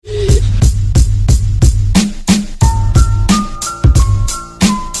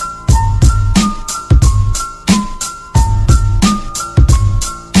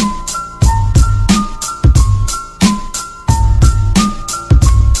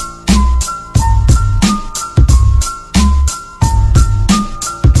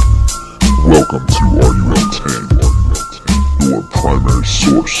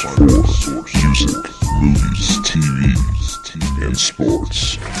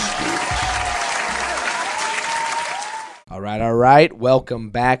All right. Welcome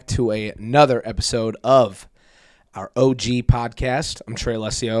back to another episode of our OG podcast. I'm Trey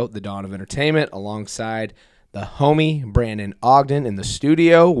Lesio, the Dawn of Entertainment, alongside the homie Brandon Ogden in the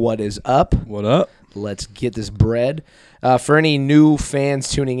studio. What is up? What up? Let's get this bread. For any new fans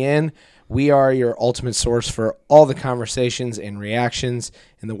tuning in, we are your ultimate source for all the conversations and reactions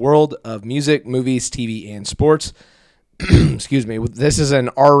in the world of music, movies, TV, and sports. Excuse me. This is an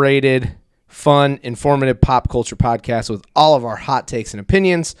R-rated, fun, informative pop culture podcast with all of our hot takes and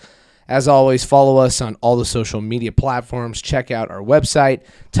opinions. As always, follow us on all the social media platforms. Check out our website.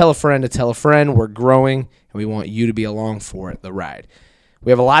 Tell a friend to tell a friend. We're growing, and we want you to be along for the ride. We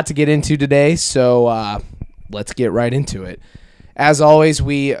have a lot to get into today, so let's get right into it. As always,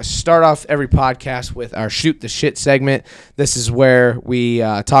 we start off every podcast with our Shoot the Shit segment. This is where we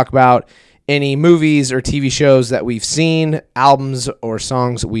talk about any movies or TV shows that we've seen, albums or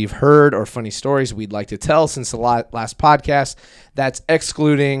songs we've heard, or funny stories we'd like to tell since the last podcast. That's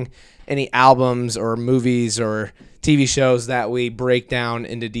excluding any albums or movies or TV shows that we break down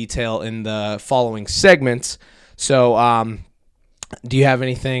into detail in the following segments. So, do you have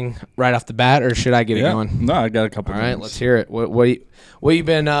anything right off the bat, or should I get it going? No, I got a couple. All right, let's hear it. What you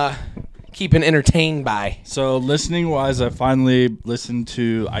been keeping entertained by? So, listening wise, I finally listened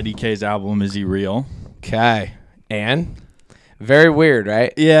to IDK's album. Is He Real? Okay, and very weird,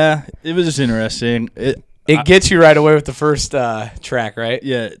 right? Yeah, it was just interesting. It gets you right away with the first track, right?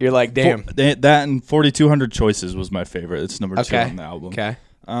 Yeah, you're like, damn. That and 4,200 Choices was my favorite. It's number 2 on the album. Okay.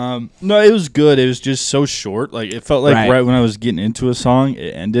 No, it was good. It was just so short. Like it felt like right when I was getting into a song,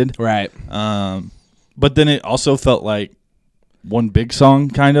 it ended. Right. But then it also felt like one big song,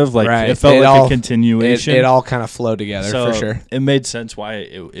 kind of like it felt a continuation. It all kind of flowed together for sure. It made sense why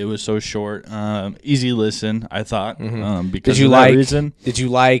it was so short. Easy listen, I thought. Because did you of that reason. Did you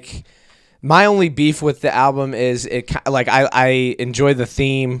like? My only beef with the album is I enjoy the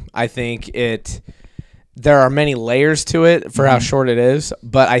theme. I think there are many layers to it for how short it is,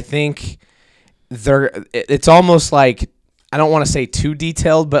 but I think it's almost like, I don't want to say too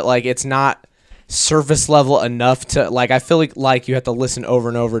detailed, but like it's not surface level enough to like, I feel like you have to listen over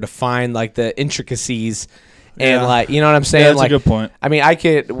and over to find like the intricacies and like, you know what I'm saying? Yeah, that's like, a good point. I mean,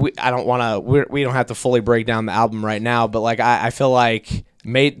 we don't have to fully break down the album right now, but like I feel like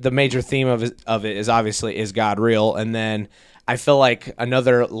the major theme of it is obviously Is God Real? And then I feel like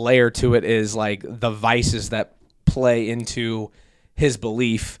another layer to it is like the vices that play into his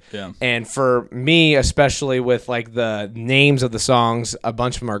belief. Yeah. And for me, especially with like the names of the songs, a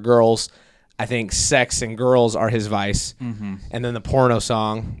bunch of them are girls. I think sex and girls are his vice. Mm-hmm. And then the porno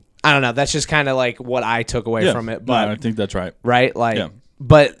song, I don't know. That's just kind of like what I took away from it. But no, I think that's right. Right? Like,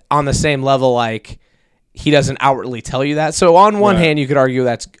 but on the same level, like, he doesn't outwardly tell you that. So on one hand, you could argue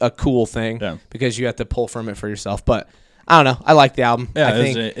that's a cool thing because you have to pull from it for yourself. But I don't know. I like the album. Yeah,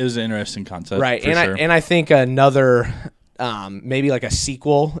 it was an interesting concept. Right. For sure. I think another maybe like a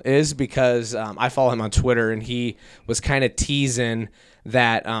sequel is because I follow him on Twitter, and he was kind of teasing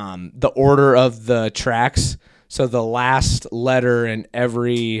that the order of the tracks. So the last letter in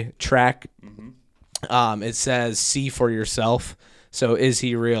every track, it says "See for yourself." So Is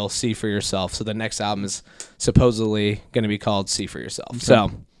He Real? See for yourself. So the next album is supposedly going to be called See for Yourself. Okay.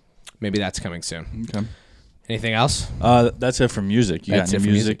 So maybe that's coming soon. Okay. Anything else? That's it for music. You got any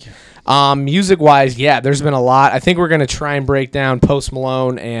music? Music-wise, yeah, there's been a lot. I think we're going to try and break down Post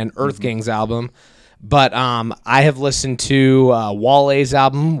Malone and Earth Gang's album. But I have listened to Wale's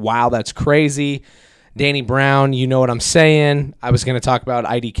album, Wow, That's Crazy. Danny Brown, You Know What I'm Saying. I was going to talk about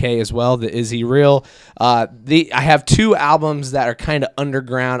IDK as well, the Is He Real? I have 2 albums that are kind of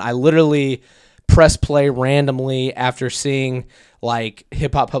underground. I literally press play randomly after seeing like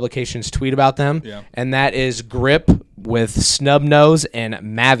hip hop publications tweet about them. Yeah. And that is Grip with Snub Nose and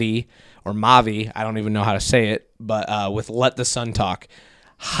Mavi, or Mavi, I don't even know how to say it, but with Let the Sun Talk.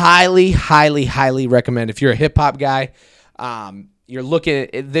 Highly, highly, highly recommend. If you're a hip hop guy, you're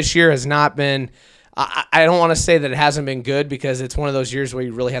looking at this year has not been. I don't want to say that it hasn't been good because it's one of those years where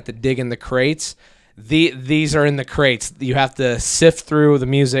you really have to dig in the crates. These are in the crates. You have to sift through the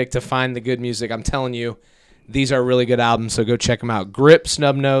music to find the good music. I'm telling you, these are really good albums, so go check them out. Grip,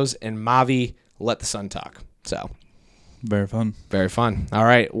 Snub Nose, and Mavi, Let the Sun Talk. So very fun. Very fun. All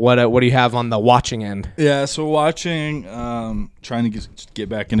right, what do you have on the watching end? Yeah, so watching, trying to get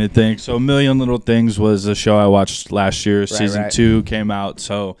back into things. So A Million Little Things was a show I watched last year. Season 2 came out,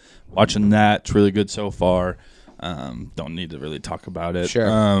 so watching that, it's really good so far. Don't need to really talk about it. Sure.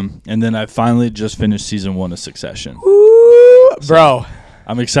 And then I finally just finished season 1 of Succession. Woo, bro.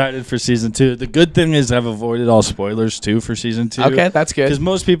 I'm excited for season 2. The good thing is I've avoided all spoilers too for season 2. Okay, that's good. Because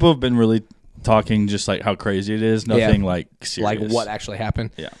most people have been really talking just like how crazy it is. Nothing like serious. Like what actually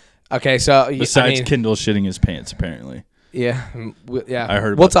happened. Yeah. Okay, so besides Kendall shitting his pants, apparently. Yeah, yeah. I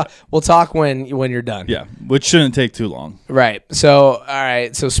heard. We'll talk when you're done. Yeah, which shouldn't take too long. Right. So, all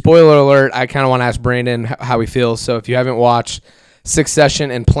right. So, spoiler alert. I kind of want to ask Brandon how he feels. So, if you haven't watched Succession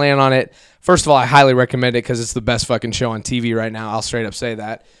and plan on it, first of all, I highly recommend it because it's the best fucking show on TV right now. I'll straight up say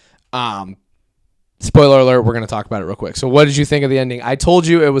that. Spoiler alert. We're gonna talk about it real quick. So, what did you think of the ending? I told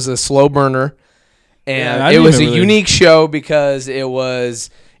you it was a slow burner, and it was a unique show because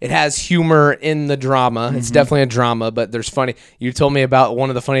it has humor in the drama. Mm-hmm. It's definitely a drama, but there's funny. You told me about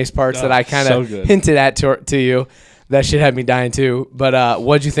one of the funniest parts that I kind of hinted at to you. That shit had me dying too. But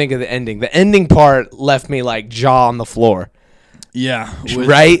what'd you think of the ending? The ending part left me like jaw on the floor. Yeah.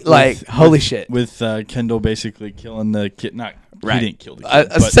 Holy shit. With Kendall basically killing the kid. He didn't kill the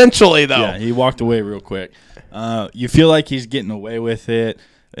kid. Essentially, though. Yeah, he walked away real quick. You feel like he's getting away with it.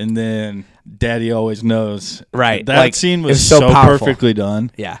 And then Daddy always knows. Right. That scene was so perfectly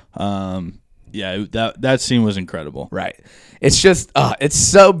done. Yeah. That scene was incredible. Right. It's just it's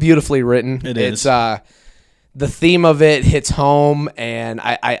so beautifully written. It is. It's the theme of it hits home, and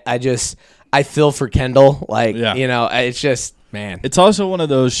I feel for Kendall. It's just, man. It's also one of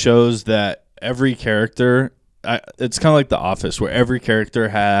those shows that every character it's kind of like The Office, where every character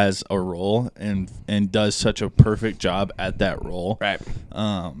has a role and does such a perfect job at that role, right?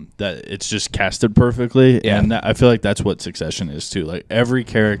 That it's just casted perfectly, yeah. And I feel like that's what Succession is too. Like every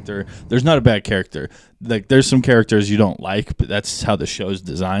character, there's not a bad character. Like there's some characters you don't like, but that's how the show's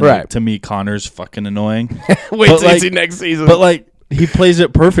designed. Right. Like, to me, Connor's fucking annoying. Wait till you see next season. But like, he plays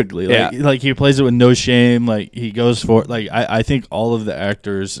it perfectly. Yeah. Like he plays it with no shame. Like he goes for it. Like I think all of the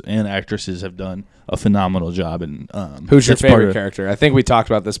actors and actresses have done a phenomenal job. And who's your favorite character? I think we talked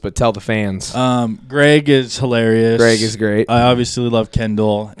about this, but tell the fans. Greg is hilarious. Greg is great. I obviously love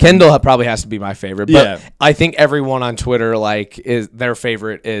Kendall. Kendall probably has to be my favorite, but I think everyone on Twitter is their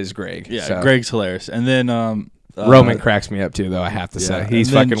favorite is Greg. Yeah, so. Greg's hilarious. And then Roman cracks me up too, though. I have to say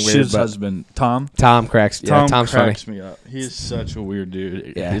he's fucking weird. Shiv's husband, Tom cracks. Tom's cracks funny. me up. He's such a weird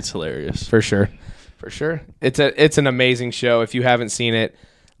dude. Yeah, it's hilarious for sure. It's an amazing show. If you haven't seen it,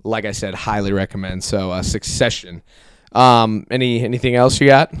 like I said, highly recommend. So Succession. Anything else you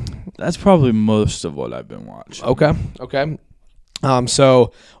got? That's probably most of what I've been watching. Okay.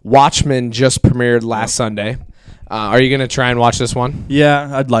 So Watchmen just premiered last Sunday. Are you going to try and watch this one?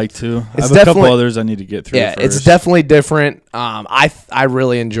 Yeah, I'd like to. I have a couple others I need to get through first. It's definitely different. I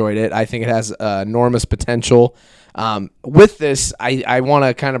really enjoyed it. I think it has enormous potential. With this, I want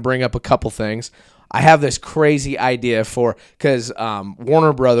to kind of bring up a couple things. I have this crazy idea because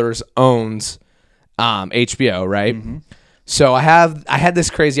Warner Brothers owns HBO, right? Mm-hmm. So I had this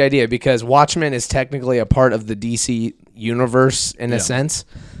crazy idea because Watchmen is technically a part of the DC universe in a sense.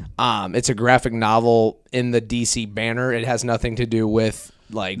 It's a graphic novel in the DC banner. It has nothing to do with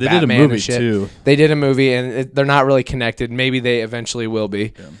like they Batman did a movie and shit. Too. They did a movie, and they're not really connected. Maybe they eventually will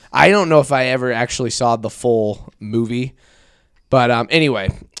be. Yeah. I don't know if I ever actually saw the full movie, but anyway,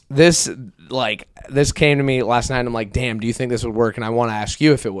 this came to me last night. And I'm like, damn, do you think this would work? And I want to ask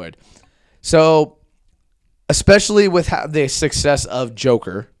you if it would. So, especially with the success of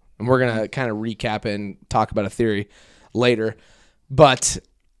Joker, and we're gonna kind of recap and talk about a theory later, but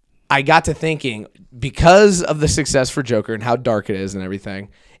I got to thinking, because of the success for Joker and how dark it is and everything,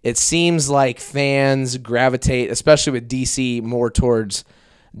 it seems like fans gravitate, especially with DC, more towards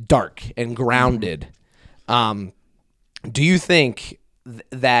dark and grounded. Do you think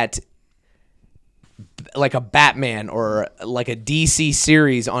that like a Batman or like a DC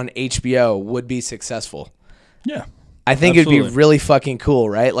series on HBO would be successful? Yeah. I think it'd be really fucking cool,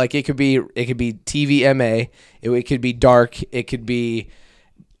 right? Like it could be TVMA, it could be dark, it could be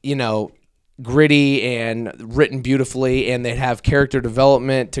gritty and written beautifully, and they'd have character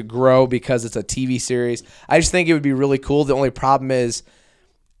development to grow because it's a TV series. I just think it would be really cool. The only problem is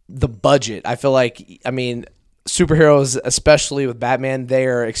the budget. I feel like, superheroes, especially with Batman, they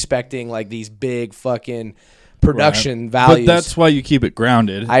are expecting like these big fucking production values. But that's why you keep it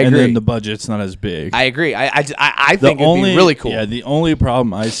grounded. I agree. And then the budget's not as big. I agree. I think it'd be really cool. Yeah, the only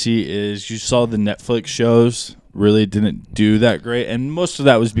problem I see is you saw the Netflix shows really didn't do that great, and most of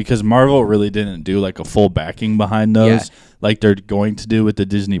that was because Marvel really didn't do like a full backing behind those like they're going to do with the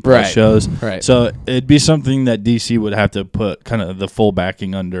Disney Plus shows. Right. So it'd be something that DC would have to put kind of the full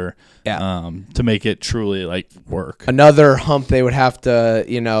backing under to make it truly like work. Another hump they would have to,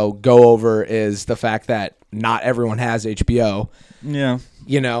 go over is the fact that not everyone has HBO. Yeah.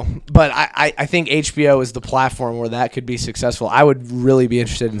 But I think HBO is the platform where that could be successful. I would really be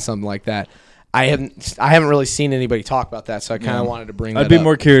interested in something like that. I haven't really seen anybody talk about that, so I kind of wanted to bring that up. I'd be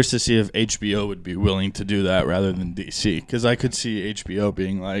more curious to see if HBO would be willing to do that rather than DC, because I could see HBO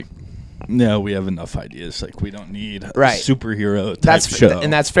being like, no, we have enough ideas. Like, we don't need a superhero type show.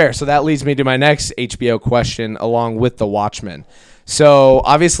 And that's fair. So that leads me to my next HBO question along with The Watchmen. So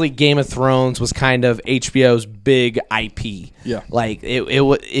obviously Game of Thrones was kind of HBO's big IP. Yeah. Like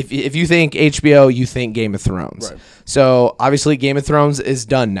if you think HBO, you think Game of Thrones. Right. So obviously Game of Thrones is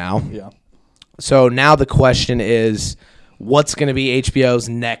done now. Yeah. So now the question is, what's going to be HBO's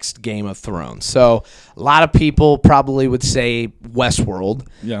next Game of Thrones? So a lot of people probably would say Westworld.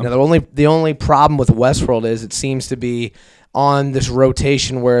 Yeah. Now the only problem with Westworld is it seems to be on this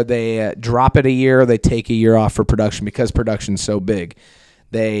rotation where they drop it a year, they take a year off for production because production's so big.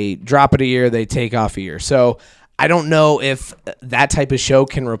 They drop it a year, they take off a year. So I don't know if that type of show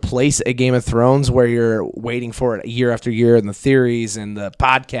can replace a Game of Thrones where you're waiting for it year after year and the theories and the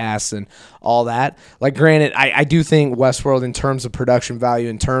podcasts and all that. Like, granted, I do think Westworld, in terms of production value,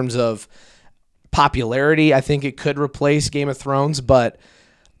 in terms of popularity, I think it could replace Game of Thrones. But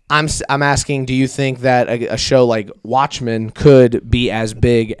I'm asking, do you think that a show like Watchmen could be as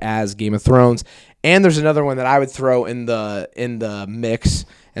big as Game of Thrones? And there's another one that I would throw in the mix,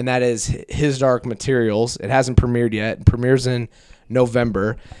 and that is His Dark Materials. It hasn't premiered yet. It premieres in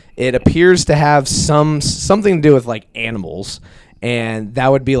November. It appears to have something to do with like animals, and that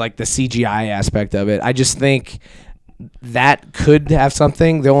would be like the CGI aspect of it. I just think that could have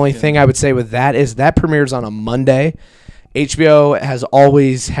something. The only thing I would say with that is that premieres on a Monday. HBO has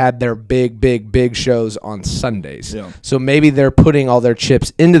always had their big shows on Sundays. Yeah. So maybe they're putting all their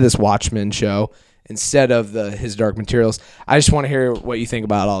chips into this Watchmen show instead of the His Dark Materials. I just want to hear what you think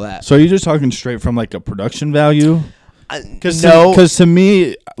about all that. So are you just talking straight from like a production value? Because to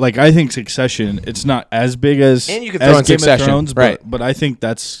me, like, I think Succession, it's not as big as, and you could throw in Game Succession, of Thrones, right? But I think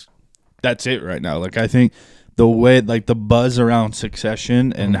that's it right now. Like, I think the way, like, the buzz around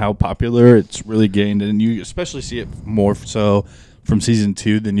Succession and how popular it's really gained, and you especially see it more so from season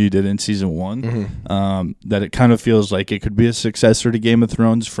 2 than you did in season 1. That it kind of feels like it could be a successor to Game of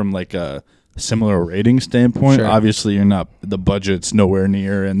Thrones from like a similar rating standpoint. Sure. Obviously, the budget's nowhere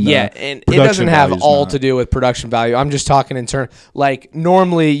near, and and it doesn't have all to do with production value. I'm just talking in turn. Like,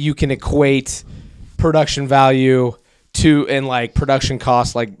 normally you can equate production value to, and like production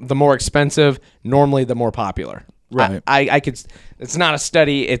costs, like the more expensive, normally the more popular. Right. I could. It's not a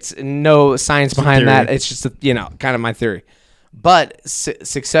study. It's no science behind that. It's just kind of my theory. But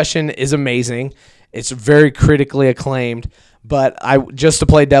Succession is amazing. It's very critically acclaimed. But just to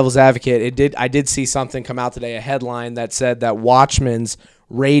play devil's advocate, I did see something come out today, a headline that said that Watchmen's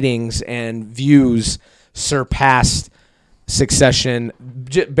ratings and views surpassed Succession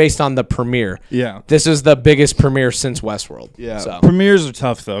based on the premiere. Yeah. This is the biggest premiere since Westworld. Yeah. So. Premieres are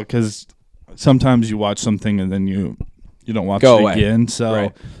tough though, because sometimes you watch something and then you don't watch it again.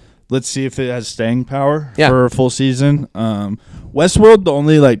 So let's see if it has staying power for a full season. Westworld, the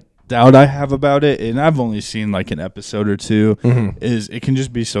only like doubt I have about it, and I've only seen like an episode or two, is it can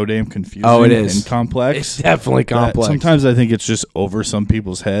just be so damn confusing. Oh, it is. And complex. It's definitely complex. Sometimes I think it's just over some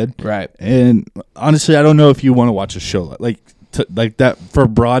people's head. Right. And honestly, I don't know if you want to watch a show like that for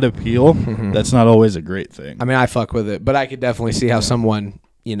broad appeal. That's not always a great thing. I mean, I fuck with it, but I could definitely see how someone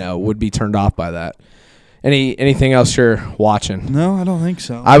would be turned off by that. Anything else you're watching? No, I don't think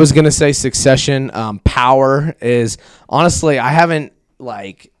so. I was gonna say Succession. Power is, honestly, I haven't,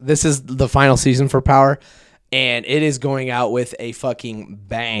 like, this is the final season for Power, and it is going out with a fucking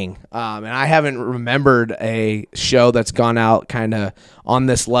bang. And I haven't remembered a show that's gone out kind of on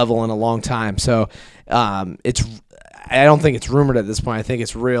this level in a long time. So I don't think it's rumored at this point. I think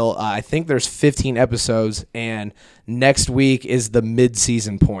it's real. I think there's 15 episodes, and next week is the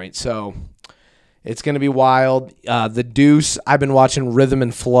mid-season point. So it's going to be wild. The Deuce, I've been watching Rhythm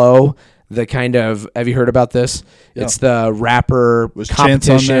and Flow. Have you heard about this? Yep. It's the rapper competition. Chance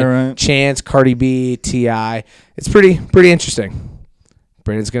on there, right? Chance, Cardi B, T.I. It's pretty interesting.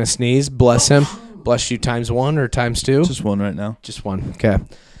 Brandon's going to sneeze. Bless him. Bless you ×1 or ×2? Just one right now. Just one. Okay.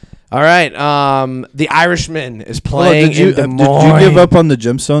 All right. The Irishman is playing in Des Moines. Did you give up on the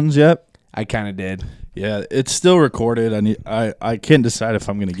Gemstones yet? I kind of did. Yeah, it's still recorded. I can't decide if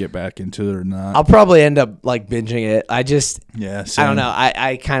I'm going to get back into it or not. I'll probably end up like binging it. I don't know.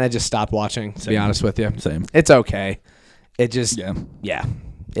 I kind of just stopped watching, to be honest with you. Same. It's okay. It just yeah,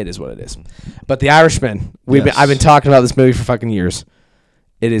 it is what it is. But The Irishman, I've been talking about this movie for fucking years.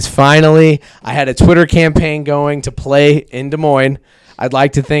 It is finally. I had a Twitter campaign going to play in Des Moines. I'd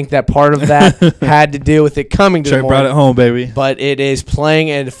like to think that part of that had to do with it coming to Trey the brought it home, baby. But it is playing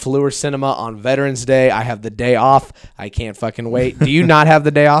in Fleur Cinema on Veterans Day. I have the day off. I can't fucking wait. Do you not have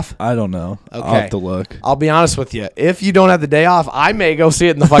the day off? I don't know. Okay. I'll have to look. I'll be honest with you. If you don't have the day off, I may go see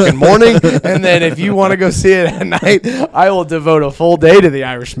it in the fucking morning. And then if you want to go see it at night, I will devote a full day to The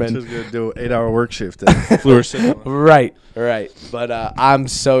Irishman. Just going to do an 8-hour work shift at Fleur Cinema. Right. But I'm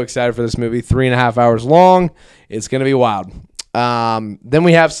so excited for this movie. 3.5 hours long. It's going to be wild. Then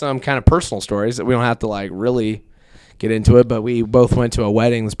we have some kind of personal stories that we don't have to like really get into it, but we both went to a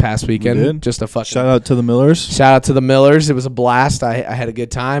wedding this past weekend. We did. Just a fucking shout out to the Millers. Shout out to the Millers. It was a blast. I had a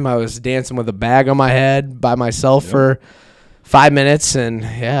good time. I was dancing with a bag on my head by myself for 5 minutes, and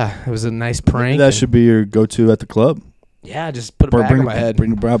yeah, it was a nice prank. Maybe that should be your go-to at the club. Yeah, just put a bag on my head.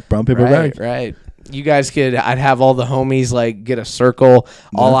 Bring a brown paper bag. Right. You guys I'd have all the homies like get a circle.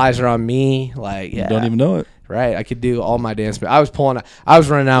 All eyes are on me. Like, yeah. You don't even know it. Right, I could do all my dance moves. I was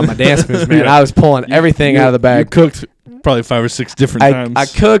running out of my dance moves, man. I was pulling everything out of the bag. You cooked probably 5 or 6 different times. I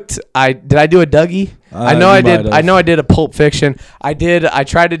cooked. Did I do a Dougie? I know I did. I know I did a Pulp Fiction. I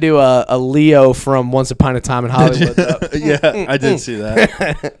tried to do a Leo from Once Upon a Time in Hollywood. Yeah, I did see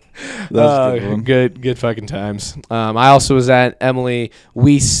that. Good fucking times. I also was at Emily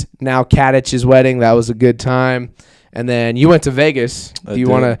Weiss, now Kadich's wedding. That was a good time. And then you went to Vegas. Do you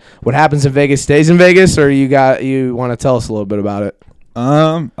want to? What happens in Vegas stays in Vegas, or you want to tell us a little bit about it?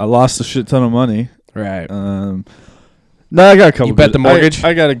 I lost a shit ton of money. Right. No, I got a couple. You bet the mortgage?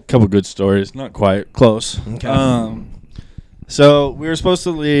 I got a couple good stories. Not quite close. Okay. So we were supposed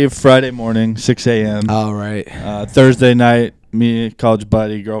to leave Friday morning, 6 a.m. All right. Thursday night, me, college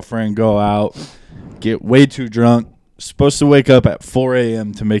buddy, girlfriend go out, get way too drunk. Supposed to wake up at 4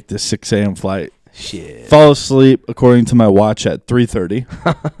 a.m. to make this 6 a.m. flight. Shit. Fall asleep according to my watch at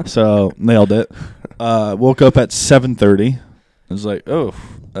 3:30. So nailed it. Woke up at 7:30. I was like, oh,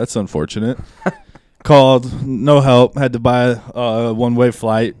 that's unfortunate. Called, no help. Had to buy a one-way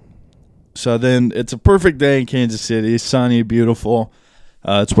flight. So then it's a perfect day in Kansas City. Sunny, beautiful.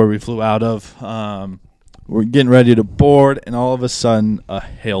 It's where we flew out of. We're getting ready to board, and all of a sudden, a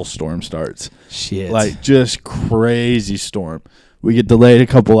hailstorm starts. Shit. Like, just crazy storm. We get delayed a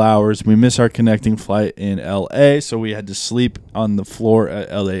couple hours. We miss our connecting flight in L.A., so we had to sleep on the floor at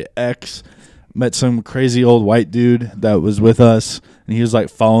LAX. Met some crazy old white dude that was with us, and he was, like,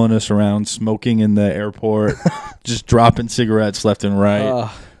 following us around, smoking in the airport, just dropping cigarettes left and right.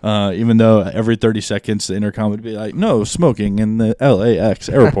 Even though every 30 seconds the intercom would be like, no smoking in the LAX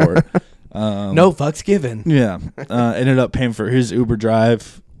airport. No fucks given. Yeah. Ended up paying for his Uber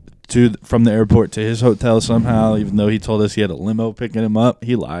drive from the airport to his hotel somehow, even though he told us he had a limo picking him up.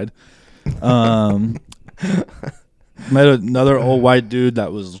 He lied. Met another old white dude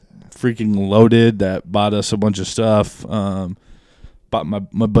that was freaking loaded that bought us a bunch of stuff. Bought my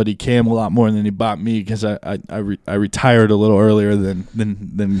buddy Cam a lot more than he bought me because I retired a little earlier than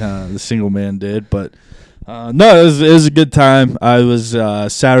the single man did. But no, it was a good time. I was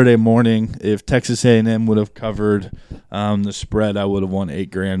Saturday morning. If Texas A&M would have covered the spread, I would have won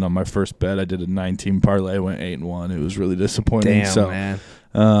 $8,000 on my first bet. I did a 9-team parlay, went 8-1. It was really disappointing. Damn, so, man.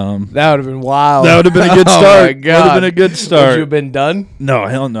 That would have been wild. That would have been a good start. Oh my God. Would have been a good start. Would you have been done? No,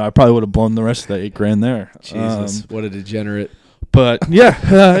 hell no. I probably would have blown the rest of that $8,000 there. Jesus, what a degenerate. But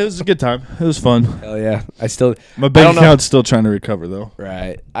yeah, it was a good time. It was fun. Hell yeah. My bank account's still trying to recover though.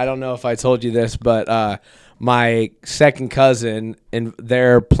 Right. I don't know if I told you this, but my second cousin, and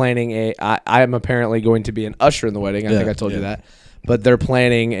they're planning I am apparently going to be an usher in the wedding. I think I told you that. But they're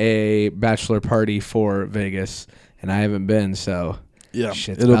planning a bachelor party for Vegas, and I haven't been, so yeah,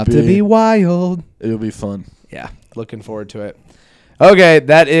 shit's about to be wild. It'll be fun. Yeah, looking forward to it. Okay,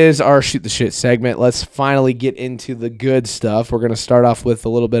 that is our Shoot the Shit segment. Let's finally get into the good stuff. We're going to start off with a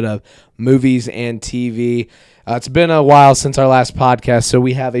little bit of movies and TV. It's been a while since our last podcast, so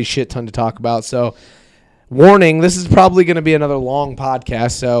we have a shit ton to talk about. So, warning, this is probably going to be another long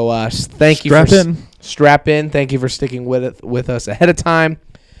podcast, so thank you. Strap in. Thank you for sticking with us ahead of time.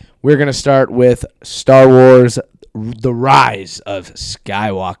 We're going to start with Star Wars The Rise of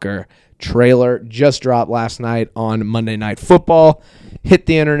Skywalker. Trailer just dropped last night on Monday Night Football. Hit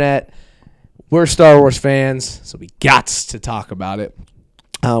the internet. We're Star Wars fans, so we got to talk about it.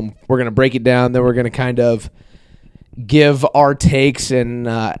 We're going to break it down. Then we're going to kind of give our takes and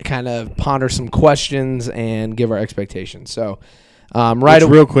kind of ponder some questions and give our expectations. So,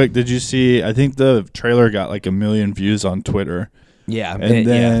 real quick, did you see? I think the trailer got like 1 million views on Twitter. Yeah, and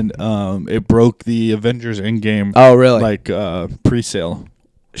then it broke the Avengers Endgame. Oh, really? Like pre-sale.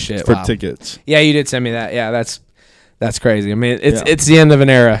 Shit for tickets. Yeah, you did send me that. Yeah, that's crazy. I mean, it's the end of an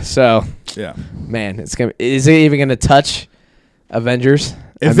era. So yeah, man, is it even gonna touch Avengers.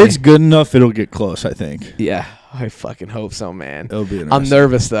 If it's good enough, it'll get close, I think. Yeah, I fucking hope so, man. It'll be interesting. I'm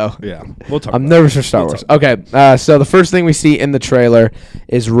nervous, though. Yeah, we'll talk I'm nervous for Star Wars. Okay, so the first thing we see in the trailer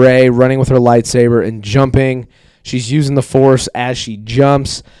is Rey running with her lightsaber and jumping. She's using the Force as she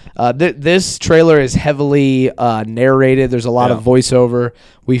jumps. This trailer is heavily narrated. There's a lot of voiceover.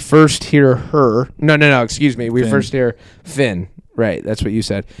 We first hear her. No, excuse me. We first hear Finn. Right, that's what you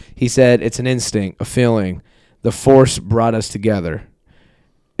said. He said, it's an instinct, a feeling. The Force brought us together.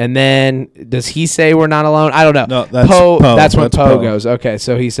 And then, does he say we're not alone? I don't know. No, that's Poe. That's when Poe goes. Okay,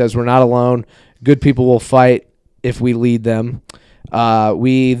 so he says we're not alone. Good people will fight if we lead them.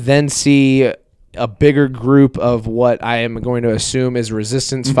 We then see a bigger group of what I am going to assume is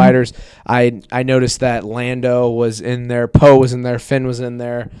resistance fighters. I noticed that Lando was in there, Poe was in there, Finn was in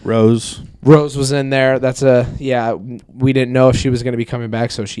there, Rose was in there. We didn't know if she was going to be coming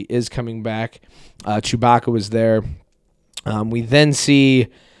back, so she is coming back. Chewbacca was there. We then see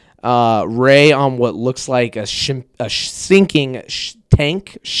Rey on what looks like a sinking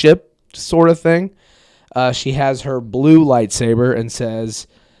tank ship sort of thing. She has her blue lightsaber and says,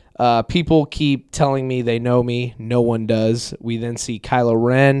 people keep telling me they know me. No one does. We then see Kylo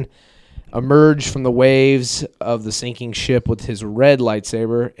Ren emerge from the waves of the sinking ship with his red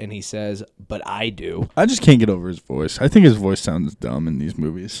lightsaber, and he says, but I do. I just can't get over his voice. I think his voice sounds dumb in these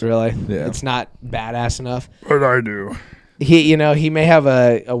movies. Really? Yeah. It's not badass enough. But I do. He may have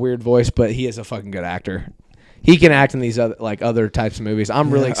a weird voice, but he is a fucking good actor. He can act in these other types of movies.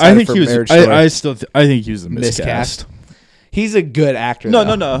 I'm really excited for Marriage Story. I think he was a miscast. He's a good actor.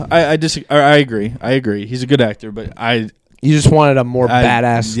 No. I agree. I agree. He's a good actor, but you just wanted a more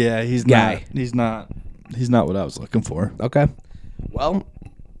badass. Yeah, he's guy. He's not what I was looking for. Okay. Well,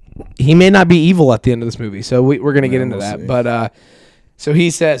 he may not be evil at the end of this movie, so we're gonna get into that. See. But so he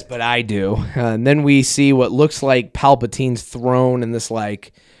says, "But I do," and then we see what looks like Palpatine's throne in this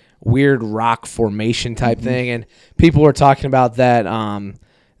like weird rock formation type thing, and people were talking about that.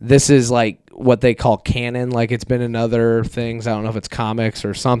 This is like what they call canon, like it's been in other things. I don't know if it's comics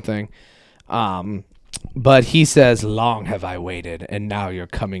or something. But he says, long have I waited, and now you're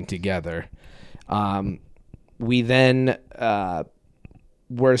coming together. We then,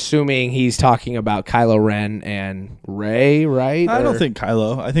 we're assuming he's talking about Kylo Ren and Rey, right? I don't think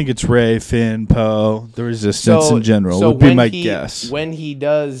Kylo. I think it's Rey, Finn, Poe, the Resistance in general would be my guess. When he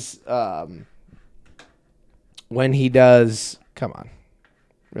does, come on.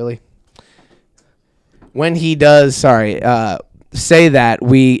 Really? When he does, say that,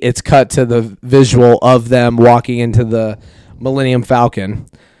 it's cut to the visual of them walking into the Millennium Falcon.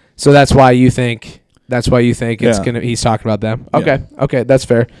 So that's why you think he's talking about them. Okay. Yeah. Okay, that's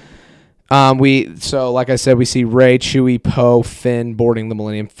fair. Like I said, we see Rey, Chewie, Poe, Finn boarding the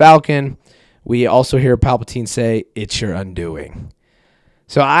Millennium Falcon. We also hear Palpatine say, "It's your undoing."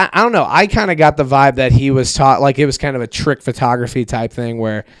 So I don't know. I kind of got the vibe that he was taught, like it was kind of a trick photography type thing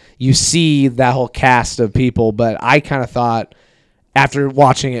where you see that whole cast of people. But I kind of thought after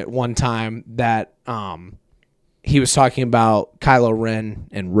watching it one time that he was talking about Kylo Ren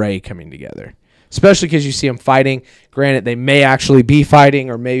and Rey coming together, especially because you see them fighting. Granted, they may actually be fighting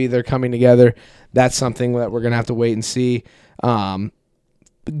or maybe they're coming together. That's something that we're going to have to wait and see.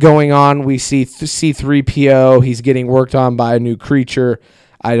 Going on, we see C-3PO. He's getting worked on by a new creature.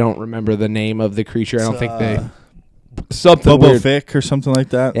 I don't remember the name of the creature. I don't think something Boba weird. Fett or something like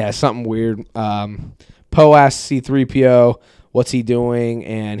that. Yeah, something weird. Poe asks C-3PO, what's he doing?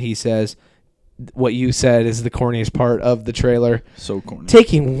 And he says, what you said is the corniest part of the trailer. So corny.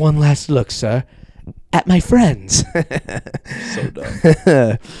 Taking one last look, sir, at my friends. So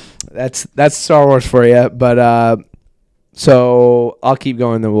dumb. That's Star Wars for you. But so I'll keep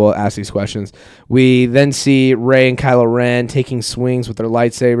going, then we'll ask these questions. We then see Rey and Kylo Ren taking swings with their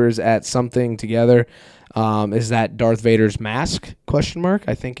lightsabers at something together. Is that Darth Vader's mask? ?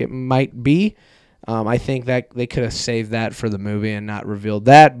 I think it might be. I think that they could have saved that for the movie and not revealed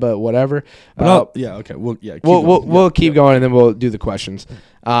that, but whatever. Okay. We'll keep going, and then we'll do the questions.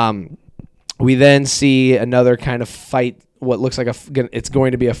 We then see another kind of fight. What looks like it's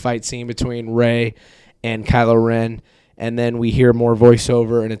going to be a fight scene between Rey and Kylo Ren. And then we hear more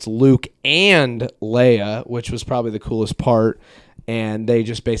voiceover, and it's Luke and Leia, which was probably the coolest part. And they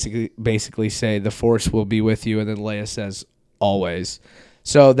just basically say, the Force will be with you. And then Leia says, always.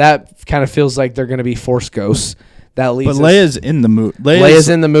 So that kind of feels like they're going to be Force ghosts. But Leia's in the movie. Leia's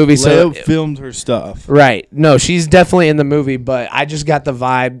in the movie. Leia filmed her stuff. Right. No, she's definitely in the movie. But I just got the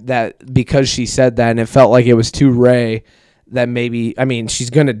vibe that because she said that, and it felt like it was to Rey, that maybe, I mean, she's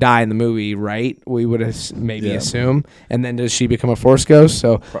going to die in the movie, right? We would assume. And then does she become a Force ghost?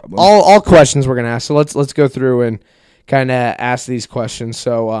 So all questions we're going to ask. So let's go through and kind of ask these questions.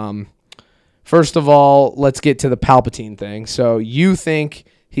 So, first of all, let's get to the Palpatine thing. So, you think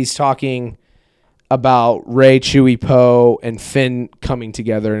he's talking about Rey, Chewie, Poe, and Finn coming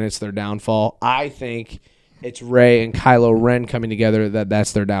together, and it's their downfall. I think it's Rey and Kylo Ren coming together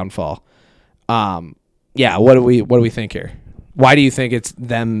that's their downfall. Yeah. What do we think here? Why do you think it's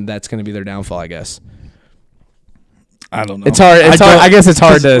them that's going to be their downfall? I guess. I don't know. It's hard. I guess it's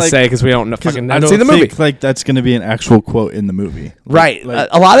hard to say because we don't fucking see the movie. Like that's going to be an actual quote in the movie, right?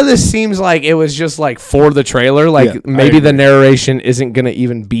 A lot of this seems like it was just like for the trailer. Like maybe the narration isn't going to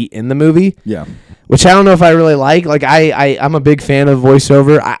even be in the movie. Yeah, which I don't know if I really like. Like I'm a big fan of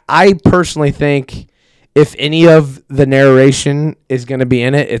voiceover. I personally think if any of the narration is going to be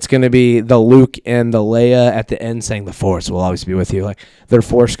in it, it's going to be the Luke and the Leia at the end saying the Force will always be with you. Like their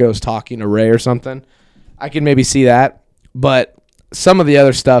Force ghost talking to Rey or something. I can maybe see that. But some of the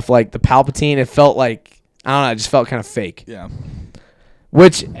other stuff, like the Palpatine, it felt like, I don't know, it just felt kind of fake. Yeah.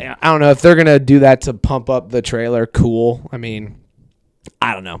 Which, I don't know, if they're going to do that to pump up the trailer, cool. I mean,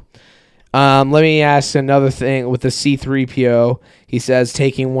 I don't know. Let me ask another thing with the C-3PO. He says,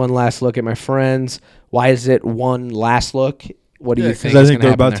 taking one last look at my friends. Why is it one last look? What do you think? Because I think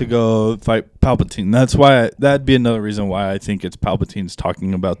they're about to go fight Palpatine. That's why that'd be another reason why I think it's Palpatine's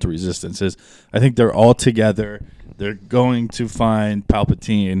talking about the Resistance. Is I think they're all together. They're going to find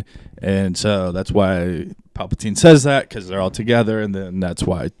Palpatine, and so that's why Palpatine says that, because they're all together, and then that's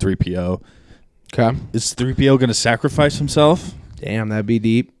why 3PO. Okay. Is 3PO going to sacrifice himself? Damn, that'd be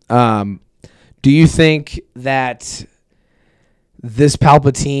deep. Do you think that this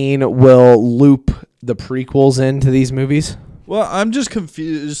Palpatine will loop the prequels into these movies? Well, I'm just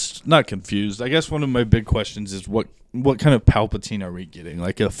confused. Not confused. I guess one of my big questions is what kind of Palpatine are we getting?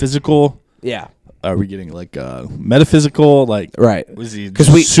 Like a physical? Yeah. Are we getting like a metaphysical? Like, right? Was he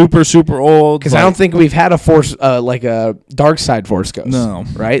super old? Because I don't think we've had a force like a dark side Force ghost. No.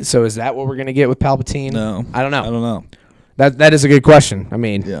 Right. So is that what we're gonna get with Palpatine? No. I don't know. I don't know. That is a good question. I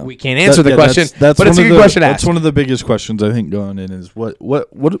mean, we can't answer the question, that's but it's a good question to ask. That's one of the biggest questions I think going in is what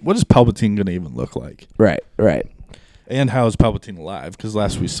is Palpatine going to even look like? Right. And how is Palpatine alive? Because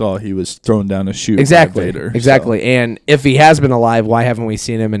last we saw he was thrown down a chute. Exactly. By Vader, exactly. So. And if he has been alive, why haven't we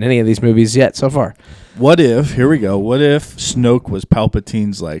seen him in any of these movies yet so far? What if Snoke was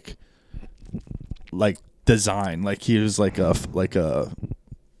Palpatine's like design? Like he was like a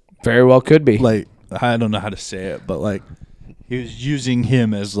very well could be. Like I don't know how to say it, but like he was using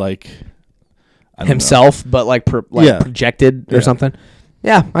him as like himself, but like projected or something.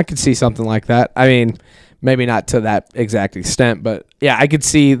 Yeah, I could see something like that. I mean, maybe not to that exact extent, but yeah, I could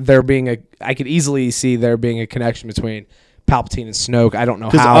easily see there being a connection between Palpatine and Snoke. I don't know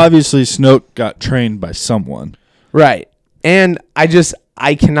how. Because obviously Snoke got trained by someone. Right. And I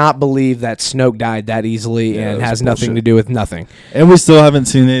cannot believe that Snoke died that easily and has nothing to do with nothing. And we still haven't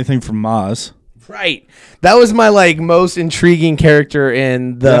seen anything from Maz. Right. That was my most intriguing character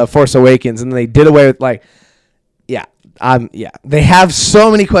in The Force Awakens, and they did away with they have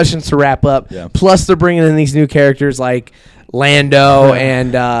so many questions to wrap up. Yeah. Plus, they're bringing in these new characters like Lando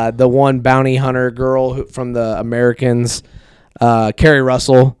and the one bounty hunter girl from the Americans, Kerry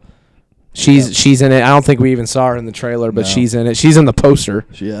Russell. She's in it. I don't think we even saw her in the trailer, but she's in it. She's in the poster.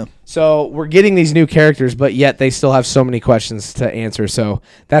 Yeah. So we're getting these new characters, but yet they still have so many questions to answer. So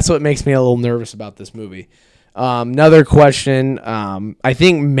that's what makes me a little nervous about this movie. Another question, I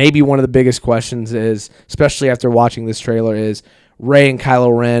think maybe one of the biggest questions is, especially after watching this trailer, is Rey and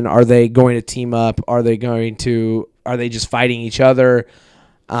Kylo Ren, are they going to team up? Are they just fighting each other?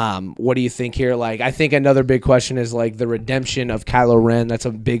 What do you think here? I think another big question is the redemption of Kylo Ren. That's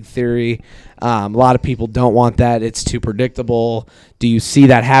a big theory. A lot of people don't want that. It's too predictable. Do you see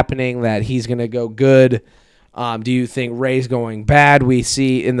that happening, that he's going to go good? Do you think Rey's going bad? We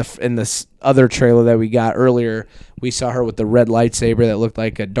see in this other trailer that we got earlier, we saw her with the red lightsaber that looked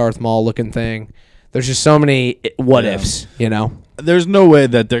like a Darth Maul looking thing. There's just so many what ifs, There's no way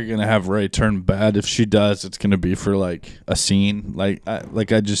that they're gonna have Rey turn bad. If she does, it's gonna be for a scene.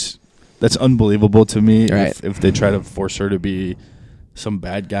 That's unbelievable to me. Right. If they try to force her to be some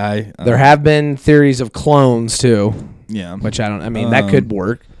bad guy. There have been theories of clones too. Yeah, which that could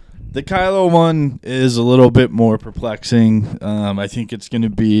work. The Kylo one is a little bit more perplexing. I think it's going to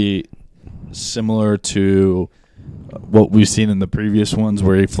be similar to what we've seen in the previous ones,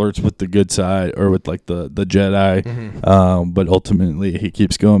 where he flirts with the good side or with the Jedi, but ultimately he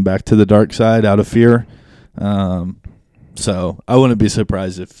keeps going back to the dark side out of fear. So I wouldn't be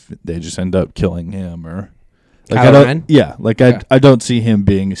surprised if they just end up killing him or. Kylo Ren? Yeah, I don't see him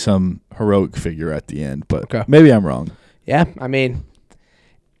being some heroic figure at the end, but maybe I'm wrong. Yeah,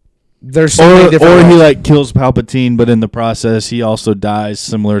 there's so many different he like kills Palpatine, but in the process he also dies,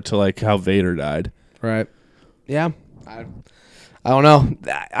 similar to like how Vader died. Right. Yeah. I don't know.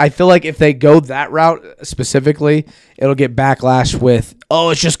 I feel like if they go that route specifically, it'll get backlash with, oh,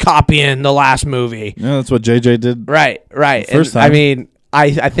 it's just copying the last movie. Yeah, that's what JJ did. Right. First time. I mean,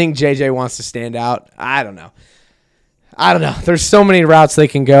 I think JJ wants to stand out. I don't know. There's so many routes they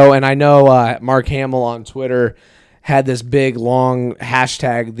can go, and I know Mark Hamill on Twitter had this big, long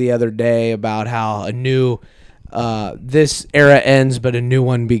hashtag the other day about how a new this era ends, but a new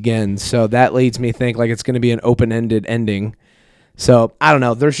one begins. So that leads me to think like it's going to be an open-ended ending. So I don't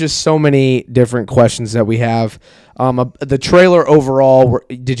know. There's just so many different questions that we have. The trailer overall,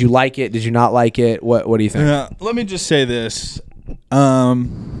 did you like it? Did you not like it? What do you think? Let me just say this.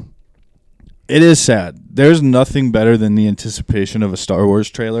 It is sad. There's nothing better than the anticipation of a Star Wars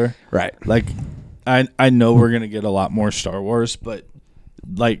trailer. Right. Like, I know we're going to get a lot more Star Wars, but,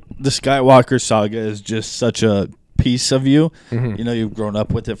 like, the Skywalker saga is just such a piece of you. Mm-hmm. You know, you've grown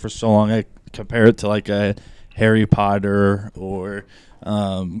up with it for so long. I compare it to, like, a Harry Potter or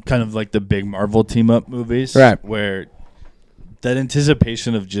kind of like the big Marvel team-up movies. Right. Where that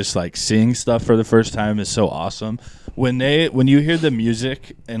anticipation of just, like, seeing stuff for the first time is so awesome. When you hear the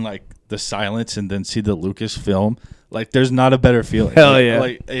music and, like, the silence and then see the Lucasfilm, like, there's not a better feeling. Hell yeah.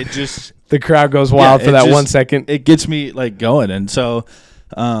 Like, it just... The crowd goes wild for that 1 second. It gets me, like, going. And so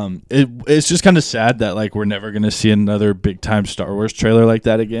it's just kind of sad that, like, we're never going to see another big-time Star Wars trailer like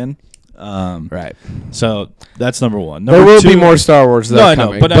that again. Right. So that's number one. There will be more Star Wars, though, no,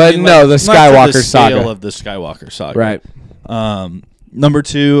 coming. I know. But I mean, no, the Skywalker the saga. scale of the Skywalker saga. Right. Number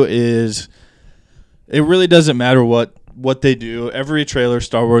two is it really doesn't matter what they do. Every trailer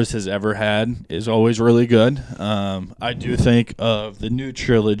Star Wars has ever had is always really good. I do think of the new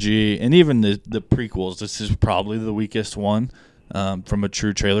trilogy and even the prequels, this is probably the weakest one from a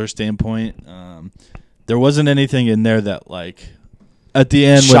true trailer standpoint. There wasn't anything in there that, like, at the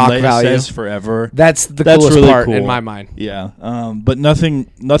end shock when Leia value says forever. That's coolest really part cool. in my mind. Yeah. But nothing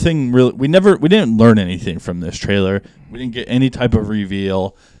really. We didn't learn anything from this trailer. We didn't get any type of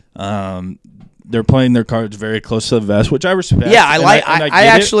reveal. They're playing their cards very close to the vest, which I respect. Yeah, I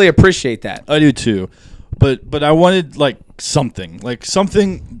actually appreciate that. I do too. But I wanted like something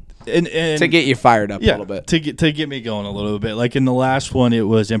and to get you fired up a little bit. To get me going a little bit. Like in the last one, it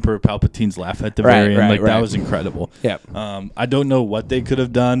was Emperor Palpatine's laugh at the very end. That was incredible. Yep. I don't know what they could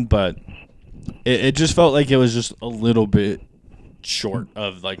have done, but it just felt like it was just a little bit short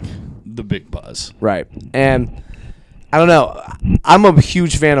of like the big buzz. Right. And I don't know. I'm a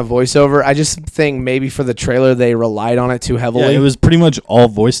huge fan of voiceover. I just think maybe for the trailer they relied on it too heavily. Yeah, it was pretty much all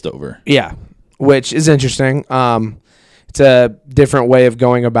voiced over. Yeah, which is interesting. It's a different way of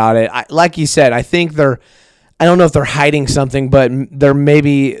going about it. Like you said, I think I don't know if they're hiding something, but they're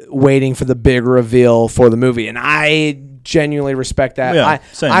maybe waiting for the big reveal for the movie. And I genuinely respect that. Yeah,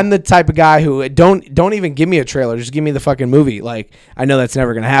 same. I'm the type of guy who don't even give me a trailer. Just give me the fucking movie. Like, I know that's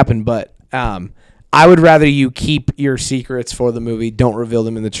never going to happen, but I would rather you keep your secrets for the movie. Don't reveal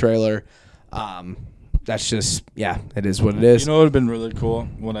them in the trailer. That's just, it is what it is. You know what would have been really cool?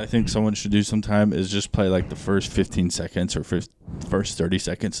 What I think someone should do sometime is just play like the first 15 seconds or first 30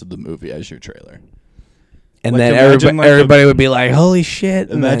 seconds of the movie as your trailer. And like, then everybody would be like, holy shit.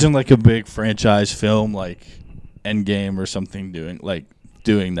 Imagine like a big franchise film like Endgame or something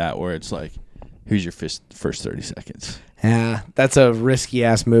doing that where it's like, here's your first 30 seconds. Yeah, that's a risky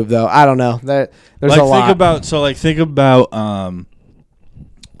ass move though. I don't know. There's like, a lot. Think about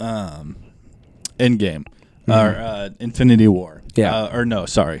Endgame or Infinity War. Yeah.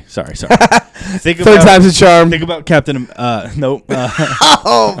 Sorry. Third time's a charm. Think about Captain. Nope.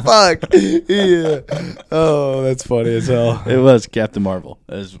 Oh fuck. Yeah. Oh, that's funny as hell. It was Captain Marvel.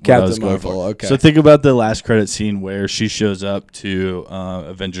 Captain Marvel. Okay. So think about the last credit scene where she shows up to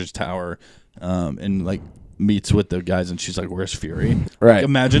Avengers Tower, and like meets with the guys, and she's like, "Where's Fury?" Right. Like,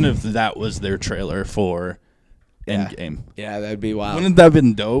 imagine if that was their trailer for Endgame. Yeah, that'd be wild. Wouldn't that have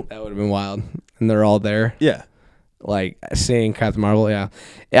been dope? That would have been wild. And they're all there. Yeah. Like seeing Captain Marvel, yeah.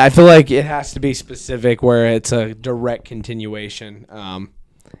 I feel like it has to be specific where it's a direct continuation.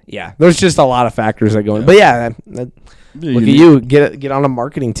 There's just a lot of factors that go in. But look at you, get on a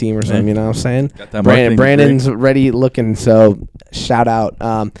marketing team or something. You know what I'm saying? Got that Brandon's ready looking. So shout out.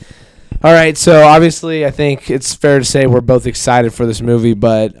 All right, so obviously I think it's fair to say we're both excited for this movie,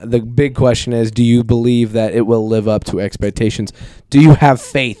 but the big question is, do you believe that it will live up to expectations? Do you have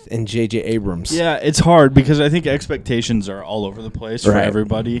faith in J.J. Abrams? Yeah, it's hard because I think expectations are all over the place for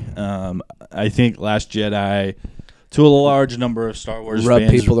everybody. I think Last Jedi, to a large number of Star Wars fans,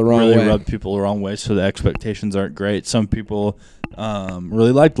 rubbed people the wrong way, so the expectations aren't great. Some people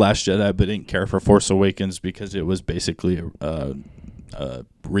Really liked Last Jedi, but didn't care for Force Awakens because it was basically a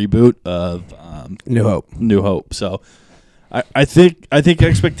reboot of New Hope. So I think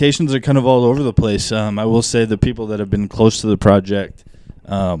expectations are kind of all over the place. I will say the people that have been close to the project,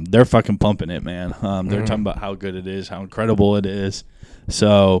 they're fucking pumping it, man. They're talking about how good it is, how incredible it is.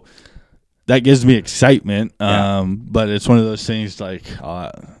 So that gives me excitement. But it's one of those things like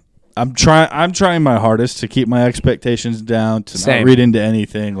I'm trying my hardest to keep my expectations down, to not read into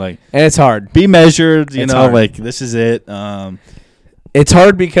anything. Like, and it's hard. Be measured, you know, hard. Like this is it. It's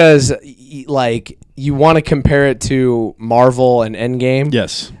hard because like you want to compare it to Marvel and Endgame.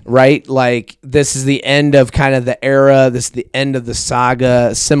 Yes. Right? Like this is the end of kind of the era. This is the end of the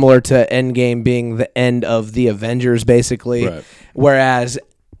saga, similar to Endgame being the end of the Avengers, basically. Right. Whereas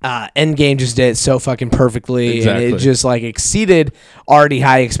Endgame just did it so fucking perfectly. Exactly. And it just like exceeded already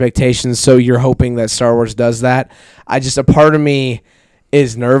high expectations. So you're hoping that Star Wars does that. A part of me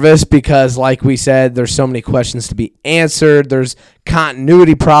is nervous because, like we said, there's so many questions to be answered. There's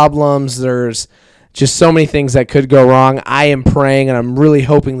continuity problems. There's just so many things that could go wrong. I am praying and I'm really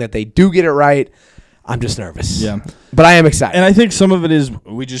hoping that they do get it right. I'm just nervous. Yeah. But I am excited. And I think some of it is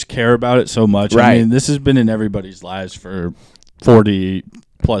we just care about it so much. Right. I mean, this has been in everybody's lives for 40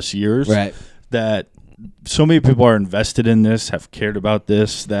 plus years. Right. That so many people are invested in this, have cared about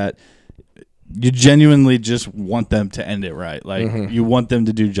this, that you genuinely just want them to end it right. Like you want them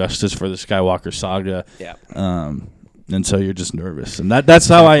to do justice for the Skywalker saga. Yeah. And so you're just nervous, and that's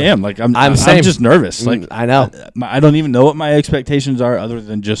how I am. Like I'm just nervous. Like I know. I don't even know what my expectations are, other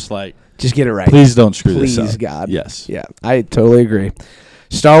than just like just get it right. Please don't screw this up. Please, God. Yes. Yeah. I totally agree.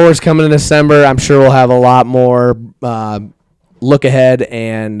 Star Wars coming in December. I'm sure we'll have a lot more look ahead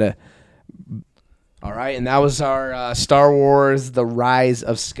and. All right, and that was our Star Wars The Rise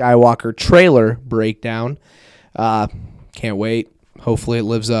of Skywalker trailer breakdown. Can't wait. Hopefully it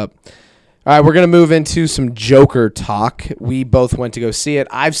lives up. All right, we're going to move into some Joker talk. We both went to go see it.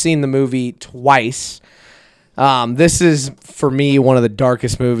 I've seen the movie twice. This is, for me, one of the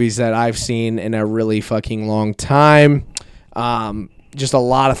darkest movies that I've seen in a really fucking long time. Just a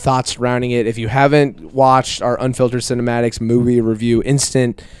lot of thoughts surrounding it. If you haven't watched our Unfiltered Cinematics movie review,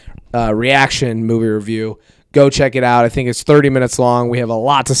 instant reaction movie review, go check it out. I think it's 30 minutes long. We have a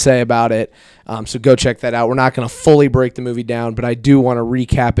lot to say about it, so go check that out. We're not going to fully break the movie down, but I do want to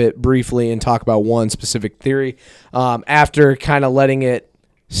recap it briefly and talk about one specific theory. After kind of letting it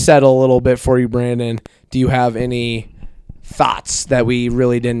settle a little bit for you, Brandon, do you have any thoughts that we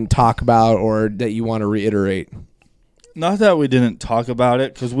really didn't talk about or that you want to reiterate? Not that we didn't talk about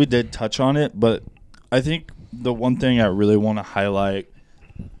it, because we did touch on it, but I think the one thing I really want to highlight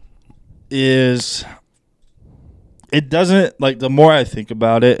is it doesn't, like, the more I think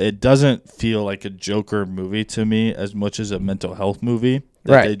about it, it doesn't feel like a Joker movie to me as much as a mental health movie.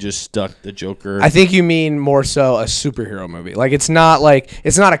 Right. They just stuck the Joker. I think you mean more so a superhero movie. Like, it's not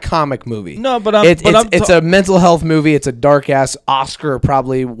a comic movie. No, but it's a mental health movie. It's a dark ass Oscar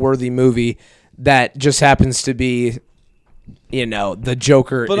probably worthy movie that just happens to be, you know, the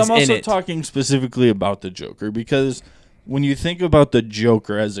Joker. But is I'm also in it. talking specifically about the Joker, because when you think about the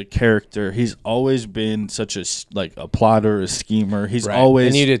Joker as a character, he's always been such a plotter, a schemer. He's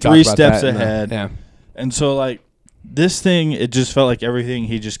always 3 steps ahead. And so, like, this thing, it just felt like everything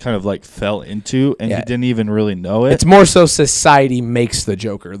he just kind of, like, fell into, and he didn't even really know it. It's more so society makes the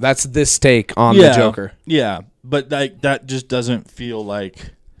Joker. That's this take on the Joker. Yeah, but, like, that just doesn't feel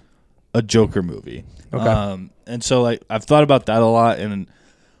like a Joker movie. Okay. And so, like, I've thought about that a lot, and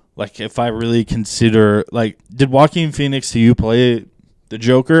like, if I really consider, like, did Joaquin Phoenix to you play the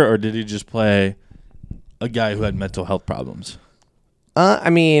Joker, or did he just play a guy who had mental health problems? I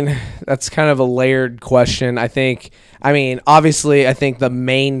mean, that's kind of a layered question. Obviously, I think the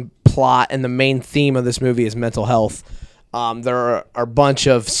main plot and the main theme of this movie is mental health. There are a bunch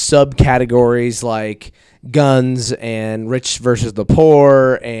of subcategories like guns and rich versus the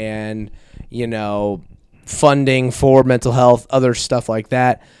poor and, you know, funding for mental health, other stuff like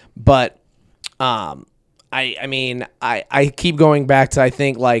that. But I keep going back to, I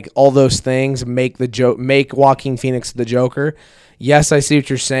think, like, all those things make Joaquin Phoenix the Joker. Yes, I see what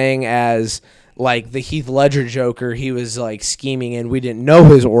you're saying. As like the Heath Ledger Joker, he was like scheming and we didn't know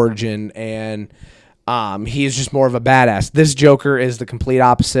his origin, and he's just more of a badass. This Joker is the complete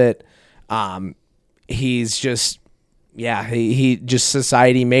opposite. He's just he just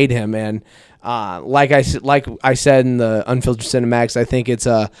society made him, and like I said in the Unfiltered Cinematics, I think it's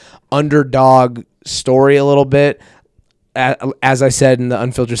a underdog story a little bit. As I said in the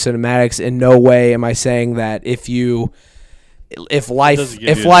Unfiltered Cinematics, in no way am I saying that if you if life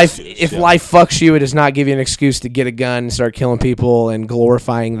fucks you, it does not give you an excuse to get a gun and start killing people and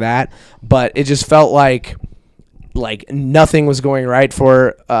glorifying that. But it just felt like nothing was going right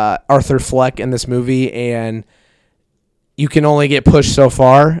for Arthur Fleck in this movie, and you can only get pushed so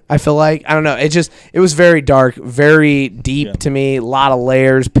far. I feel like, I don't know. It was very dark, very deep to me. A lot of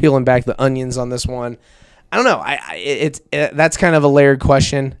layers, peeling back the onions on this one. I don't know. That's kind of a layered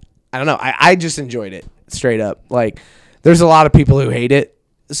question. I don't know. I just enjoyed it straight up. Like, there's a lot of people who hate it.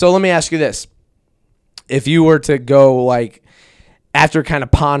 So let me ask you this: if you were to go like after kind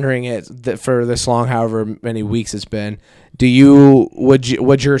of pondering it for this long, however many weeks it's been,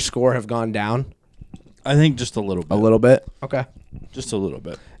 would your score have gone down? I think just a little bit. A little bit? Okay. Just a little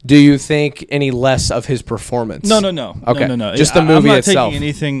bit. Do you think any less of his performance? No. Okay. No. Just the movie itself. I'm not taking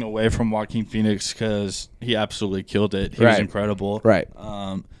anything away from Joaquin Phoenix because he absolutely killed it. He was incredible. Right.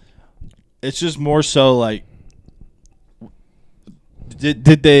 It's just more so like,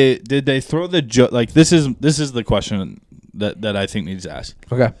 did they throw the joke? Like, this is the question that I think needs asked.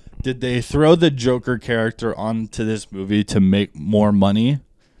 Okay. Did they throw the Joker character onto this movie to make more money?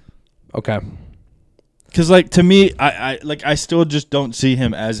 Okay. Because, like, to me, I still just don't see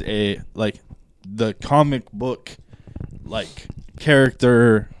him as the comic book, like,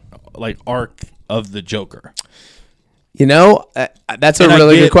 character, like, arc of the Joker. You know, that's a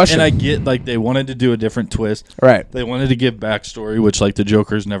really good question. And I get, like, they wanted to do a different twist. Right. They wanted to give backstory, which, like, the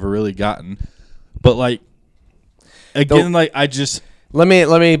Joker's never really gotten. But, like, again, I just... Let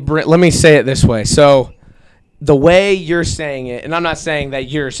me say it this way. So... the way you're saying it, and I'm not saying that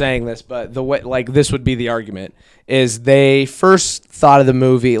you're saying this, but the way, like, this would be the argument, is they first thought of the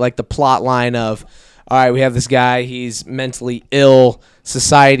movie, like the plot line of, all right, we have this guy, he's mentally ill,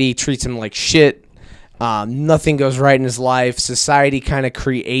 society treats him like shit, nothing goes right in his life, society kind of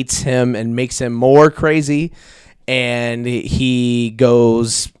creates him and makes him more crazy, and he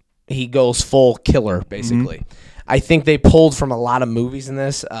goes full killer, basically. Mm-hmm. I think they pulled from a lot of movies in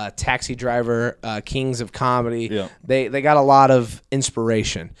this. Taxi Driver, Kings of Comedy. Yeah. They got a lot of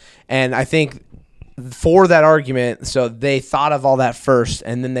inspiration. And I think for that argument, so they thought of all that first,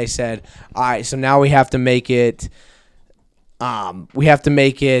 and then they said, all right, so now we have to make it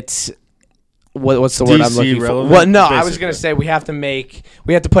what's the word I'm looking for? Well, no, basically. I was going to say we have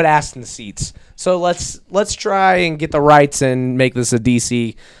to put ass in the seats. So let's try and get the rights and make this a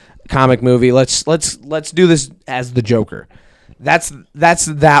DC comic movie. Let's do this as the Joker. That's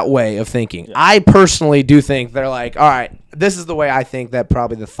that way of thinking. Yeah. I personally do think they're like, all right, this is the way I think that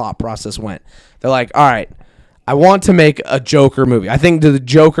probably the thought process went. They're like, all right, I want to make a Joker movie. I think the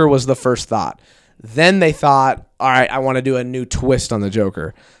Joker was the first thought. Then they thought, all right, I want to do a new twist on the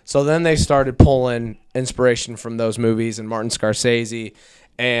Joker. So then they started pulling inspiration from those movies and Martin Scorsese,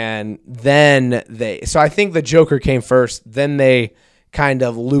 and then so I think the Joker came first, then they kind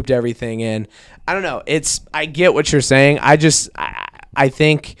of looped everything in. I don't know. I get what you're saying. I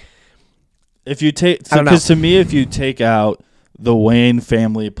think if you take, because to me, if you take out the Wayne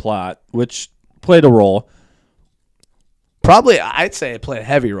family plot, which played a role, probably I'd say it played a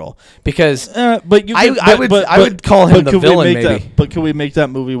heavy role because I would call him the villain. Maybe, but can we make that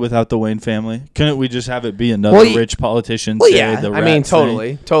movie without the Wayne family? Couldn't we just have it be another rich politician? Well, yeah,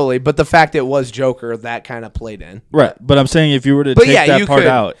 totally. But the fact it was Joker, that kind of played in. Right, but I'm saying if you were to take that part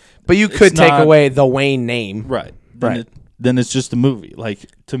out, but you could take away the Wayne name, right? Then it's just a movie. Like,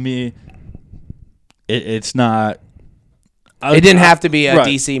 to me, it's not. It didn't have to be a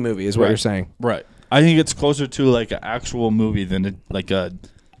DC movie, is what you're saying, right? I think it's closer to like an actual movie than like a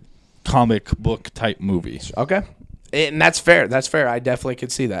comic book type movie. Okay, and that's fair. That's fair. I definitely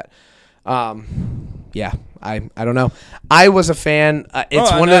could see that. Yeah, I don't know. I was a fan.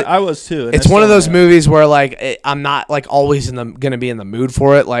 I was too. It's one of those movies where like I'm not like always gonna be in the mood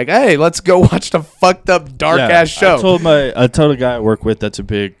for it. Like, hey, let's go watch the fucked up dark ass show. I told a guy I work with that's a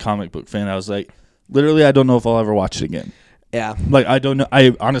big comic book fan. I was like, literally, I don't know if I'll ever watch it again. Yeah. Like, I don't know.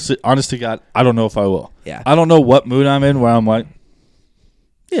 I honest to God, I don't know if I will. Yeah. I don't know what mood I'm in where I'm like,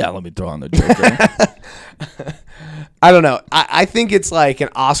 yeah, let me throw on the Joker. I don't know. I think it's like an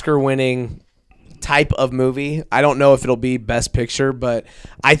Oscar-winning type of movie. I don't know if it'll be Best Picture, but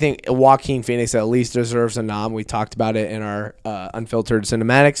I think Joaquin Phoenix at least deserves a nom. We talked about it in our Unfiltered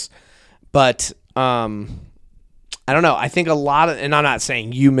Cinematics. But I don't know. I think a lot of, and I'm not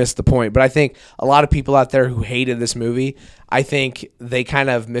saying you missed the point, but I think a lot of people out there who hated this movie, I think they kind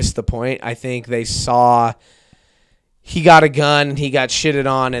of missed the point. I think they saw he got a gun, he got shitted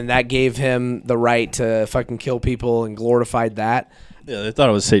on, and that gave him the right to fucking kill people and glorified that. Yeah, they thought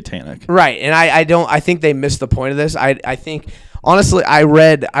it was satanic. Right, and I think they missed the point of this. I think honestly, I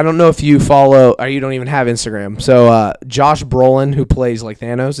don't know if you follow or you don't even have Instagram. So Josh Brolin, who plays like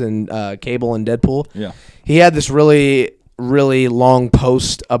Thanos in Cable and Deadpool, he had this really, really long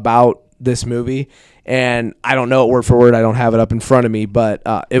post about this movie. And I don't know it word for word. I don't have it up in front of me. But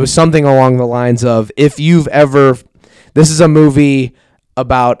it was something along the lines of, if you've ever... This is a movie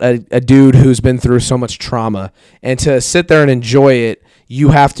about a dude who's been through so much trauma. And to sit there and enjoy it, you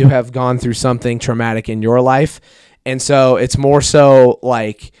have to have gone through something traumatic in your life. And so it's more so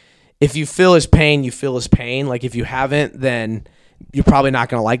like, if you feel his pain, you feel his pain. Like, if you haven't, then you're probably not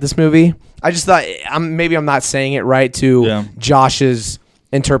going to like this movie. I just thought, maybe I'm not saying it right to Josh's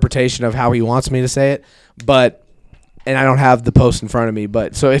interpretation of how he wants me to say it, but, and I don't have the post in front of me,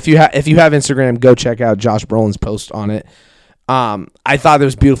 but so if you have Instagram, go check out Josh Brolin's post on it. I thought it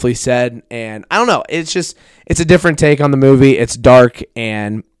was beautifully said, and I don't know, it's a different take on the movie. It's dark,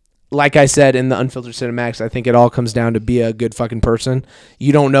 and like I said in the Unfiltered Cinematics, I think it all comes down to be a good fucking person.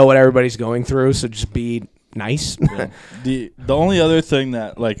 You don't know what everybody's going through, so just be nice. The only other thing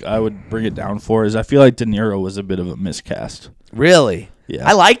that like I would bring it down for is I feel like De Niro was a bit of a miscast. Really? Yeah.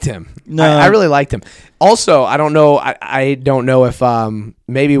 I liked him. No. I really liked him. Also, I don't know. I don't know if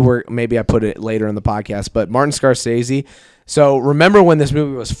maybe I put it later in the podcast, but Martin Scorsese. So remember when this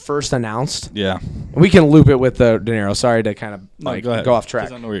movie was first announced? Yeah. We can loop it with the De Niro. Sorry to kind of go off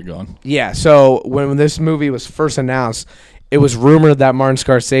track. I know where you're going. Yeah. So when this movie was first announced, it was rumored that Martin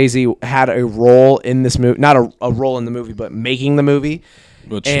Scorsese had a role in this movie, not a role in the movie, but making the movie.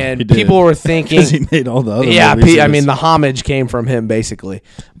 Which and people were thinking, because he made all the other yeah, movies. I mean the homage came from him basically,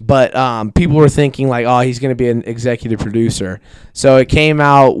 but people were thinking like, oh, he's going to be an executive producer. So it came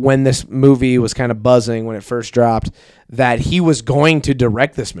out when this movie was kind of buzzing when it first dropped that he was going to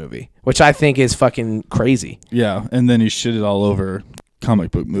direct this movie, which I think is fucking crazy. Yeah, and then he shit it all over comic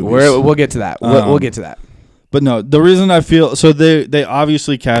book movies. We'll get to that. We'll get to that. But no, the reason I feel so they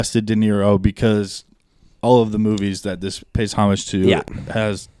obviously casted De Niro because all of the movies that this pays homage to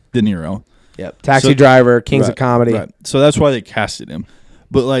has De Niro. Yep. Taxi Driver, Kings of Comedy. Right. So that's why they casted him.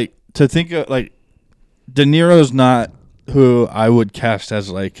 But like to think of like De Niro's not who I would cast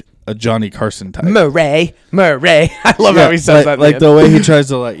as like a Johnny Carson type. Murray. I love how he says that. Like the way he tries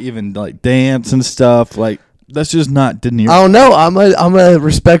to like even like dance and stuff. Like that's just not De Niro. Oh no, I'm a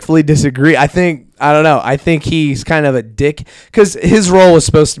respectfully disagree. I don't know. I think he's kind of a dick because his role was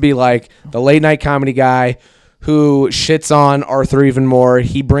supposed to be like the late night comedy guy who shits on Arthur even more.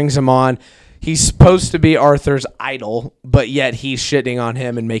 He brings him on. He's supposed to be Arthur's idol, but yet he's shitting on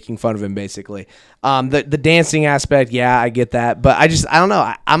him and making fun of him basically. The dancing aspect, yeah, I get that, but I don't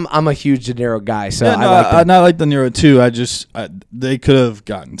know. I'm a huge De Niro guy, so I like De Niro too. They could have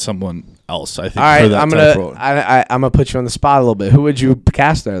gotten someone else. I think. All right, I'm gonna put you on the spot a little bit. Who would you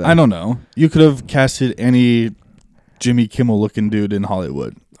cast there? Then? I don't know. You could have casted any Jimmy Kimmel looking dude in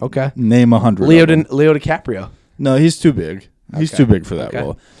Hollywood. Okay. Name 100. Leo DiCaprio. No, he's too big. He's too big for that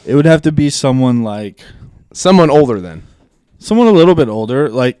role. It would have to be someone like someone older then. Someone a little bit older,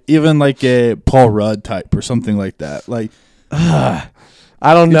 like even like a Paul Rudd type or something like that. Like I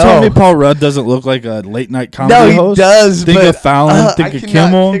don't know. You tell me Paul Rudd doesn't look like a late night comedy host? No, he does. Think of Fallon, think of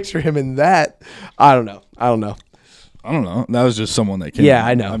Kimmel. I picture him in that. I don't know. I don't know. That was just someone that came. Yeah,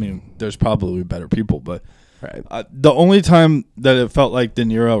 I know. I mean, there's probably better people, but right. The only time that it felt like De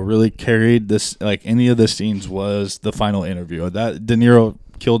Niro really carried this, like any of the scenes, was the final interview. That De Niro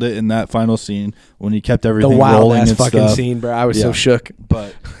killed it in that final scene when he kept everything rolling and stuff. The wild ass fucking scene, bro. I was so shook.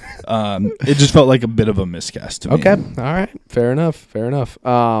 But it just felt like a bit of a miscast to me. Okay. All right. Fair enough.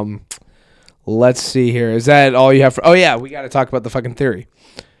 Let's see here. Is that all you have for? Oh yeah, we got to talk about the fucking theory.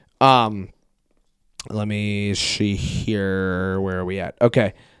 Let me see here. Where are we at?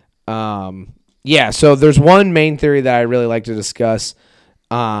 Okay. Yeah, so there's one main theory that I really like to discuss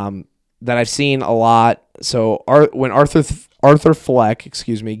that I've seen a lot. So when Arthur Fleck,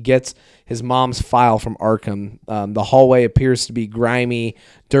 gets his mom's file from Arkham, the hallway appears to be grimy,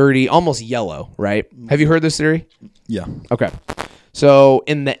 dirty, almost yellow, right? Have you heard this theory? Yeah. Okay. So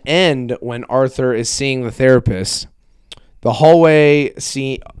in the end, when Arthur is seeing the therapist, the hallway,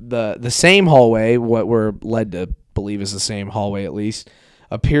 the same hallway, what we're led to believe is the same hallway at least,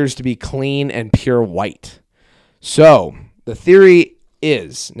 appears to be clean and pure white. So the theory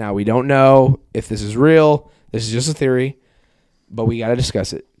is, now we don't know if this is real, this is just a theory, but we got to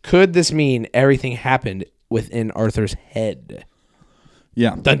discuss it. Could this mean everything happened within Arthur's head?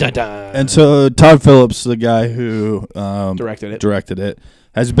 Yeah. Dun, dun, dun. And so Todd Phillips, the guy who directed it,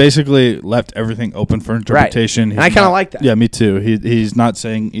 has basically left everything open for interpretation. Right. And I kind of like that. Yeah, me too. He's not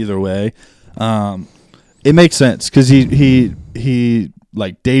saying either way. It makes sense because he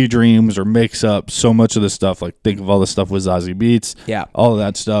like daydreams or makes up so much of the stuff. Like think of all the stuff with Zazie Beetz. Yeah. All of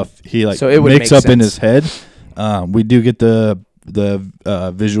that stuff. He like So it would makes make up in sense. his head. We do get the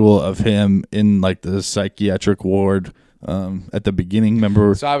visual of him in like the psychiatric ward at the beginning.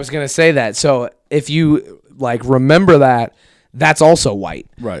 Remember? So I was gonna say that. So if you like remember that, that's also white.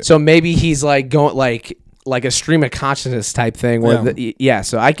 Right. So maybe he's like going like a stream of consciousness type thing. Where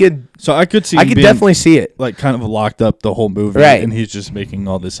so I could see. I could being, definitely see it. like kind of locked up the whole movie, Right. and he's just making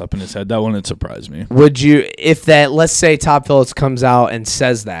all this up in his head. That wouldn't surprise me. Would you, if that, let's say Todd Phillips comes out and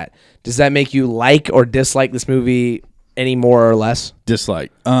says that, does that make you like or dislike this movie any more or less?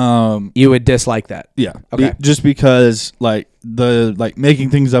 Dislike. You would dislike that. Yeah. Okay. Just because like the making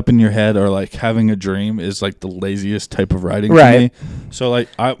things up in your head or like having a dream is like the laziest type of writing Right. to me. So like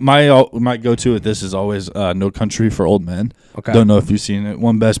my go-to with this is always No Country for Old Men. Okay. Don't know if you've seen it.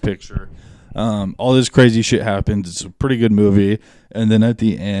 Won Best Picture. All this crazy shit happens. It's a pretty good movie. And then at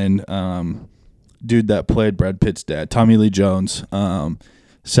the end, dude that played Brad Pitt's dad, Tommy Lee Jones,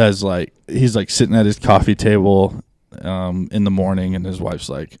 says like he's like sitting at his coffee table in the morning, and his wife's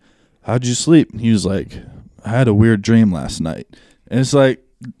like, "How'd you sleep?" And he was like, "I had a weird dream last night." And it's like,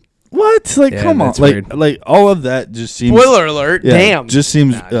 what? Like, Yeah, come on. that's weird. Like all of that just seems. Spoiler alert. Yeah, Damn. just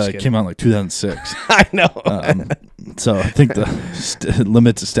seems Nah, just kidding. came out in like 2006. I know. So I think the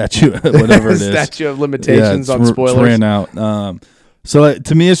limits of statute, whatever it is. Statute of limitations on spoilers. It's ran out. So like,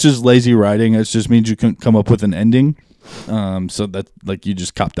 to me, it's just lazy writing. It just means you can come up with an ending. So that like you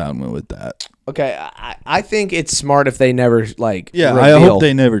just copped down with that. Okay, I think it's smart if they never like. Yeah, reveal. I hope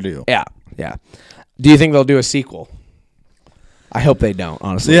they never do. Yeah. Do you think they'll do a sequel? I hope they don't.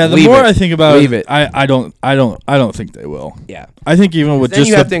 Honestly. Yeah, the Leave more it. I think about Leave it, it. I don't think they will. Yeah. I think even with Then just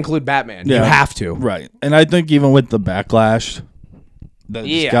you have to include Batman. You Yeah. have to. right, and I think even with the backlash that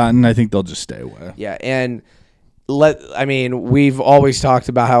it's gotten, I think they'll just stay away. Yeah, and we've always talked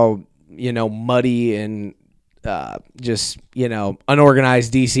about how muddy and just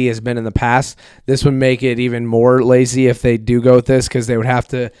unorganized DC has been in the past. This would make it even more lazy if they do go with this, because they would have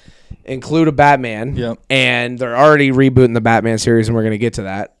to include a Batman. Yep. And they're already rebooting the Batman series, and we're going to get to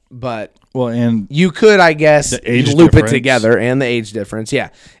that. But Well, and you could, I guess, The age loop difference. it together, and the age difference. Yeah,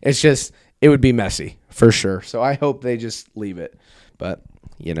 it's just it would be messy for sure. So I hope they just leave it. But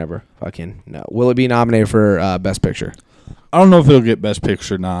you never fucking know. Will it be nominated for Best Picture? I don't know if it'll get Best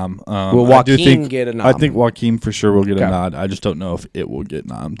Picture nom. Will I do Joaquin get a nom? I think Joaquin for sure will get Okay. a nod. I just don't know if it will get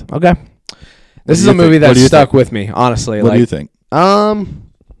nommed. Okay. This is do a you movie think? What that do you stuck think? with me, honestly. What do you think? I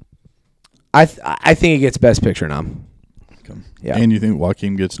think it gets Best Picture nom. Yeah. And you think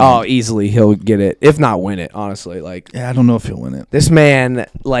Joaquin gets Oh, nommed? easily he'll get it, if not win it. Honestly, like Yeah, I don't know if he'll win it. this man,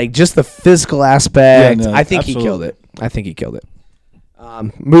 like just the physical aspect. Yeah, no, I think absolutely. he killed it. I think he killed it.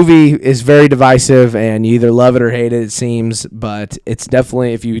 Movie is very divisive, and you either love it or hate it. It seems, but it's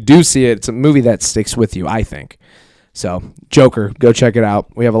definitely, if you do see it, it's a movie that sticks with you, I think. So, Joker, go check it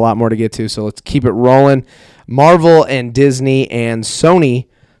out. We have a lot more to get to, so let's keep it rolling. Marvel and Disney and Sony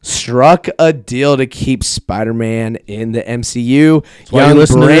struck a deal to keep Spider-Man in the MCU. why you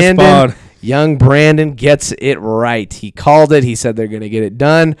listen to this pod. Young Brandon gets it right. He called it. He said they're going to get it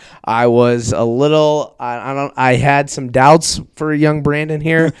done. I was a little, I had some doubts for young Brandon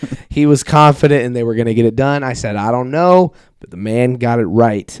here. He was confident and they were going to get it done. I said, I don't know, but the man got it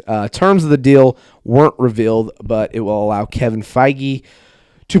right. Terms of the deal weren't revealed, but it will allow Kevin Feige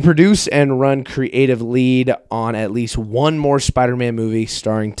to produce and run creative lead on at least one more Spider-Man movie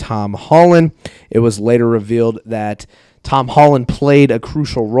starring Tom Holland. It was later revealed that Tom Holland played a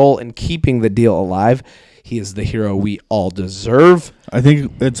crucial role in keeping the deal alive. He is the hero we all deserve. I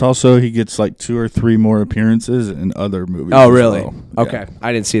think it's also he gets like 2 or 3 more appearances in other movies. Oh, as really? well. Okay. Yeah.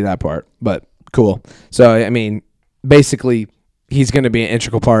 I didn't see that part, but cool. So, I mean, basically, he's going to be an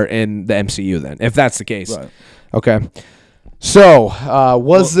integral part in the MCU then, if that's the case. Right. Okay. So,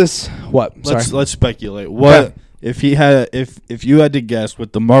 this what? Sorry. Let's speculate. What if you had to guess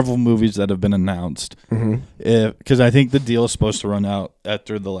with the Marvel movies that have been announced? Because I think the deal is supposed to run out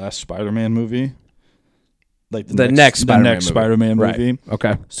after the last Spider-Man movie, like the next Spider-Man movie. Right.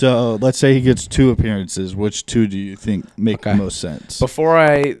 Okay. So let's say he gets 2 appearances. Which 2 do you think make the most sense?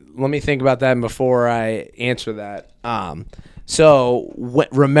 Let me think about that, and before I answer that,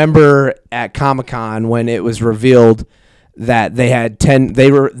 remember at Comic-Con when it was revealed that they had 10,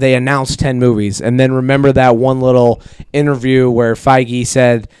 they announced 10 movies, and then remember that one little interview where Feige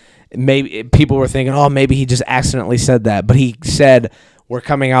said maybe people were thinking, oh, maybe he just accidentally said that, but he said we're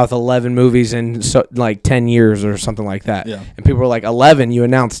coming out with 11 movies in 10 years or something like that. Yeah. And people were like, 11? You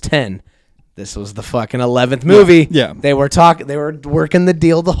announced 10. This was the fucking 11th movie. Yeah. They were working the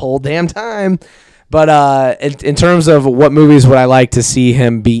deal the whole damn time. But in terms of what movies would I like to see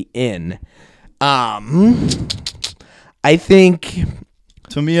him be in, I think.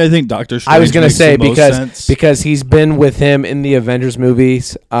 To me, I think Doctor Strange. I was gonna say sense. because he's been with him in the Avengers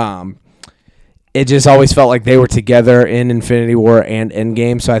movies. It just always felt like they were together in Infinity War and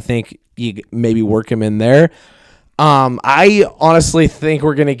Endgame. So I think you maybe work him in there. I honestly think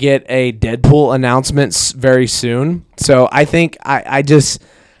we're gonna get a Deadpool announcement very soon. So I think I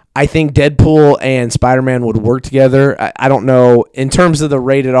think Deadpool and Spider-Man would work together. I don't know in terms of the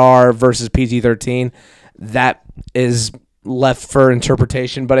rated R versus PG-13. That is left for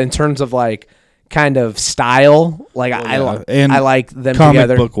interpretation, but in terms of like kind of style, like I like them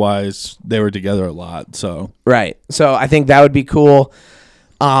together. Comic book wise, they were together a lot. So right, so I think that would be cool.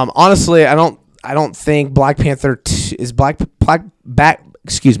 Honestly, I don't think Black Panther 2 is Black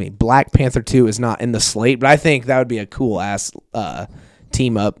Panther 2 is not in the slate, but I think that would be a cool ass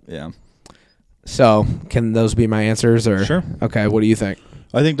team up. Yeah. So can those be my answers or sure? Okay, what do you think?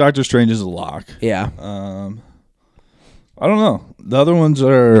 I think Doctor Strange is a lock. Yeah. I don't know. The other ones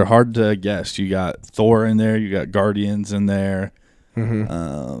are hard to guess. You got Thor in there. You got Guardians in there.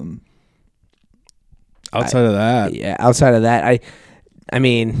 Mm-hmm. Outside of that, I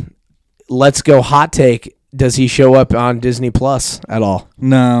mean, let's go hot take. Does he show up on Disney Plus at all?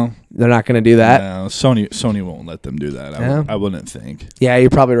 No, they're not going to do that. No, Sony won't let them do that. I wouldn't think. Yeah, you're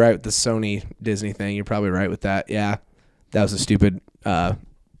probably right with the Sony Disney thing. You're probably right with that. Yeah, that was a stupid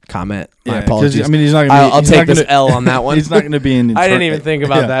comment. My apologies. I mean, he's not going to. I'll take this L on that one. He's not going to be in. I didn't even think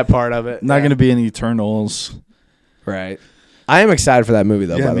about that part of it. Not going to be in Eternals. Right. I am excited for that movie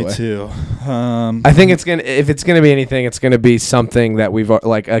though. By the way, me too. I think it's gonna. If it's gonna be anything, it's gonna be something that we've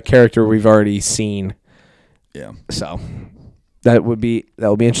like a character we've already seen. Yeah. So that would be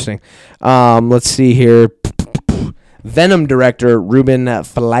interesting. Let's see here. Venom director Ruben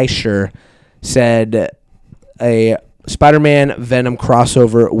Fleischer said a Spider-Man Venom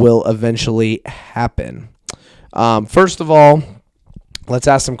crossover will eventually happen. First of all, let's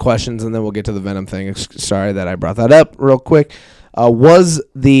ask some questions and then we'll get to the Venom thing. Sorry that I brought that up real quick. Was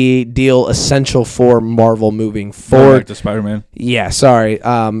the deal essential for Marvel moving forward? Back to Spider-Man. Yeah, sorry.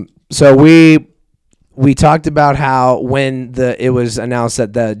 So we talked about how when it was announced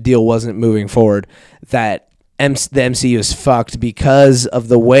that the deal wasn't moving forward, that the MCU is fucked because of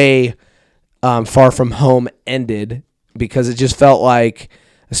the way Far From Home ended, because it just felt like,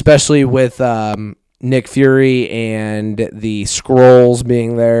 especially with Nick Fury and the Skrulls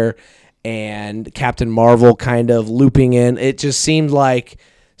being there and Captain Marvel kind of looping in, it just seemed like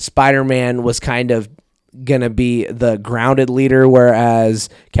Spider-Man was kind of going to be the grounded leader, whereas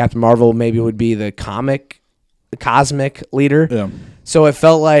Captain Marvel maybe would be the cosmic leader. Yeah. So it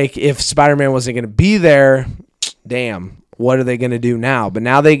felt like if Spider-Man wasn't going to be there, damn, what are they going to do now? But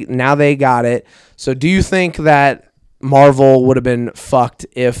now they got it. So do you think that Marvel would have been fucked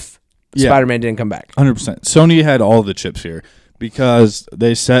if Spider-Man didn't come back? 100%. Sony had all the chips here because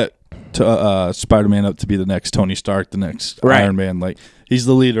they set Spider-Man up to be the next Tony Stark, the next Iron Man. Like, he's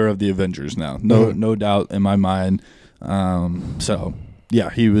the leader of the Avengers now. No doubt in my mind. So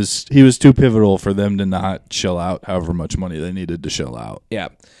yeah, he was too pivotal for them to not shell out however much money they needed to shell out. Yeah.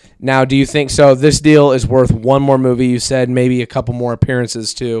 Now, do you think so? This deal is worth one more movie. You said maybe a couple more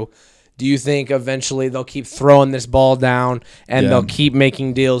appearances too. Do you think eventually they'll keep throwing this ball down and they'll keep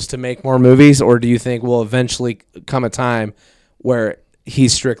making deals to make more movies, or do you think will eventually come a time where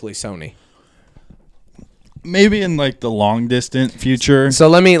he's strictly Sony? Maybe in like the long distant future. So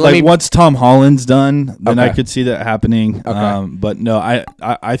let me once Tom Holland's done, then I could see that happening. Okay. But no,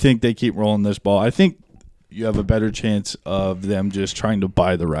 I think they keep rolling this ball. I think you have a better chance of them just trying to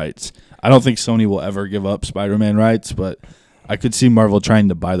buy the rights. I don't think Sony will ever give up Spider-Man rights, but I could see Marvel trying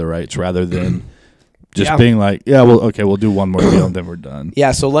to buy the rights rather than just being like, we'll do one more deal and then we're done.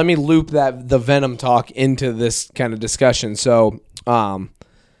 Yeah, so let me loop the Venom talk into this kind of discussion. So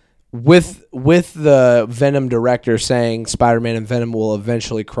with the Venom director saying Spider-Man and Venom will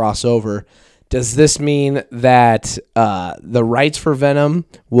eventually cross over, does this mean that the rights for Venom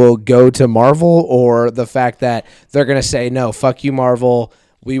will go to Marvel, or the fact that they're going to say, no, fuck you, Marvel,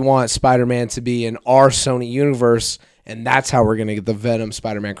 we want Spider-Man to be in our Sony universe, and that's how we're going to get the Venom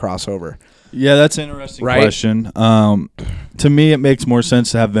Spider-Man crossover? Yeah, that's an interesting question. To me, it makes more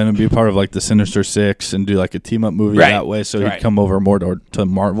sense to have Venom be part of like the Sinister Six and do like a team up movie that way, so he'd come over more to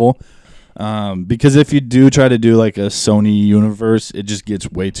Marvel. Because if you do try to do like a Sony universe, it just gets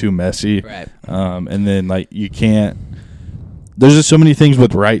way too messy. Right. And then like you can't. There's just so many things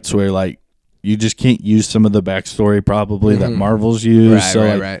with rights where like you just can't use some of the backstory probably that Marvel's used.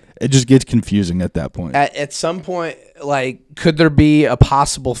 Right. It just gets confusing at that point. At some point, like, could there be a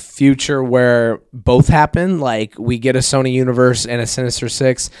possible future where both happen? Like, we get a Sony universe and a Sinister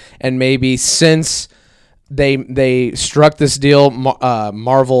Six, and maybe since they struck this deal,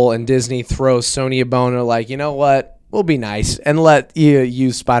 Marvel and Disney throw Sony a bone. They're like, you know what? We'll be nice and let you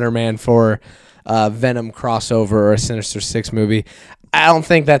use Spider-Man for Venom crossover or a Sinister Six movie. I don't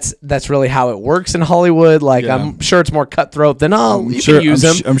think that's really how it works in Hollywood. Like, I'm sure it's more cutthroat than, you can use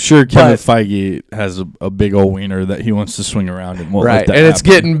him. I'm sure Kevin Feige has a big old wiener that he wants to swing around and won't let that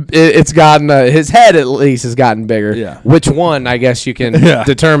happen. It's gotten, his head at least has gotten bigger. Yeah. Which one, I guess you can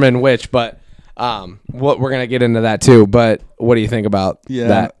determine which, but what we're going to get into that too. But what do you think about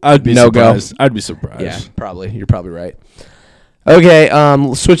that? I'd be surprised. I'd be surprised. Yeah, probably. You're probably right. Okay,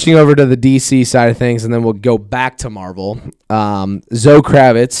 switching over to the DC side of things, and then we'll go back to Marvel. Zoe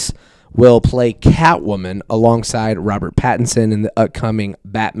Kravitz will play Catwoman alongside Robert Pattinson in the upcoming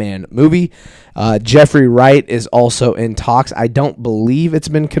Batman movie. Jeffrey Wright is also in talks. I don't believe it's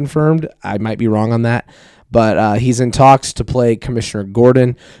been confirmed. I might be wrong on that. But he's in talks to play Commissioner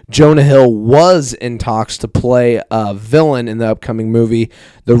Gordon. Jonah Hill was in talks to play a villain in the upcoming movie.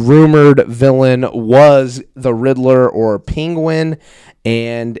 The rumored villain was the Riddler or Penguin,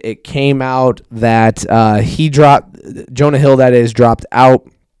 and it came out that Jonah Hill, that is, dropped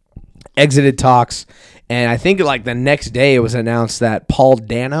out, exited talks, and I think like the next day it was announced that Paul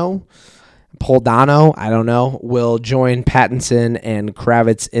Dano, I don't know, will join Pattinson and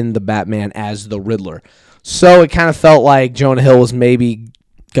Kravitz in the Batman as the Riddler. So it kind of felt like Jonah Hill was maybe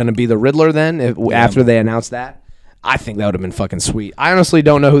going to be the Riddler then after they announced that. I think that would have been fucking sweet. I honestly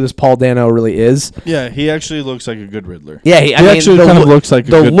don't know who this Paul Dano really is. Yeah, he actually looks like a good Riddler. Yeah, he actually kind of looks like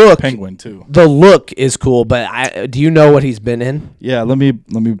a good Penguin too. The look is cool, but do you know what he's been in? Yeah, let me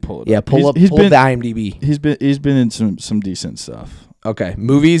pull it up. Yeah, pull up the IMDb. He's been in some decent stuff. Okay,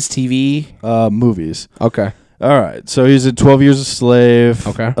 movies, TV? Movies. Okay. All right, so he's in 12 Years a Slave.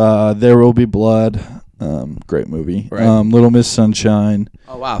 Okay. There Will Be Blood. Great movie. Right. Little Miss Sunshine.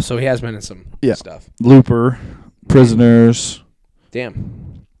 Oh, wow. So he has been in some stuff. Looper. Prisoners.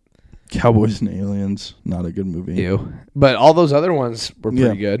 Damn. Cowboys and Aliens. Not a good movie. Ew. But all those other ones were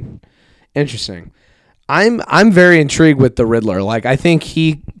pretty good. Interesting. I'm very intrigued with the Riddler. Like, I think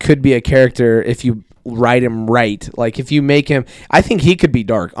he could be a character if you write him right. Like, if you make him, I think he could be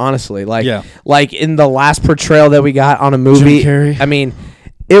dark, honestly. Like in the last portrayal that we got on a movie. Jim Carrey. I mean,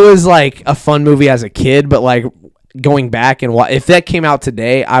 it was like a fun movie as a kid, but like going back and if that came out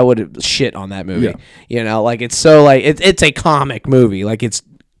today, I would shit on that movie. Yeah. You know, like it's so like it's a comic movie. Like it's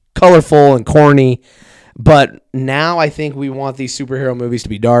colorful and corny, but now I think we want these superhero movies to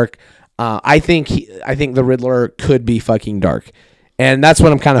be dark. I think the Riddler could be fucking dark, and that's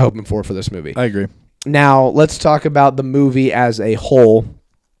what I'm kind of hoping for this movie. I agree. Now let's talk about the movie as a whole.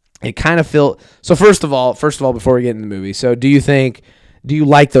 It kind of so. First of all, before we get into the movie, so do you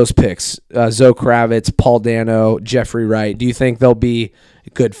like those picks? Zoe Kravitz, Paul Dano, Jeffrey Wright. Do you think they'll be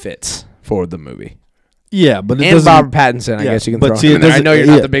good fits for the movie? Yeah, but and Robert Pattinson, I guess you can throw him in there. I know you're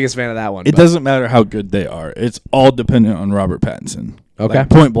not the biggest fan of that one. It doesn't matter how good they are. It's all dependent on Robert Pattinson. Okay. Like,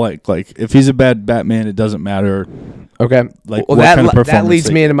 point blank. Like, if he's a bad Batman, it doesn't matter. Okay. Like, well, what kind of performance that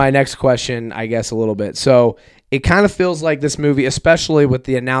leads me into my next question, I guess, a little bit. So it kind of feels like this movie, especially with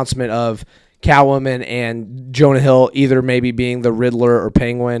the announcement of Catwoman and Jonah Hill either maybe being the Riddler or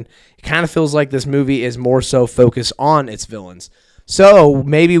Penguin, it kind of feels like this movie is more so focused on its villains. So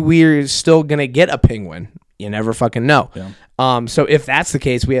maybe we're still going to get a Penguin. You never fucking know. Yeah. So if that's the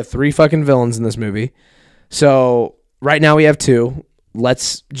case, we have 3 fucking villains in this movie. So right now we have 2.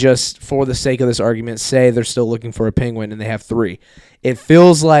 Let's just, for the sake of this argument, say they're still looking for a Penguin and they have 3. It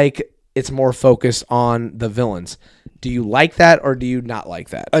feels like it's more focused on the villains. Do you like that or do you not like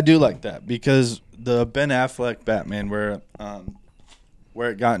that? I do like that because the Ben Affleck Batman, where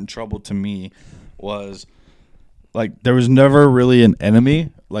it got in trouble to me, was like there was never really an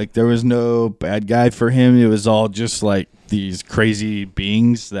enemy. Like there was no bad guy for him. It was all just like these crazy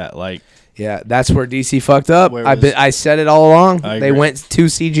beings that like. Yeah, that's where DC fucked up. I said it all along. They went to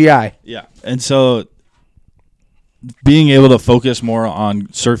CGI. Yeah, and so being able to focus more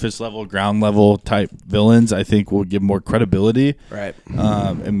on surface level, ground level type villains, I think will give more credibility, right?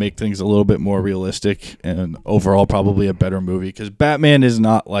 And make things a little bit more realistic and overall probably a better movie. Because Batman is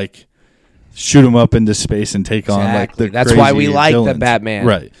not like shoot him up into space and take on like the. That's why we like villains. the Batman,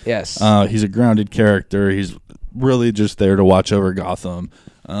 right? Yes, he's a grounded character. He's really just there to watch over Gotham.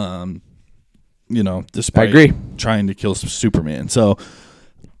 Despite I agree. trying to kill Superman. So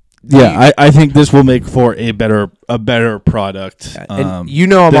I think this will make for a better product. And you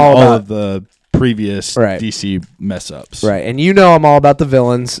know I'm all about of the previous DC mess ups. Right, and you know I'm all about the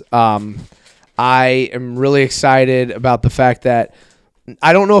villains. I am really excited about the fact that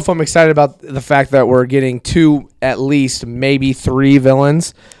I don't know if I'm excited about the fact that we're getting 2, at least maybe 3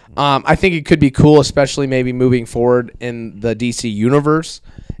 villains. I think it could be cool, especially maybe moving forward in the DC universe.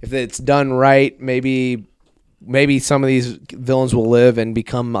 If it's done right, maybe some of these villains will live and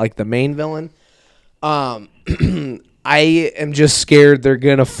become like the main villain. I am just scared they're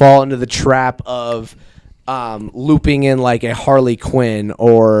going to fall into the trap of looping in like a Harley Quinn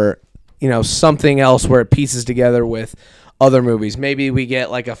or something else where it pieces together with other movies. Maybe we get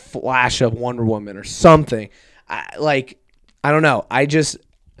like a flash of Wonder Woman or something. I don't know.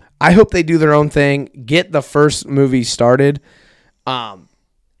 I hope they do their own thing, get the first movie started, and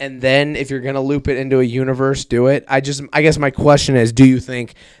then if you're going to loop it into a universe, do it. I guess my question is, do you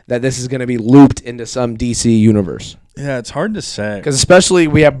think that this is going to be looped into some DC universe? Yeah, it's hard to say. Because especially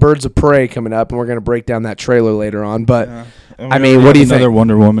we have Birds of Prey coming up, and we're going to break down that trailer later on. But, I mean, what do you think? Another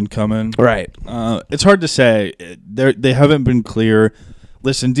Wonder Woman coming. Right. It's hard to say. They haven't been clear.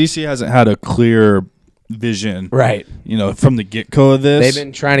 Listen, DC hasn't had a clear vision. Right. From the get-go of this. They've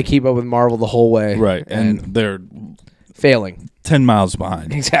been trying to keep up with Marvel the whole way. Right. And they're failing. 10 miles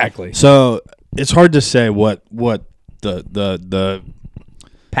behind. Exactly. So it's hard to say what the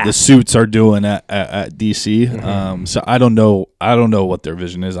suits are doing at DC. Mm-hmm. So I don't know what their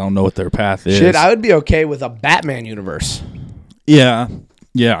vision is. I don't know what their path is. Shit, I would be okay with a Batman universe. Yeah,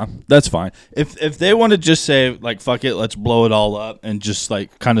 that's fine. If they want to just say like fuck it, let's blow it all up and just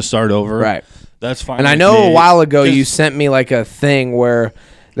like kind of start over. Right. That's fine. And I know a while ago you sent me like a thing where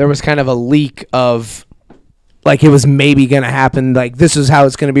there was kind of a leak of like it was maybe going to happen. Like this is how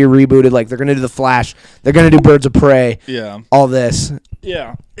it's going to be rebooted. Like they're going to do The Flash. They're going to do Birds of Prey. Yeah. All this.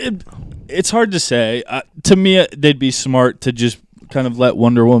 Yeah. It's hard to say. To me, they'd be smart to just kind of let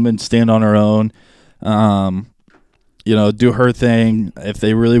Wonder Woman stand on her own. Do her thing. If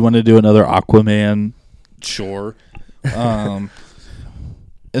they really want to do another Aquaman, sure.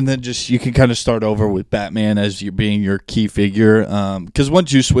 And then just you can kind of start over with Batman as you being your key figure. Because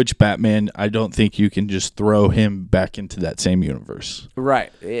once you switch Batman, I don't think you can just throw him back into that same universe. Right.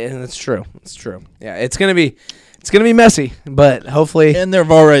 Yeah, that's true. It's true. Yeah, it's gonna be messy, but hopefully. And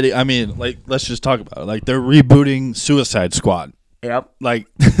they've already. I mean, like let's just talk about it. Like they're rebooting Suicide Squad. Yep. Like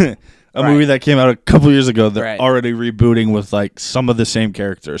a movie that came out a couple years ago. They're already rebooting with like some of the same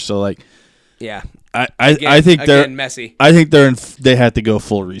characters. So like. Yeah. I think they're messy. I think they had to go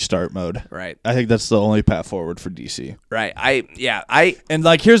full restart mode. Right. I think that's the only path forward for DC. Right. And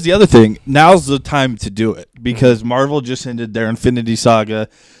like here's the other thing. Now's the time to do it because Marvel just ended their Infinity Saga.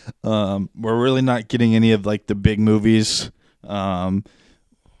 We're really not getting any of like the big movies.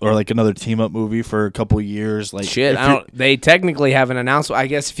 Or like another team up movie for a couple years. Like shit, they technically haven't announced. I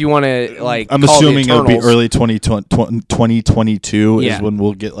guess if you want to like, I'm assuming it'll be early 2022 is when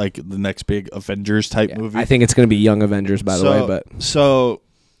we'll get like the next big Avengers type movie. I think it's going to be Young Avengers, by the way. But so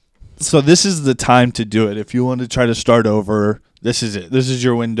this is the time to do it. If you want to try to start over, this is it. This is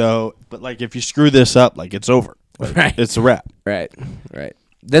your window. But like if you screw this up, like it's over. Like, right, it's a wrap. Right.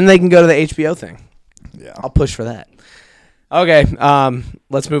 Then they can go to the HBO thing. Yeah, I'll push for that. Okay,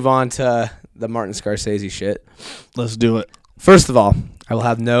 let's move on to the Martin Scorsese shit. Let's do it. First of all, I will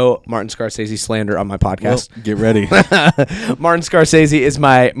have no Martin Scorsese slander on my podcast. Well, get ready. Martin Scorsese is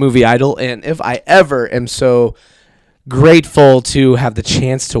my movie idol, and if I ever am so grateful to have the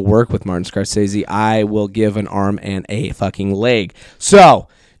chance to work with Martin Scorsese, I will give an arm and a fucking leg. So,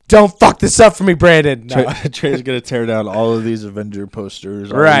 don't fuck this up for me, Brandon. No. Trey's going to tear down all of these Avenger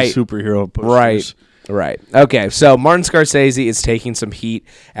posters, all these superhero posters. Right. Okay, so Martin Scorsese is taking some heat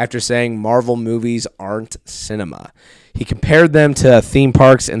after saying Marvel movies aren't cinema. He compared them to theme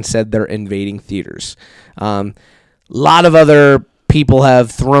parks and said they're invading theaters. A lot of other people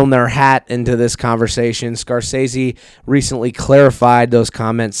have thrown their hat into this conversation. Scorsese recently clarified those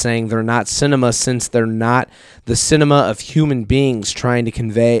comments, saying they're not cinema since they're not the cinema of human beings trying to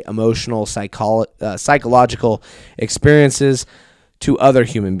convey emotional, psychological experiences to other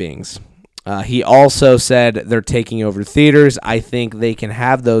human beings. He also said they're taking over theaters. I think they can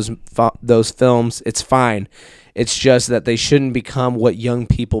have those films. It's fine. It's just that they shouldn't become what young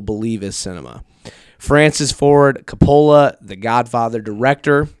people believe is cinema. Francis Ford Coppola, the Godfather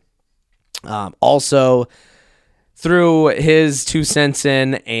director, also threw his 2 cents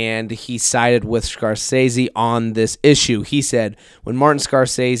in, and he sided with Scorsese on this issue. He said when Martin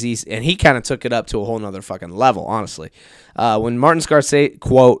Scorsese, and he kind of took it up to a whole nother fucking level, honestly. When Martin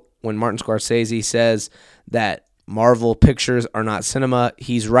Scorsese says that Marvel pictures are not cinema.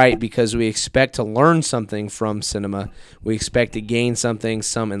 He's right, because we expect to learn something from cinema. We expect to gain something,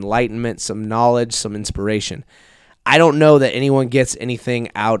 some enlightenment, some knowledge, some inspiration. I don't know that anyone gets anything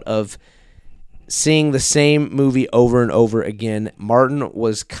out of seeing the same movie over and over again. Martin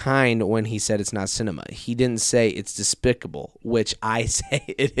was kind when he said it's not cinema. He didn't say it's despicable, which I say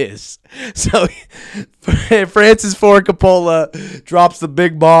it is. So Francis Ford Coppola drops the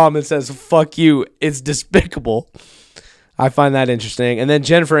big bomb and says, fuck you, it's despicable. I find that interesting. And then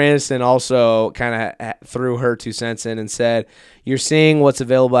Jennifer Aniston also kind of threw her 2 cents in and said, you're seeing what's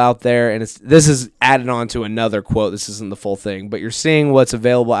available out there, and this is added on to another quote. This isn't the full thing, but you're seeing what's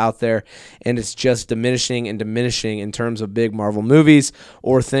available out there, and it's just diminishing and diminishing in terms of big Marvel movies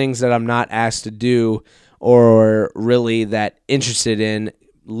or things that I'm not asked to do or really that interested in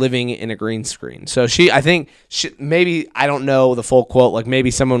living in a green screen. So I think maybe, I don't know the full quote, like maybe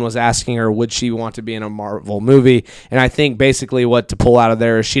someone was asking her, would she want to be in a Marvel movie? And I think basically what to pull out of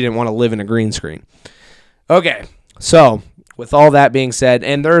there is she didn't want to live in a green screen. Okay, so with all that being said,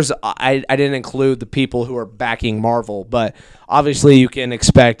 and I didn't include the people who are backing Marvel, but obviously you can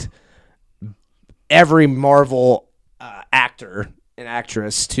expect every Marvel actor and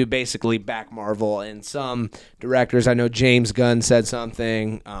actress to basically back Marvel, and some directors, I know James Gunn said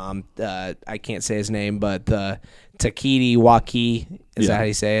something, I can't say his name, but Taiki Waititi, is that how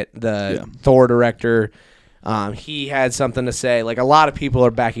you say it? The Thor director, he had something to say. Like, a lot of people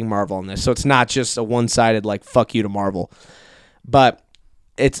are backing Marvel on this, so it's not just a one-sided, like, fuck you to Marvel. But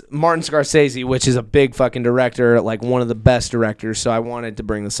it's Martin Scorsese, which is a big fucking director, like one of the best directors, so I wanted to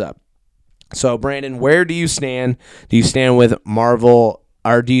bring this up. So, Brandon, where do you stand? Do you stand with Marvel,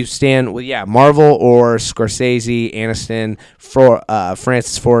 or do you stand with, Marvel or Scorsese, Aniston,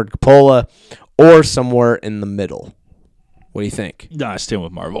 Francis Ford Coppola, or somewhere in the middle? What do you think? No, I stand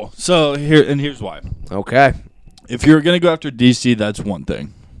with Marvel. So, here's why. Okay. If you're going to go after DC, that's one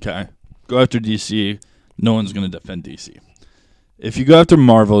thing, okay? Go after DC, no one's going to defend DC. If you go after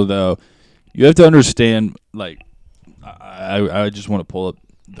Marvel, though, you have to understand, like, I just want to pull up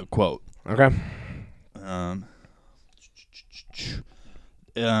the quote. Okay.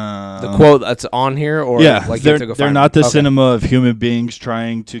 The quote that's on here, or like they're not the cinema of human beings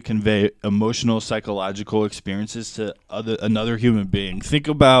trying to convey emotional, psychological experiences to another human being. Think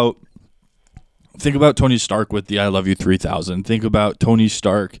about Tony Stark with the I Love You 3000. Think about Tony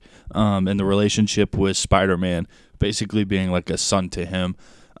Stark and the relationship with Spider-Man, basically being like a son to him.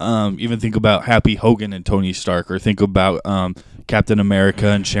 Even think about Happy Hogan and Tony Stark, or think about Captain America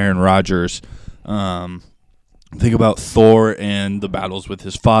and Sharon Rogers. Think about Thor and the battles with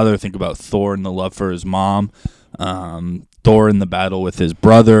his father. Think about Thor and the love for his mom. Thor in the battle with his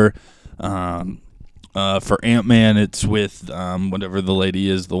brother. For Ant-Man, it's with whatever the lady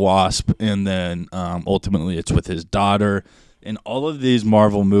is, the Wasp, and then ultimately it's with his daughter. In all of these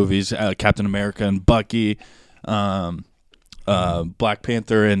Marvel movies, Captain America and Bucky, Black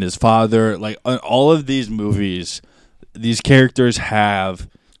Panther and his father, like all of these movies, these characters have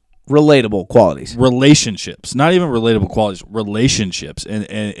relatable qualities, relationships, not even relatable qualities, relationships,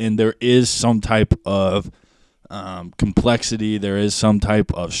 and there is some type of complexity, there is some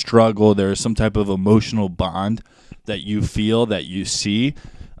type of struggle, there is some type of emotional bond that you feel, that you see.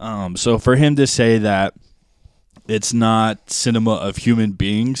 So for him to say that it's not cinema of human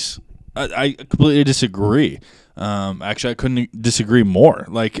beings, I completely disagree. Actually, I couldn't disagree more.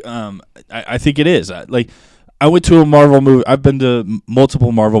 Like, I think it is. I went to a Marvel movie. I've been to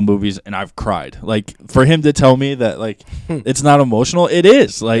multiple Marvel movies, and I've cried. Like, for him to tell me that, like, it's not emotional, it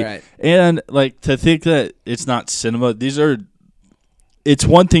is. Like, right. And, like, to think that it's not cinema, it's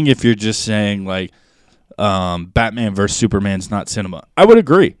one thing if you're just saying, like, Batman versus Superman's not cinema. I would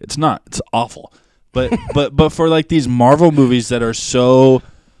agree. It's not. It's awful. But for, like, these Marvel movies that are so,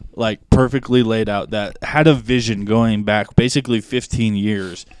 like, perfectly laid out, that had a vision going back basically 15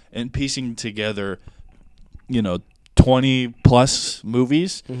 years and piecing together, 20 plus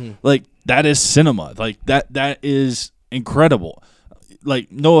movies, like, that is cinema. Like, that is incredible. Like,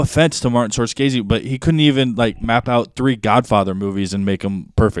 no offense to Martin Scorsese, but he couldn't even, like, map out 3 Godfather movies and make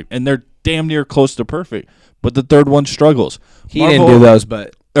them perfect. And they're damn near close to perfect, but the third one struggles. He didn't do those,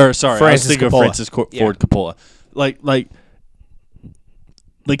 but I was thinking of Francis Ford Coppola.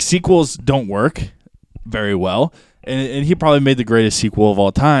 Like sequels don't work very well. And he probably made the greatest sequel of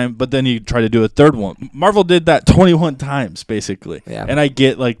all time, but then he tried to do a third one. Marvel did that 21 times, basically. Yeah. And I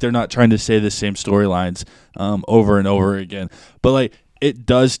get, like, they're not trying to say the same storylines over and over again. But, like, it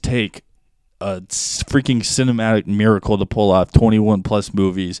does take a freaking cinematic miracle to pull off 21-plus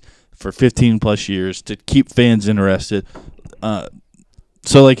movies for 15-plus years to keep fans interested.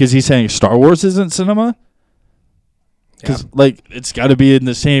 So, like, is he saying Star Wars isn't cinema? Because like it's got to be in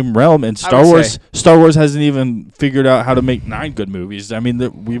the same realm, and Star Wars hasn't even figured out how to make 9 good movies. I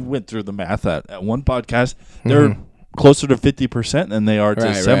mean, we went through the math at one podcast. They're closer to 50% than they are to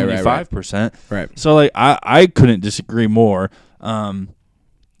 75%. Right. So like I couldn't disagree more. And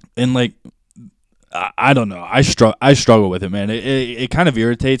like I don't know. I struggle with it, man. It kind of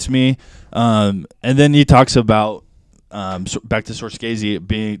irritates me. And then he talks about back to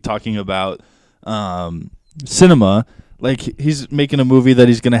Scorsese talking about cinema. Like he's making a movie that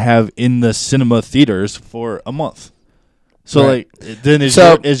he's going to have in the cinema theaters for a month. So like then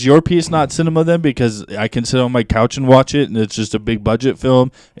is your piece not cinema then, because I can sit on my couch and watch it and it's just a big budget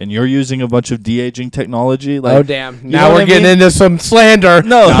film and you're using a bunch of de-aging technology? Like, oh damn. Now we're getting into some slander.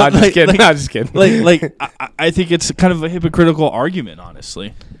 No, I'm just kidding. I'm just kidding. I think it's kind of a hypocritical argument,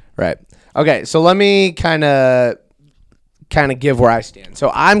 honestly. Right. Okay, so let me kind of give where I stand.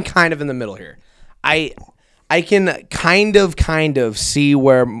 So I'm kind of in the middle here. I can kind of see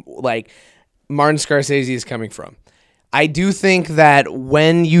where like Martin Scorsese is coming from. I do think that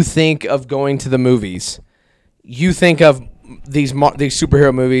when you think of going to the movies, you think of these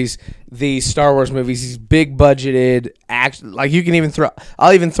superhero movies, these Star Wars movies, these big budgeted action. Like you can even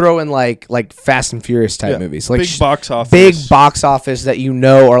I'll even throw in like Fast and Furious type movies, like big box office that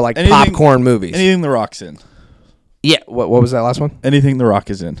are like popcorn movies. Anything The Rock's in. Yeah. What was that last one? Anything The Rock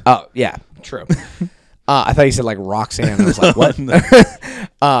is in. Oh yeah, true. I thought you said like Roxanne. I was like, what?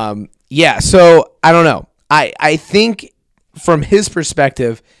 Yeah. So I don't know. I think from his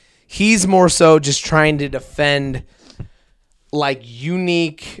perspective, he's more so just trying to defend like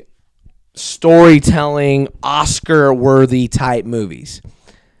unique storytelling, Oscar-worthy type movies.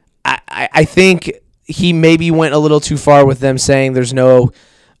 I think he maybe went a little too far with them saying there's no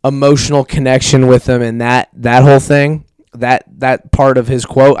emotional connection with them, and that whole thing, that part of his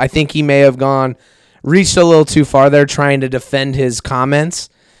quote, I think he may have reached a little too far there trying to defend his comments.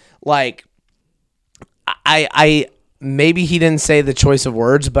 Like, I maybe he didn't say the choice of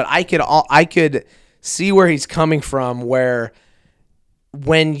words, but I could see where he's coming from, where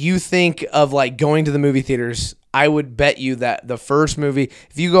when you think of like going to the movie theaters, I would bet you that the first movie,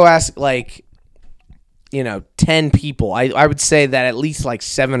 if you go ask like 10 people, I would say that at least like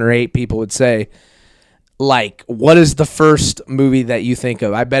 7 or 8 people would say, like, what is the first movie that you think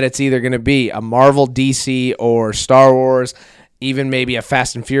of? I bet it's either going to be a Marvel, DC, or Star Wars, even maybe a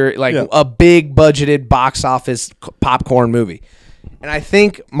Fast and Furious, a big budgeted box office popcorn movie. And I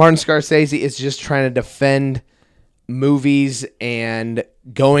think Martin Scorsese is just trying to defend movies and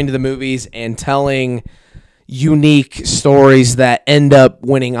going to the movies and telling unique stories that end up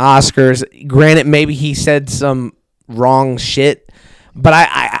winning Oscars. Granted, maybe he said some wrong shit, but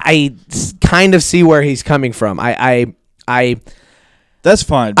I kind of see where he's coming from. I that's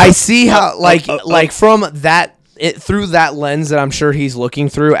fine. I see how from that through that lens that I'm sure he's looking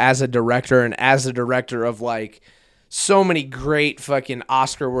through as a director, and as a director of like so many great fucking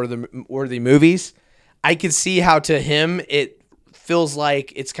Oscar worthy movies. I could see how to him it feels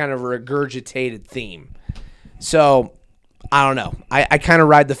like it's kind of a regurgitated theme. So I don't know. I kind of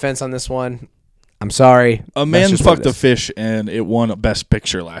ride the fence on this one. I'm sorry. A man fucked a fish and it won a Best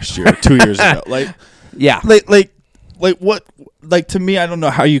Picture last year, 2 years ago. Yeah. Like what? Like, to me, I don't know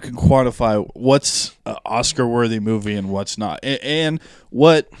how you can quantify what's an Oscar-worthy movie and what's not, and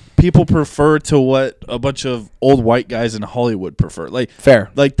what people prefer to what a bunch of old white guys in Hollywood prefer. Like, fair.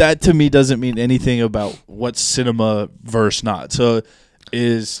 Like, that to me doesn't mean anything about what's cinema versus not. So,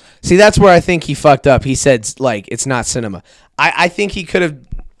 see, that's where I think he fucked up. He said like it's not cinema. I think he could have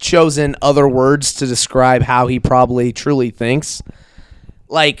chosen other words to describe how he probably truly thinks.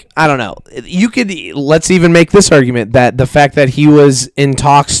 Like, I don't know. Let's even make this argument that the fact that he was in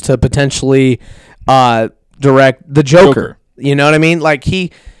talks to potentially direct the Joker. You know what I mean? Like,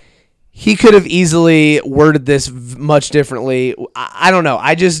 he could have easily worded this much differently. I don't know.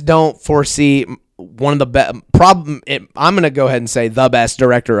 I just don't foresee one of the best. I'm going to go ahead and say the best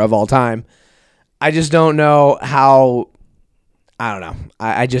director of all time. I just don't know how. I don't know.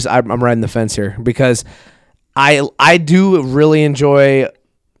 I'm riding the fence here because I do really enjoy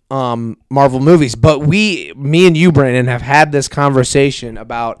Marvel movies, but me and you, Brandon, have had this conversation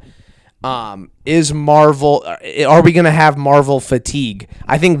about is Marvel, are we going to have Marvel fatigue?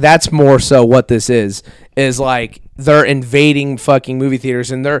 I think that's more so what this is like they're invading fucking movie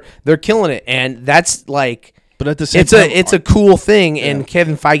theaters and they're killing it, and that's like, but at the same time, it's a cool thing, and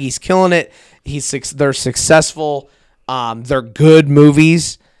Kevin Feige's killing it. They're successful. They're good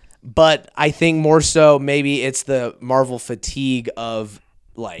movies, but I think more so maybe it's the Marvel fatigue of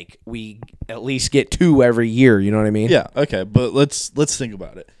like we at least get 2 every year. You know what I mean? Yeah. Okay, but let's think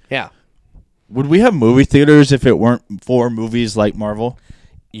about it. Yeah. would we have movie theaters if it weren't for movies like Marvel?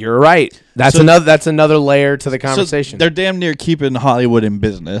 You're right. That's another layer to the conversation. So they're damn near keeping Hollywood in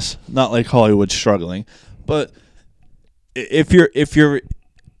business. Not like Hollywood's struggling, but if your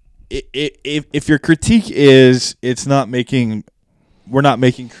critique is we're not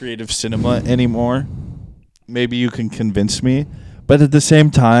making creative cinema anymore, maybe you can convince me. But at the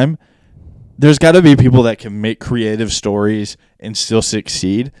same time, there's got to be people that can make creative stories and still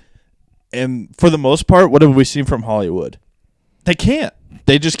succeed. And for the most part, what have we seen from Hollywood? They can't.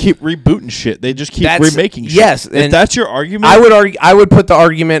 They just keep rebooting shit. They just keep remaking shit. Yes, if that's your argument, I would put the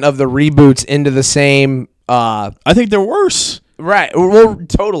argument of the reboots into the same. I think they're worse. Right. Well,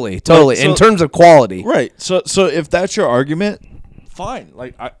 totally. So, in terms of quality. Right. So if that's your argument, fine.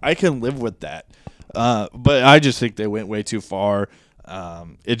 Like I can live with that. But I just think they went way too far.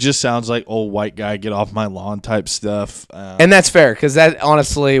 It just sounds like old white guy get off my lawn type stuff. And that's fair because that's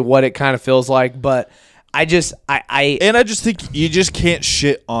honestly what it kind of feels like. But I just think you just can't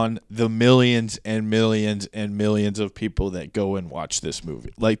shit on the millions and millions and millions of people that go and watch this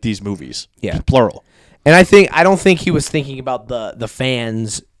movie, like these movies. Yeah, plural. And I don't think he was thinking about the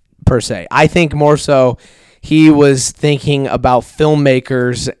fans per se. I think more so he was thinking about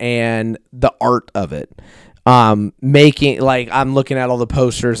filmmakers and the art of it. Making, like, I'm looking at all the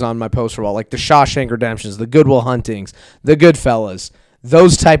posters on my poster wall, like the Shawshank Redemptions, the Good Will Huntings, the Goodfellas,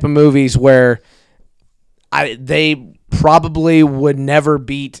 those type of movies where they probably would never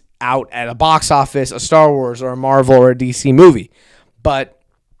beat out at a box office a Star Wars or a Marvel or a DC movie, but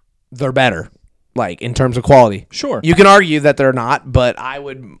they're better, like, in terms of quality. Sure. You can argue that they're not, but I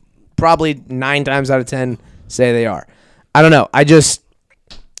would probably 9 times out of 10 say they are. I don't know.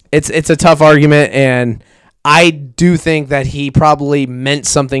 It's a tough argument, and I do think that he probably meant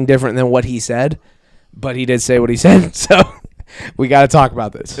something different than what he said, but he did say what he said, so we got to talk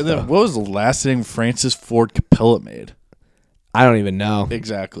about this. And then what was the last thing Francis Ford Coppola made? I don't even know.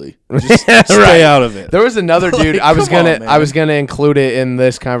 Exactly. Just stay out of it. There was another dude. Like, I was gonna include it in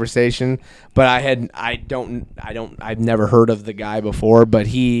this conversation, but I've never heard of the guy before, but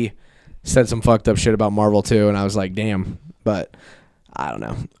he said some fucked up shit about Marvel too, and I was like, damn. But I don't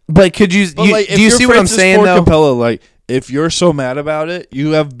know. But could you do you see what I'm saying Ford though? Coppola, like, if you're so mad about it,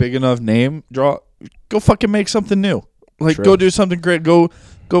 you have big enough name draw. Go fucking make something new. Like, True. go do something great. Go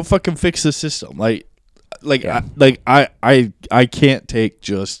fucking fix the system. Yeah. I can't take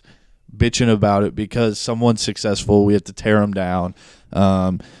just bitching about it because someone's successful. We have to tear them down.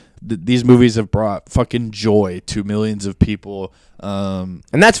 These movies have brought fucking joy to millions of people. And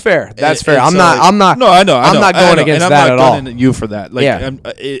that's fair. That's fair. I'm not. No, I know. I'm not going against that at all. I'm not gunning at you for that. Like, yeah.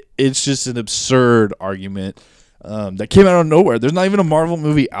 It's just an absurd argument that came out of nowhere. There's not even a Marvel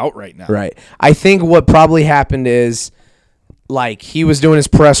movie out right now. Right. I think what probably happened is, like, he was doing his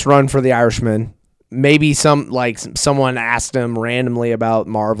press run for The Irishman. Maybe someone asked him randomly about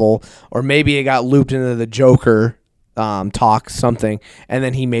Marvel, or maybe it got looped into the Joker talk, something, and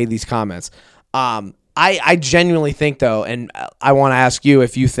then he made these comments. I genuinely think, though, and I want to ask you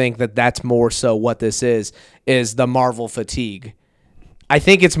if you think that that's more so what this is the Marvel fatigue. I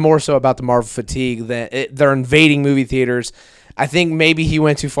think it's more so about the Marvel fatigue that they're invading movie theaters. I think maybe he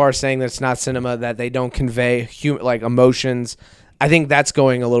went too far saying that it's not cinema, that they don't convey emotions. I think that's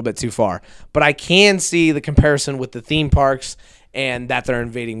going a little bit too far. But I can see the comparison with the theme parks and that they're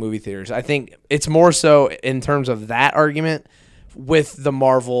invading movie theaters. I think it's more so in terms of that argument with the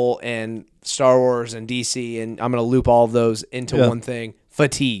Marvel and Star Wars and DC, and I'm going to loop all of those into one thing,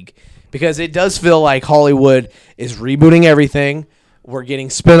 fatigue. Because it does feel like Hollywood is rebooting everything. We're getting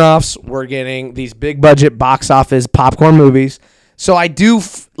spinoffs. We're getting these big budget box office popcorn movies. So I do,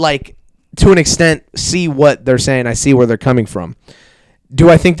 to an extent, see what they're saying. I see where they're coming from. Do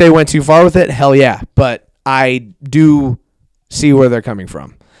I think they went too far with it? Hell yeah. But I do see where they're coming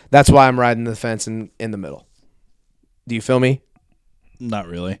from. That's why I'm riding the fence in the middle. Do you feel me? Not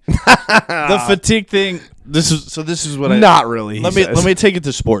really. The fatigue thing. This is what I. Not really. Let me take it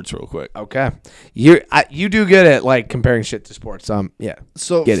to sports real quick. Okay. You do good at comparing shit to sports. Yeah.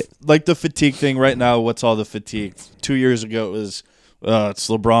 So get it. Like the fatigue thing right now. What's all the fatigue? 2 years ago it was it's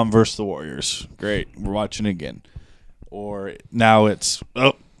LeBron versus the Warriors. Great. We're watching it again. Or now it's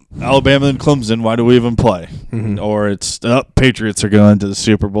Alabama and Clemson. Why do we even play? Mm-hmm. Or it's Patriots are going to the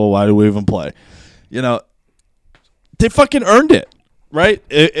Super Bowl. Why do we even play? They fucking earned it. Right?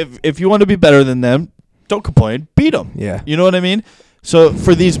 If you want to be better than them, don't complain. Beat them. Yeah. You know what I mean? So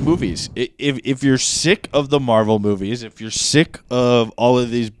for these movies, if you're sick of the Marvel movies, if you're sick of all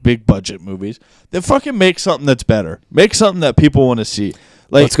of these big budget movies, then fucking make something that's better. Make something that people want to see.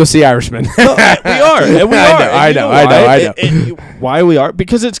 Like, let's go see Irishman. No, we are. And we are. I know. And why we are?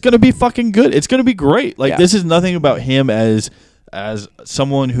 Because it's going to be fucking good. It's going to be great. Like, this is nothing about him as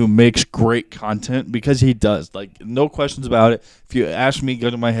someone who makes great content, because he does. Like, no questions about it. If you ask me,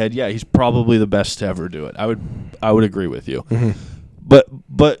 gun to my head, yeah, he's probably the best to ever do it. I would agree with you. Mm-hmm.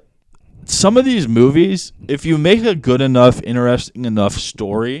 But some of these movies, if you make a good enough, interesting enough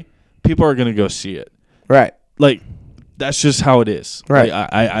story, people are going to go see it. Right. Like, that's just how it is. Right.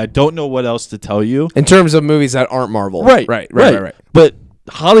 Like, I don't know what else to tell you. In terms of movies that aren't Marvel. Right. Right. But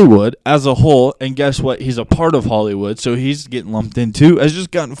Hollywood as a whole, and guess what? He's a part of Hollywood, so he's getting lumped in too, has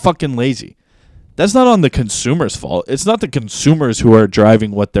just gotten fucking lazy. That's not on the consumer's fault. It's not the consumers who are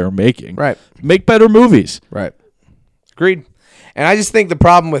driving what they're making. Right. Make better movies. Right. Agreed. And I just think the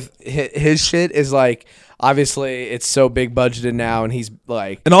problem with his shit is, like, obviously it's so big budgeted now, and he's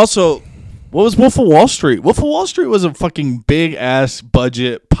like... And also, what was Wolf of Wall Street? Wolf of Wall Street was a fucking big-ass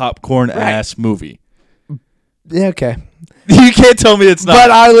budget, popcorn-ass movie. Yeah, okay. You can't tell me it's not.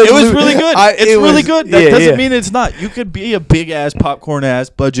 But it was really good. It's really good. That doesn't mean it's not. You could be a big-ass, popcorn-ass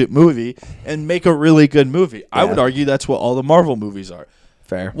budget movie and make a really good movie. Yeah. I would argue that's what all the Marvel movies are.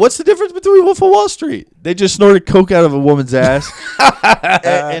 Fair. What's the difference between Wolf of Wall Street? They just snorted coke out of a woman's ass,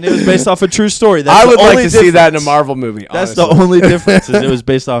 and it was based off a true story. I would like to see that in a Marvel movie. That's the only difference, is it was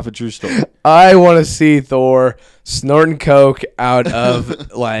based off a true story. I want to see Thor snorting coke out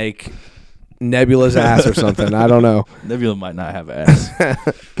of, like, Nebula's ass or something. I don't know. Nebula might not have ass.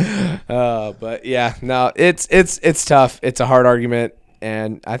 But yeah, no, it's tough. It's a hard argument,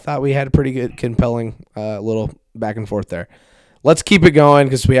 and I thought we had a pretty good, compelling little back and forth there. Let's keep it going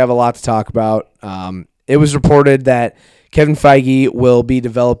because we have a lot to talk about. It was reported that Kevin Feige will be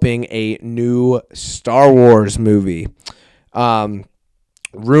developing a new Star Wars movie.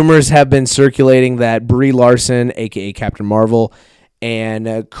 Rumors have been circulating that Brie Larson, a.k.a. Captain Marvel,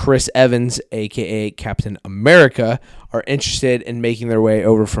 and Chris Evans, a.k.a. Captain America, are interested in making their way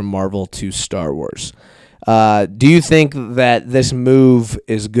over from Marvel to Star Wars. Do you think that this move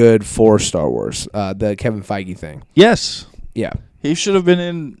is good for Star Wars, the Kevin Feige thing? Yes. Yeah. He should have been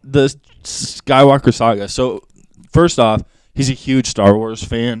in the Skywalker saga. So, first off, he's a huge Star Wars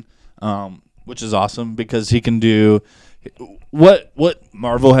fan, which is awesome because he can do... What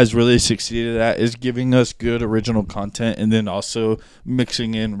Marvel has really succeeded at is giving us good original content and then also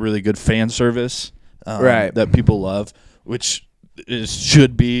mixing in really good fan service that people love, which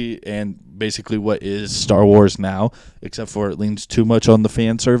should be and basically what is Star Wars now, except for it leans too much on the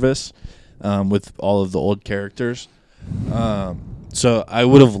fan service with all of the old characters. So I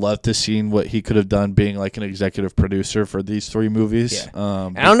would have loved to seen what he could have done being like an executive producer for these three movies. Yeah.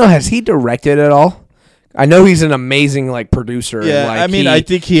 I don't know, has he directed at all? I know he's an amazing producer. Yeah, and, I mean, I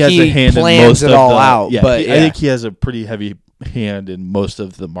think he has a hand in most of out. Yeah, but I think he has a pretty heavy hand in most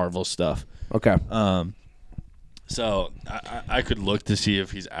of the Marvel stuff. Okay. So I could look to see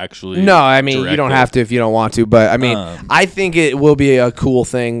if he's actually. No, I mean you don't have to if you don't want to, but I mean I think it will be a cool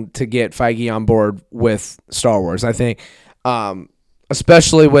thing to get Feige on board with Star Wars. I think,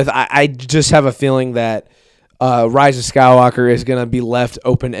 especially with I just have a feeling that. Rise of Skywalker is going to be left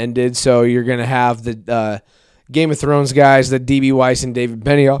open-ended, so you're going to have the Game of Thrones guys, the D.B. Weiss and David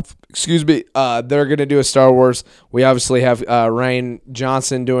Benioff, they're going to do a Star Wars. We obviously have Rian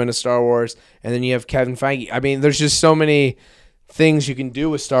Johnson doing a Star Wars, and then you have Kevin Feige. I mean, there's just so many things you can do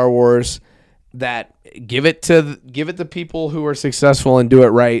with Star Wars that give it to people who are successful and do it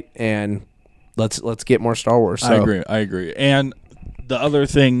right, and let's get more Star Wars. So. I agree. And the other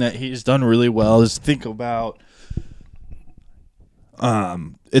thing that he's done really well is think about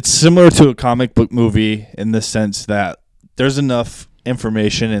it's similar to a comic book movie in the sense that there's enough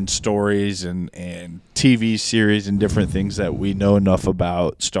information and stories and TV series and different things that we know enough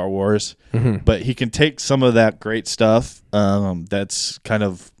about Star Wars. Mm-hmm. But he can take some of that great stuff that's kind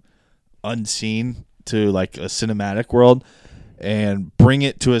of unseen to like a cinematic world and bring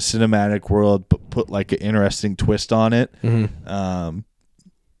it to a cinematic world, but put like an interesting twist on it. Mm-hmm.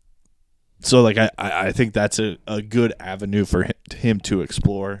 So, like, I think that's a good avenue for him to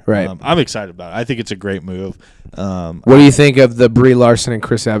explore. Right. I'm excited about it. I think it's a great move. What do you think of the Brie Larson and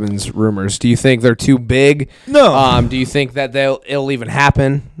Chris Evans rumors? Do you think they're too big? No. Do you think that it'll even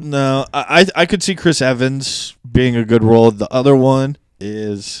happen? No. I could see Chris Evans being a good role. The other one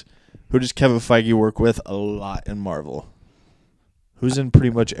is, who does Kevin Feige work with a lot in Marvel? Who's in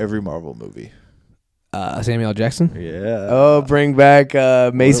pretty much every Marvel movie? Samuel L. Jackson? Yeah. Oh, bring back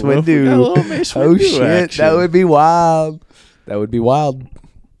Mace Windu. Mace Windu oh, shit. Action. That would be wild. That would be wild.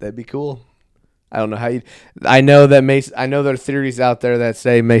 That'd be cool. I don't know how you. I know that Mace. I know there are theories out there that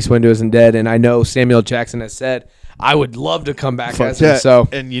say Mace Windu isn't dead, and I know Samuel Jackson has said I would love to come back as him. So,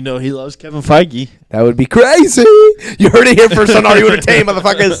 and you know he loves Kevin Feige. That would be crazy. You heard it here first on Are You Entertained,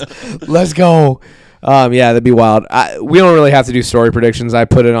 motherfuckers? Let's go. Yeah, that'd be wild. We don't really have to do story predictions. I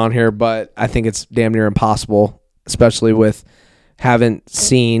put it on here, but I think it's damn near impossible, especially with haven't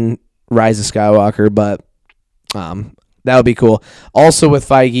seen Rise of Skywalker. But that would be cool. Also with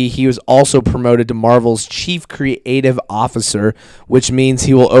Feige, he was also promoted to Marvel's Chief Creative Officer, which means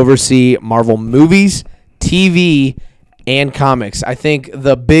he will oversee Marvel movies, TV, and comics. I think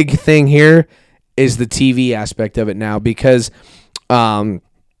the big thing here is the TV aspect of it now because now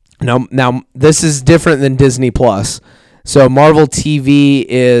this is different than Disney Plus. So Marvel TV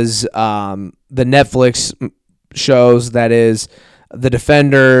is the Netflix shows, that is The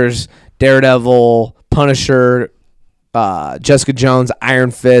Defenders, Daredevil, Punisher, Jessica Jones,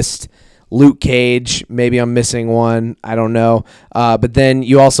 Iron Fist, Luke Cage. Maybe I'm missing one. I don't know. But then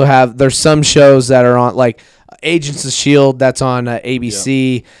you also have, there's some shows that are on, like Agents of S.H.I.E.L.D., that's on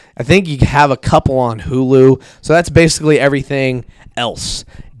ABC. Yeah. I think you have a couple on Hulu. So that's basically everything else.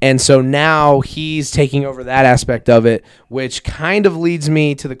 And so now he's taking over that aspect of it, which kind of leads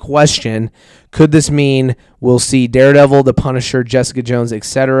me to the question, could this mean we'll see Daredevil, The Punisher, Jessica Jones,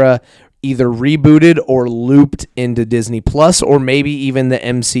 etc., either rebooted or looped into Disney Plus or maybe even the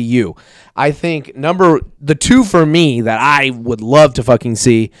MCU? I think the two for me that I would love to fucking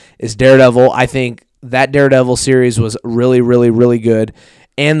see is Daredevil. I think that Daredevil series was really, really, really good.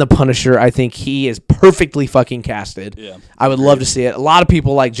 And The Punisher, I think he is perfectly fucking casted. Yeah, I would love to see it. A lot of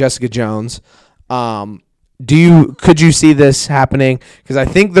people like Jessica Jones. Could you see this happening? Because I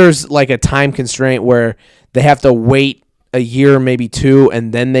think there's like a time constraint where they have to wait a year, maybe two,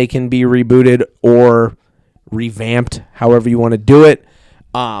 and then they can be rebooted or revamped, however you want to do it.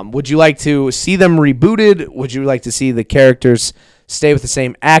 Would you like to see them rebooted? Would you like to see the characters stay with the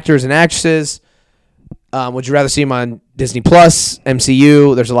same actors and actresses? Would you rather see them on Disney Plus,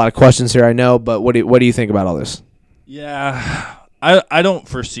 MCU? There's a lot of questions here, I know, but what do you think about all this? Yeah, I don't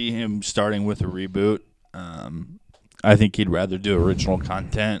foresee him starting with a reboot. I think he'd rather do original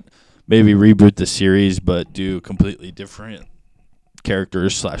content, maybe reboot the series, but do completely different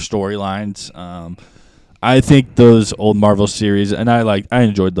characters / storylines. I think those old Marvel series, and I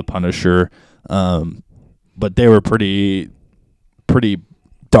enjoyed The Punisher, but they were pretty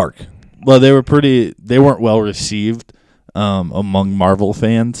dark. Well, they weren't well received among Marvel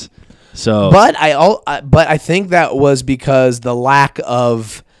fans. So, but I think that was because the lack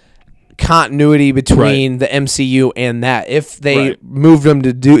of continuity between the MCU and that. If they moved them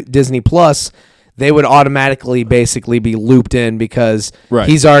to Disney Plus, they would automatically basically be looped in because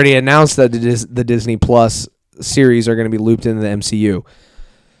he's already announced that the Disney Plus series are going to be looped into the MCU.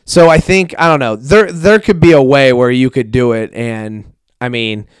 So I think, I don't know, there could be a way where you could do it, and I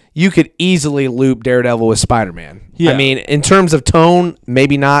mean, you could easily loop Daredevil with Spider-Man. Yeah. I mean, in terms of tone,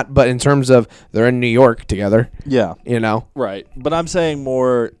 maybe not, but in terms of they're in New York together. Yeah. You know? Right. But I'm saying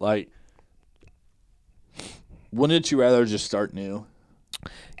more like, wouldn't you rather just start new?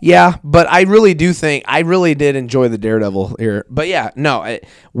 Yeah, but I really did enjoy the Daredevil here. But yeah, no,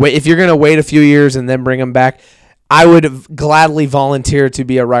 if you're going to wait a few years and then bring him back, I would gladly volunteer to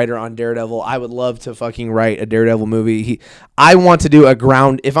be a writer on Daredevil. I would love to fucking write a Daredevil movie. I want to do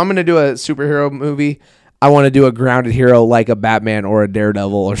if I'm going to do a superhero movie, I want to do a grounded hero like a Batman or a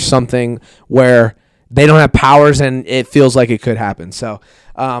Daredevil or something where they don't have powers and it feels like it could happen. So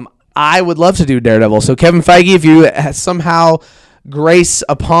I would love to do Daredevil. So Kevin Feige, if you somehow grace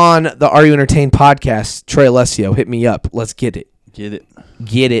upon the Are You Entertained podcast, Trey Alessio, hit me up. Let's get it. Get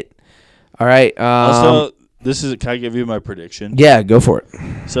it. All right. Also, can I give you my prediction? Yeah, go for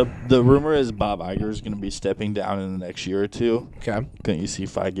it. So the rumor is Bob Iger is going to be stepping down in the next year or two. Okay. Couldn't you see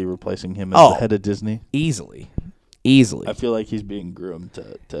Feige replacing him as the head of Disney? Easily. I feel like he's being groomed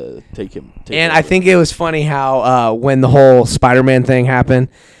to take him. And over. I think it was funny how when the whole Spider-Man thing happened,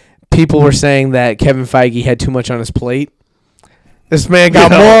 people were saying that Kevin Feige had too much on his plate. This man got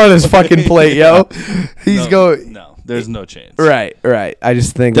more on his fucking plate, yo. There's no chance. Right. I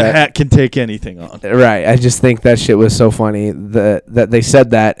just think the hat can take anything on. Right. I just think that shit was so funny that they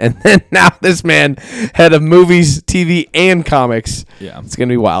said that, and then now this man head of movies, TV, and comics. Yeah, it's gonna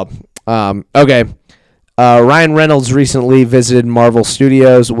be wild. Okay. Ryan Reynolds recently visited Marvel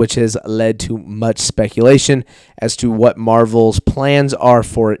Studios, which has led to much speculation as to what Marvel's plans are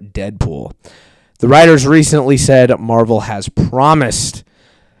for Deadpool. The writers recently said Marvel has promised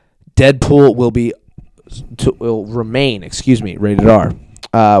Deadpool will remain rated R.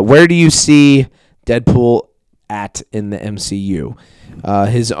 Where do you see Deadpool at in the MCU.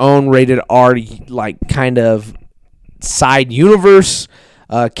 His own rated R, like, kind of side universe,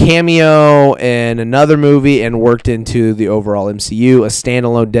 cameo in another movie, and worked into the overall MCU. A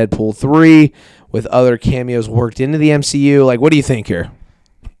standalone Deadpool 3 with other cameos worked into the MCU. Like, what do you think here?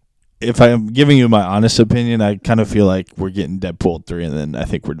 If I'm giving you my honest opinion, I kind of feel like we're getting Deadpool 3, and then I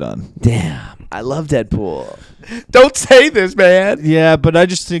think we're done. Damn, I love Deadpool. Don't say this, man. Yeah, but I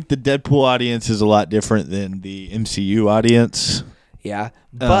just think the Deadpool audience is a lot different than the MCU audience. Yeah,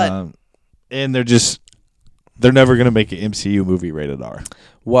 but and they're never gonna make an MCU movie rated R.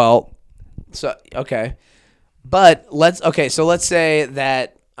 Well, so okay, but let's say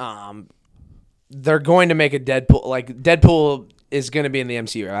that they're going to make a Deadpool. Like, Deadpool is going to be in the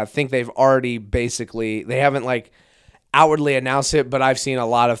MCU. I think they've already they haven't like outwardly announced it, but I've seen a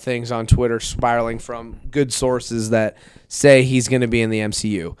lot of things on Twitter spiraling from good sources that say he's going to be in the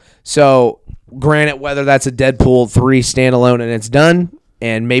MCU. So, granted, whether that's a Deadpool 3 standalone and it's done,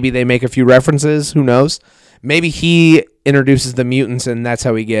 and maybe they make a few references, who knows? Maybe he introduces the mutants and that's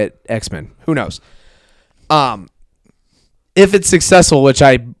how we get X-Men. Who knows? If it's successful, which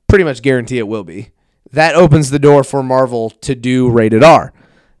I pretty much guarantee it will be, that opens the door for Marvel to do rated R.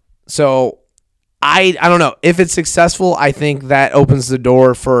 So I don't know. If it's successful, I think that opens the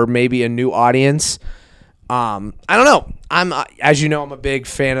door for maybe a new audience. I don't know. As you know, I'm a big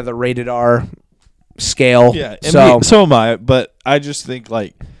fan of the rated R scale. Yeah, so am I. But I just think,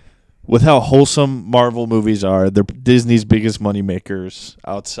 like, with how wholesome Marvel movies are, they're Disney's biggest money makers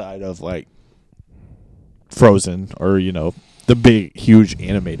outside of, like, Frozen or, the big, huge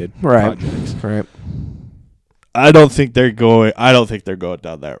animated projects. Right. I don't think they're going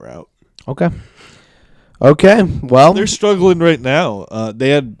down that route. Okay. Well, they're struggling right now. They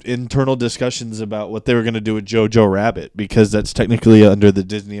had internal discussions about what they were going to do with Jojo Rabbit, because that's technically under the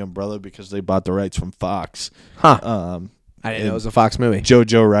Disney umbrella because they bought the rights from Fox. Huh. I didn't know it was a Fox movie.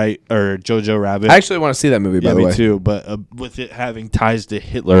 Jojo Rabbit. I actually want to see that movie, by the way. Me too, but with it having ties to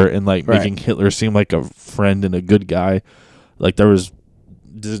Hitler and making Hitler seem like a friend and a good guy,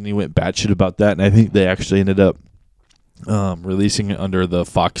 Disney went batshit about that, and I think they actually ended up releasing it under the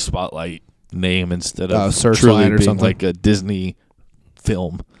Fox Spotlight name instead of truly being something like a Disney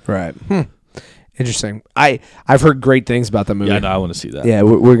film. Right. Interesting. I've heard great things about the movie. Yeah, no, I want to see that. Yeah,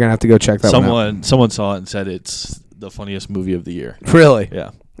 we're gonna have to go check that one out. Someone saw it and said it's the funniest movie of the year. Really?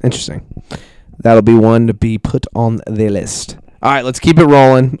 Yeah. Interesting. That'll be one to be put on the list. All right, let's keep it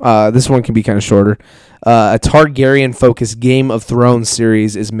rolling. This one can be kind of shorter. A Targaryen-focused Game of Thrones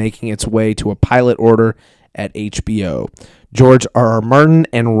series is making its way to a pilot order at HBO. George R.R. Martin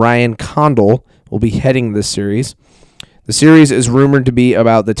and Ryan Condal will be heading this series. The series is rumored to be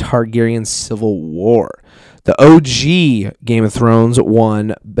about the Targaryen Civil War. The OG Game of Thrones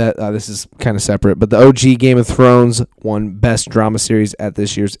won, this is kind of separate, but the OG Game of Thrones won Best Drama Series at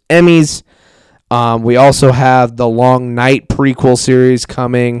this year's Emmys. We also have the Long Night prequel series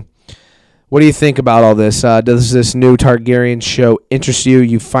coming. What do you think about all this? Does this new Targaryen show interest you?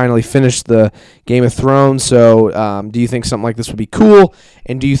 You finally finished the Game of Thrones, so do you think something like this would be cool?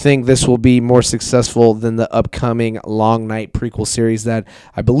 And do you think this will be more successful than the upcoming Long Night prequel series that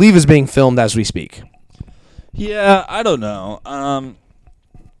I believe is being filmed as we speak? Yeah, I don't know. I'm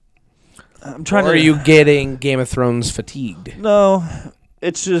trying Or are you getting Game of Thrones fatigued? No,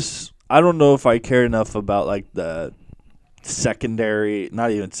 it's just I don't know if I care enough about the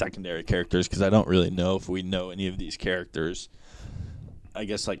not even secondary characters, because I don't really know if we know any of these characters. I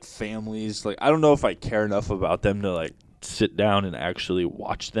guess families. I don't know if I care enough about them to sit down and actually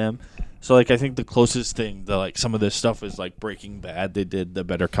watch them. So I think the closest thing to some of this stuff is Breaking Bad. They did the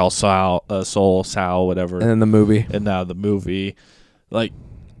Better Call Saul, whatever, and then the movie, and now the movie.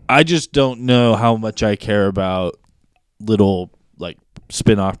 I just don't know how much I care about little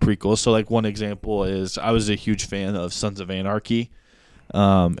spin-off prequels. So one example is I was a huge fan of Sons of Anarchy,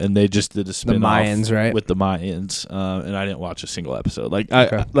 and they just did a spin-off with the Mayans, and I didn't watch a single episode.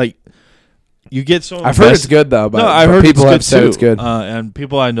 You get so I've heard it's good though, but I heard people have said it's good. And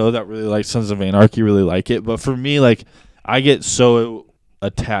people I know that really like Sons of Anarchy really like it. But for me, I get so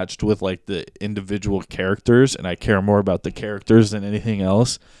attached with the individual characters, and I care more about the characters than anything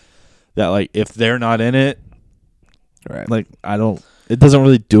else. That if they're not in it, right? I don't. It doesn't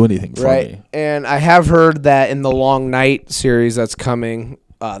really do anything for me. And I have heard that in the Long Night series that's coming,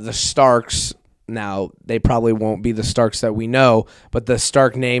 the Starks. Now they probably won't be the Starks that we know, but the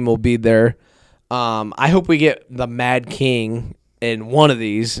Stark name will be there. I hope we get the Mad King in one of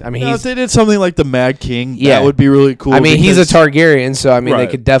these. I mean, if they did something like the Mad King, that would be really cool. I mean, he's a Targaryen, so I mean, they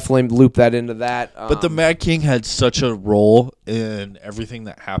could definitely loop that into that. But the Mad King had such a role in everything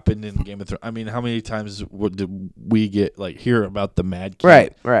that happened in Game of Thrones. I mean, how many times did we get hear about the Mad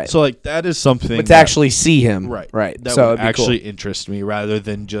King? Right. So that is something. But to actually see him, right. That so would actually interest me rather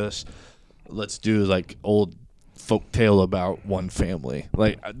than just let's do old folk tale about one family.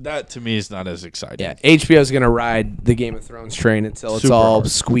 That to me is not as exciting. Yeah, HBO's gonna ride the Game of Thrones train until it's all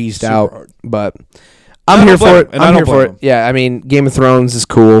squeezed out. Hard. But I'm here for it. I'm here for it. Yeah, I mean, Game of Thrones is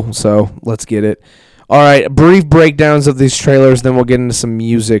cool, so let's get it. All right, brief breakdowns of these trailers, then we'll get into some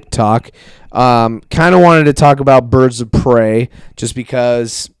music talk. Kind of wanted to talk about Birds of Prey, just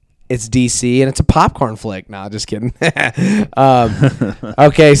because it's DC and it's a popcorn flick. Nah, just kidding.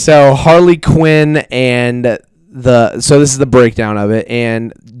 Okay, so Harley Quinn and so this is the breakdown of it,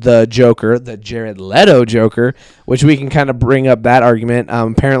 and the Joker, the Jared Leto Joker, which we can kind of bring up that argument.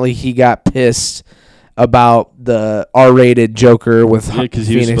 Apparently he got pissed about the R-rated Joker with because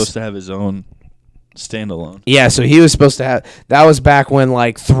he was supposed to have his own standalone. Yeah, so he was supposed to have. That was back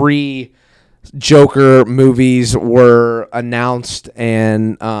when 3 Joker movies were announced,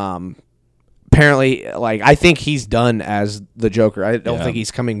 and apparently, I think he's done as the Joker. I don't think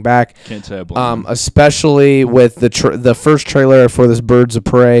he's coming back. Can't say I blame him. Especially with the first trailer for this Birds of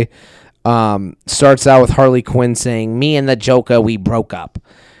Prey, starts out with Harley Quinn saying, "Me and the Joker, we broke up."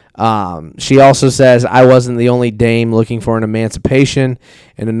 She also says, "I wasn't the only dame looking for an emancipation."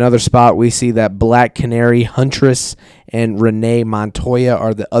 In another spot, we see that Black Canary, Huntress, and Renee Montoya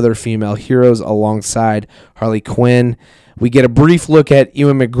are the other female heroes alongside Harley Quinn. We get a brief look at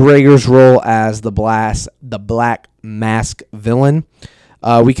Ewan McGregor's role as the Black Mask villain.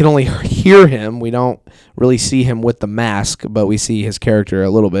 We can only hear him. We don't really see him with the mask, but we see his character a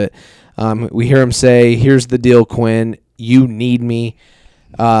little bit. We hear him say, "Here's the deal, Quinn. You need me."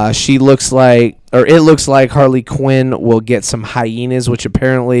 It looks like Harley Quinn will get some hyenas, which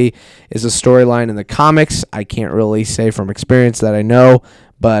apparently is a storyline in the comics. I can't really say from experience that I know,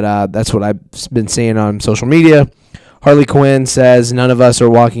 but that's what I've been seeing on social media. Harley Quinn says, "None of us are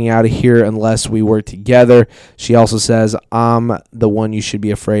walking out of here unless we work together." She also says, "I'm the one you should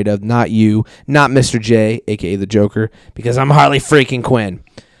be afraid of, not you, not Mr. J, a.k.a. the Joker, because I'm Harley freaking Quinn."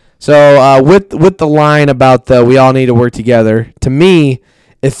 So with the line about we all need to work together, to me,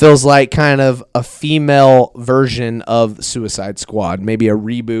 it feels like kind of a female version of Suicide Squad, maybe a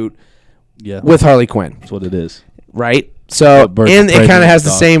reboot with Harley Quinn. That's what it is. Right? So, and it kind of has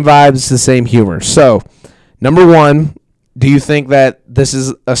the same vibes, the same humor. So, number 1, do you think that this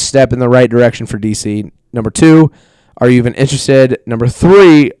is a step in the right direction for DC? Number 2, are you even interested? Number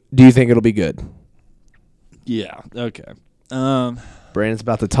 3, do you think it'll be good? Yeah. Okay. Brandon's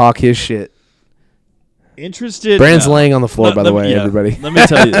about to talk his shit. Interested? Brandon's laying on the floor, by the way, everybody. Let me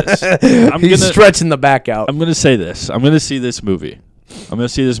tell you this. He's stretching the back out. I'm going to say this. I'm going to see this movie. I'm going to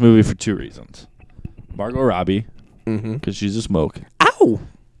see this movie for 2 reasons. Margot Robbie, because she's a smoke. Ow!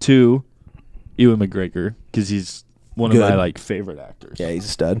 2, Ewan McGregor, because he's one of my favorite actors. Yeah, he's a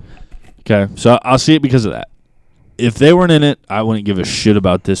stud. Okay, so I'll see it because of that. If they weren't in it, I wouldn't give a shit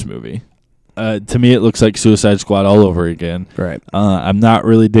about this movie. To me, it looks like Suicide Squad all over again. Right. I'm not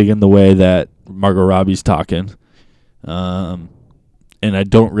really digging the way that Margot Robbie's talking, and I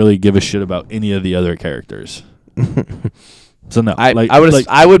don't really give a shit about any of the other characters. So no,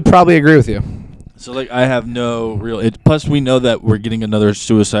 I would probably agree with you. So I have no real. Plus, we know that we're getting another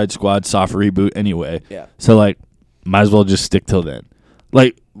Suicide Squad soft reboot anyway. Yeah. So might as well just stick till then.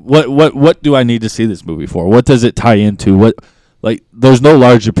 What do I need to see this movie for? What does it tie into? What? There's no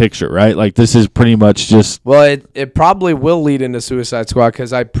larger picture, right? This is pretty much just... Well, it probably will lead into Suicide Squad,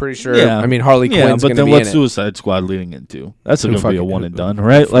 because I'm pretty sure, Harley Quinn's going to be in it. Yeah, but then what's Suicide Squad leading into? That's going to be a one and done,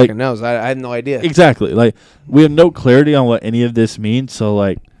 right? Who fucking knows? I had no idea. Exactly. We have no clarity on what any of this means,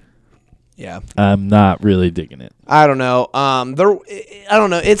 so, yeah, I'm not really digging it. I don't know. I don't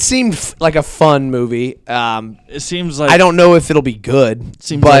know. It seemed like a fun movie. It seems like... I don't know if it'll be good. It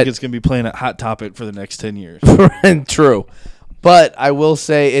seems like it's going to be playing at Hot Topic for the next 10 years. True. But I will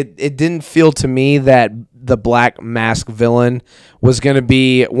say it didn't feel to me that the Black Mask villain was going to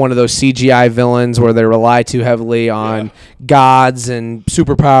be one of those CGI villains where they rely too heavily on gods and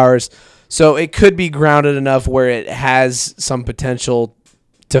superpowers. So it could be grounded enough where it has some potential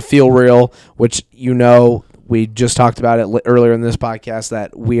to feel real, which we just talked about it earlier in this podcast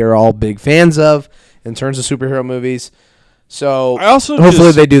that we are all big fans of in terms of superhero movies. So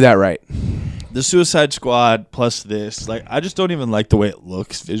hopefully they do that right. The Suicide Squad plus this, I just don't even like the way it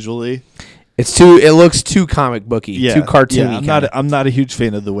looks visually. It looks too comic booky, too cartoony. I'm not a huge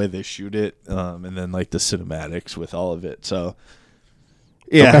fan of the way they shoot it, and then the cinematics with all of it. So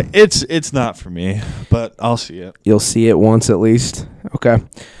Yeah, Okay. it's not for me, but I'll see it. You'll see it once at least. Okay.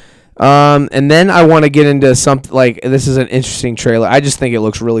 And then I want to get into something like this is an interesting trailer. I just think it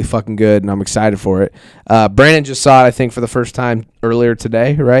looks really fucking good, and I'm excited for it. Brandon just saw it, I think, for the first time earlier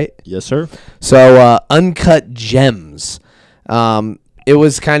today, right? Yes, sir. So, Uncut Gems. It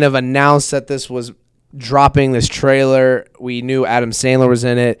was kind of announced that this was dropping this trailer. We knew Adam Sandler was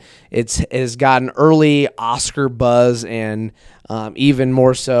in it. It has gotten early Oscar buzz and even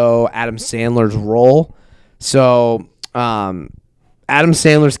more so Adam Sandler's role. So, Adam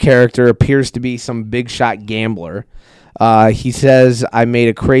Sandler's character appears to be some big shot gambler. He says, I made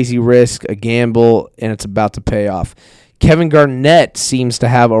a crazy risk, a gamble, and it's about to pay off. Kevin Garnett seems to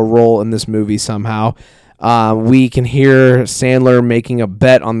have a role in this movie somehow. We can hear Sandler making a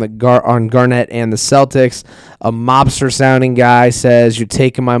bet on on Garnett and the Celtics. A mobster-sounding guy says, you're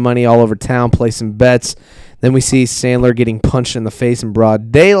taking my money all over town, placing bets. Then we see Sandler getting punched in the face in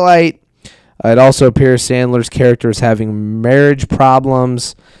broad daylight. It also appears Sandler's character is having marriage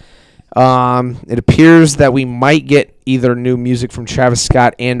problems. It appears that we might get either new music from Travis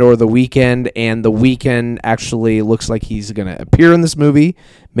Scott and or The Weeknd, and The Weeknd actually looks like he's going to appear in this movie,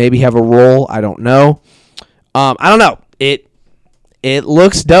 maybe have a role. I don't know. I don't know. It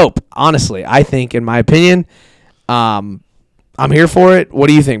looks dope, honestly. I think, in my opinion, I'm here for it. What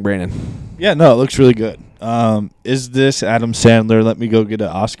do you think, Brandon? Yeah, no, it looks really good. Is this Adam Sandler? Let me go get an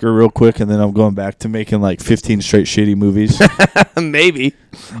Oscar real quick, and then I'm going back to making like 15 straight shitty movies. Maybe.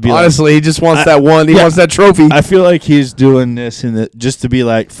 Honestly, he just wants that one. He wants that trophy. I feel like he's doing this just to be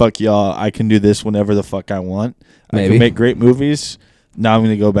like, fuck y'all, I can do this whenever the fuck I want. Maybe. I can make great movies. Now I'm going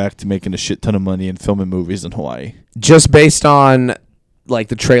to go back to making a shit ton of money and filming movies in Hawaii. Just based on like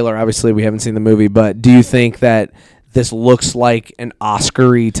the trailer, obviously we haven't seen the movie, but do you think that this looks like an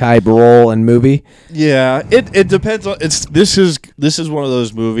Oscar-y type role and movie? Yeah, it depends on this is one of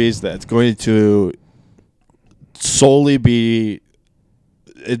those movies that's going to solely be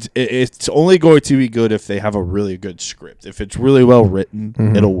it's only going to be good if they have a really good script. If it's really well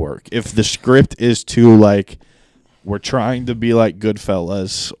written, it'll work. If the script is too like we're trying to be like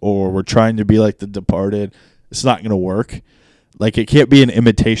Goodfellas or we're trying to be like The Departed, it's not going to work. Like, it can't be an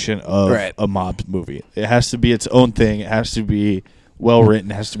imitation of a mob movie. It has to be its own thing. It has to be well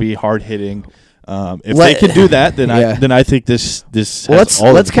written. It has to be hard hitting. If they can do that, then I think this.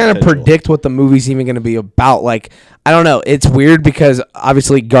 Well, let's kind of predict what the movie's even going to be about. Like, I don't know. It's weird because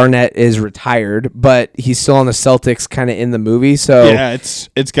obviously Garnett is retired, but he's still on the Celtics, kind of in the movie. So yeah,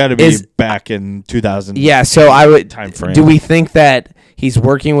 it's got to be back in 2000. Yeah, so I would time frame. Do we think that he's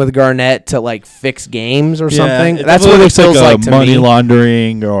working with Garnett to like fix games or something? That's what it feels like to me. Money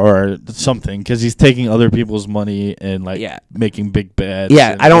laundering or something, because he's taking other people's money and like making big bets.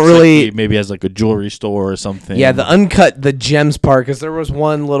 Yeah, I don't really. Like maybe has like a jewelry store or something. Yeah, the gems part, because there was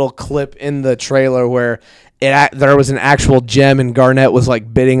one little clip in the trailer where there was an actual gem and Garnett was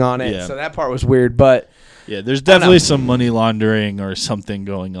like bidding on it. Yeah. So that part was weird, but. Yeah, there's definitely some money laundering or something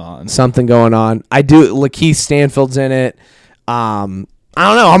going on. I do. Lakeith Stanfield's in it. I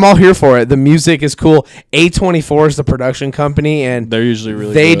don't know. I'm all here for it. The music is cool. A24 is the production company, and they're usually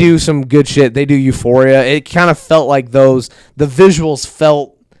really they good. do some good shit. They do Euphoria. It kind of felt like the visuals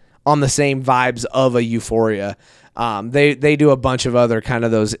felt on the same vibes of a Euphoria. They do a bunch of other kind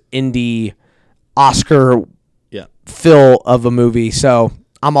of those indie Oscar fill of a movie. So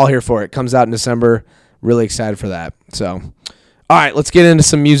I'm all here for it. Comes out in December. Really excited for that. So, all right, let's get into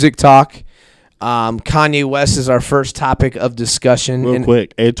some music talk. Kanye West is our first topic of discussion. Real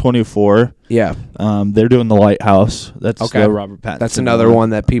quick, A24. Yeah. They're doing The Lighthouse. That's the Robert Pattinson. That's another one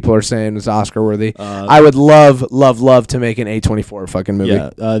that people are saying is Oscar worthy. I would love to make an A24 fucking movie.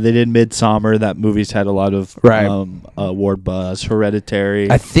 Yeah. They did Midsommar. That movie's had a lot of award buzz. Hereditary.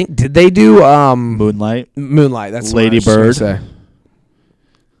 I think, did they do Moonlight? That's Lady Bird.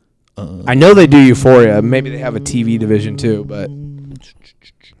 I know they do Euphoria. Maybe they have a TV division too, but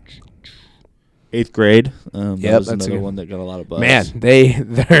 8th Grade. That's another one that got a lot of buzz. Man,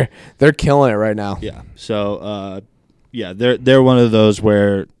 they're killing it right now. Yeah. So they're one of those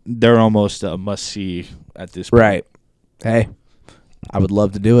where they're almost a must see at this point. Right. Hey, I would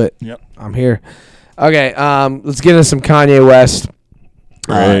love to do it. Yep. I'm here. Okay, let's get into some Kanye West.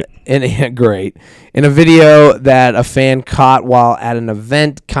 Great. Great. In a video that a fan caught while at an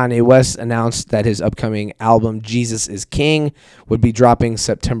event, Kanye West announced that his upcoming album, Jesus is King, would be dropping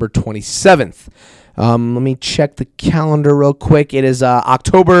September 27th. Let me check the calendar real quick. It is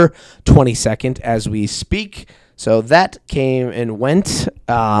October 22nd as we speak. So that came and went.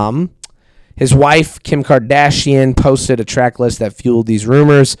 His wife, Kim Kardashian, posted a track list that fueled these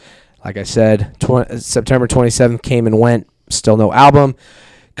rumors. Like I said, September 27th came and went. Still no album.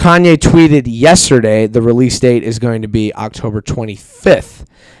 Kanye tweeted yesterday the release date is going to be October 25th.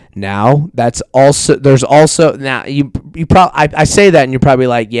 Now, there's also now you probably I say that and you're probably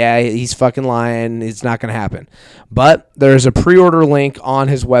like, yeah, he's fucking lying. It's not going to happen. But there's a pre-order link on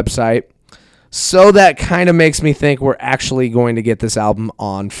his website. So that kind of makes me think we're actually going to get this album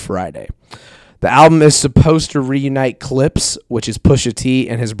on Friday. The album is supposed to reunite Clips, which is Pusha T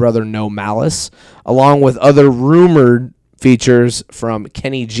and his brother No Malice, along with other rumored features from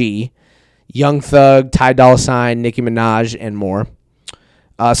Kenny G, Young Thug, Ty Dolla $ign, Nicki Minaj, and more.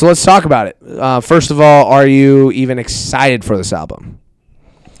 So let's talk about it. First of all, are you even excited for this album?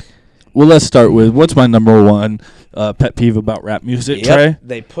 Well, let's start with what's my number one pet peeve about rap music, Trey?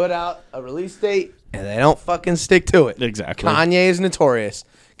 They put out a release date, and they don't fucking stick to it. Exactly. Kanye is notorious.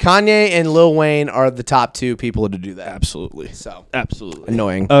 Kanye and Lil Wayne are the top two people to do that. Absolutely. So absolutely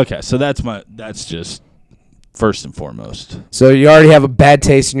annoying. Okay, so that's just first and foremost. So you already have a bad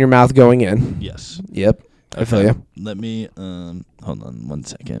taste in your mouth going in. Yes. Yep. I feel you. Let me hold on 1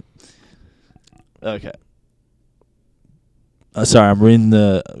 second. Okay. Sorry, I'm reading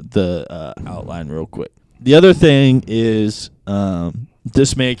the outline real quick. The other thing is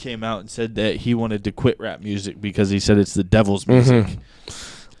this man came out and said that he wanted to quit rap music because he said it's the devil's music.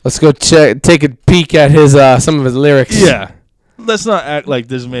 Let's go take a peek at his some of his lyrics. Yeah. Let's not act like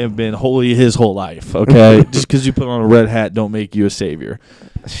this man have been holy his whole life, okay? Just because you put on a red hat don't make you a savior.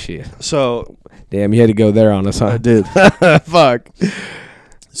 Shit. So, damn, you had to go there on us, huh? I did. Fuck.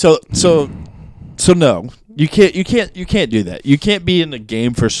 So no. You can't do that. You can't be in the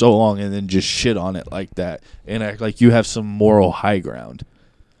game for so long and then just shit on it like that and act like you have some moral high ground.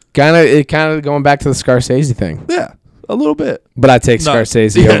 Kind of going back to the Scorsese thing. Yeah, a little bit. But I take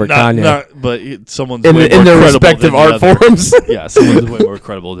Scorsese over Kanye. But someone's in way more their credible respective than art the other. forms. Yeah, someone's way more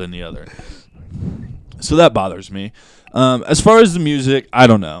credible than the other. So that bothers me. As far as the music, I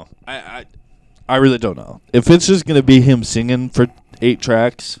don't know. I really don't know. If it's just gonna be him singing for 8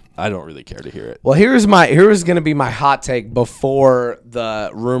 tracks, I don't really care to hear it. Well, here's going to be my hot take before the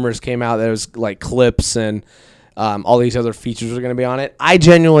rumors came out that it was like Clips and all these other features were going to be on it. I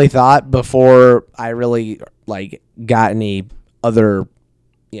genuinely thought before I really like got any other,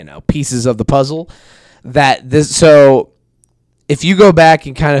 pieces of the puzzle that this. So if you go back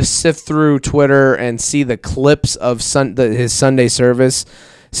and kind of sift through Twitter and see the clips of his Sunday service,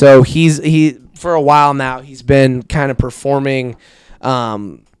 so he for a while now he's been kind of performing.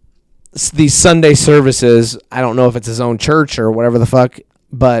 These Sunday services, I don't know if it's his own church or whatever the fuck,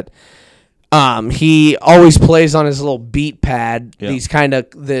 but he always plays on his little beat pad these kind of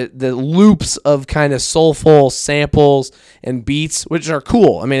the loops of kind of soulful samples and beats, which are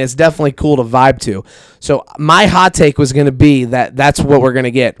cool. I mean, it's definitely cool to vibe to. So my hot take was going to be that that's what we're going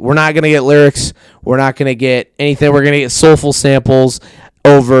to get. We're not going to get lyrics. We're not going to get anything. We're going to get soulful samples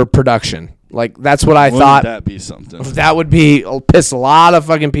over production. Like, that's what I thought. Wouldn't that be something? That would piss a lot of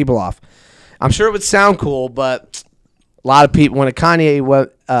fucking people off. I'm sure it would sound cool, but a lot of people, when a Kanye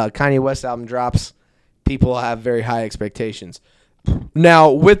West album drops, people have very high expectations.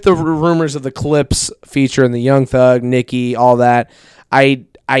 Now, with the rumors of the Clips featuring the Young Thug, Nicki, all that, I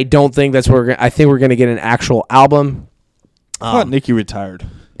don't think that's what I think we're going to get an actual album. I thought Nicki retired.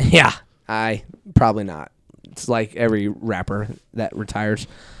 Yeah, probably not. It's like every rapper that retires.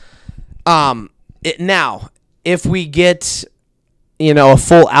 Now, if we get, a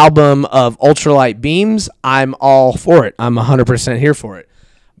full album of Ultralight Beams, I'm all for it. I'm 100% here for it.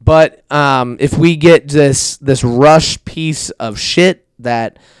 But if we get this Rush piece of shit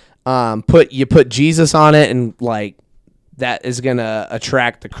that put Jesus on it and like that is gonna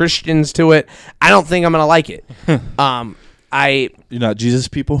attract the Christians to it, I don't think I'm gonna like it. You're not Jesus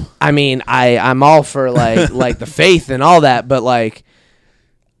people? I mean, I'm all for like the faith and all that, but like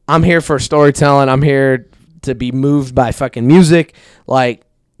I'm here for storytelling. I'm here to be moved by fucking music. Like,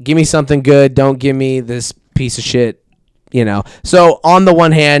 give me something good. Don't give me this piece of shit, So on the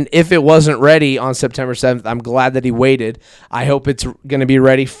one hand, if it wasn't ready on September 7th, I'm glad that he waited. I hope it's going to be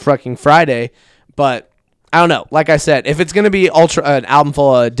ready fucking Friday. But I don't know. Like I said, if it's going to be an album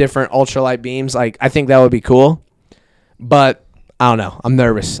full of different Ultralight Beams, like I think that would be cool. But I don't know. I'm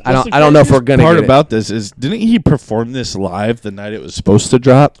nervous. I don't know if we're going to get it. The part about this is, didn't he perform this live the night it was supposed to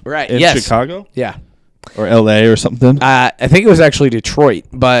drop? Right. In Chicago? Yeah. Or L.A. or something? I think it was actually Detroit.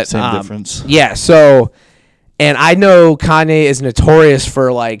 But same difference. Yeah. So, and I know Kanye is notorious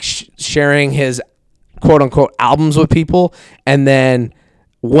for like sharing his quote unquote albums with people, and then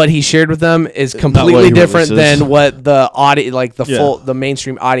what he shared with them is completely different than what the audience, like the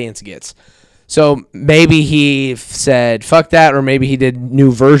mainstream audience gets. So maybe he said fuck that, or maybe he did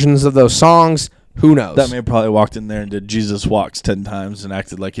new versions of those songs. Who knows? That man probably walked in there and did Jesus Walks 10 times and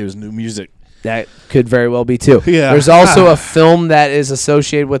acted like it was new music. That could very well be too. Yeah. There's also a film that is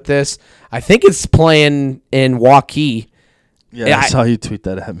associated with this. I think it's playing in Waukee. Yeah, I saw you tweet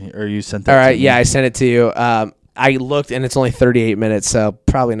that at me, or you sent that. All right, to me. yeah, I sent it to you. I looked, and it's only 38 minutes, so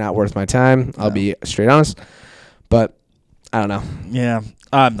probably not worth my time. I'll be straight honest, but I don't know. Yeah,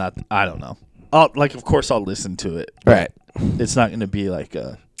 I'm not. I don't know. Of course, I'll listen to it. Right. It's not going to be like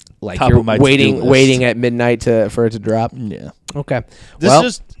a top you're of my waiting at midnight for it to drop. Yeah. Okay. This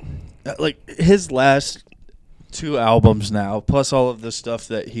is like his last 2 albums now, plus all of the stuff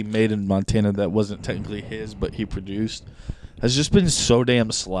that he made in Montana that wasn't technically his, but he produced, has just been so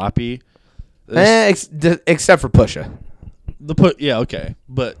damn sloppy. Except for Pusha. Yeah, okay,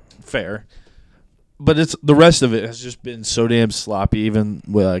 but fair. But it's the rest of it has just been so damn sloppy. Even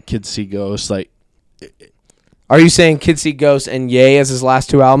with Kids See Ghosts, like. Are you saying Kids See Ghosts and Ye as his last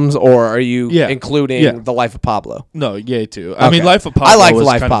 2 albums, or are you including The Life of Pablo? No, Ye too. I mean, Life of Pablo was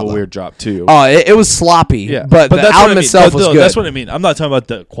kind of a weird drop too. Oh, it was sloppy. Yeah, but the album itself was good. That's what I mean. I'm not talking about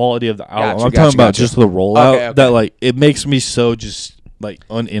the quality of the album. I'm talking about just the rollout. That like it makes me so just like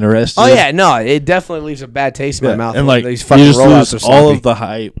uninterested. Oh yeah, no, it definitely leaves a bad taste in my mouth. And like these fucking you just rollouts lose all of the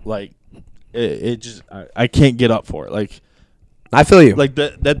hype. Like it just I can't get up for it. Like. I feel you. Like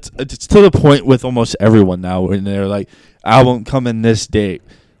it's to the point with almost everyone now when they're like, album coming this date.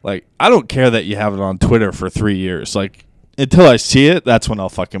 Like, I don't care that you have it on Twitter for 3 years. Like, until I see it, that's when I'll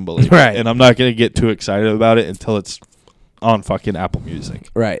fucking believe it. And I'm not gonna get too excited about it until it's on fucking Apple Music.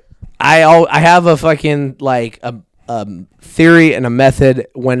 Right. I have a fucking like a theory and a method.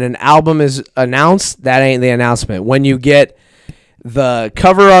 When an album is announced, that ain't the announcement. When you get the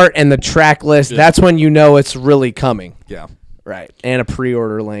cover art and the track list, that's when you know it's really coming. Yeah. Right, and a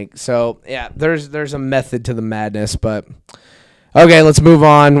pre-order link. So yeah, there's a method to the madness, but okay, let's move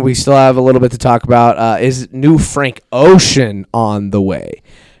on. We still have a little bit to talk about. Is new Frank Ocean on the way?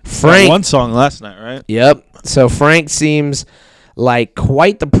 Frank, one song last night, right? Yep. So Frank seems like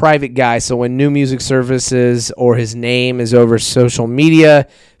quite the private guy. So when new music surfaces or his name is over social media,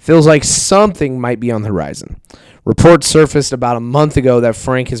 feels like something might be on the horizon. Reports surfaced about a month ago that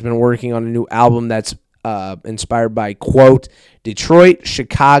Frank has been working on a new album that's inspired by, quote, Detroit,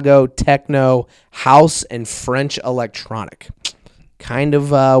 Chicago, techno, house, and French electronic. Kind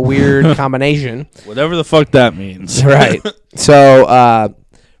of a weird combination. Whatever the fuck that means. Right. So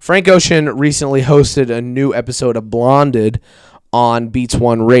Frank Ocean recently hosted a new episode of Blonded on Beats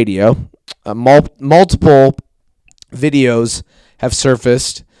One Radio. Multiple videos have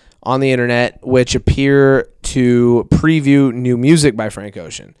surfaced on the internet which appear to preview new music by Frank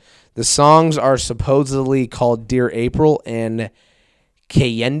Ocean. The songs are supposedly called Dear April and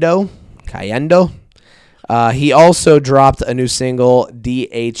Cayendo. He also dropped a new single,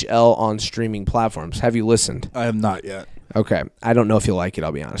 DHL, on streaming platforms. Have you listened? I have not yet. Okay. I don't know if you'll like it,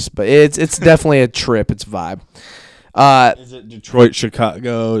 I'll be honest. But it's definitely a trip. It's a vibe. Is it Detroit,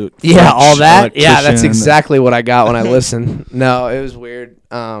 Chicago? Yeah, all that? Yeah, that's exactly what I got when I listened. No, it was weird.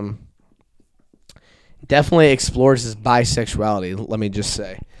 Definitely explores his bisexuality, let me just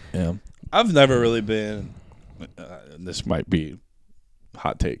say. Yeah, I've never really been. This might be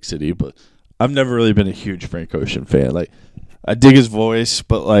hot take city, but I've never really been a huge Frank Ocean fan. Like, I dig his voice,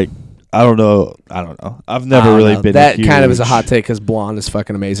 but like, I don't know. I've never really been. That kind of is a hot take because Blonde is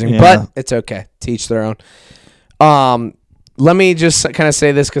fucking amazing, but it's okay. Teach their own. Let me just kind of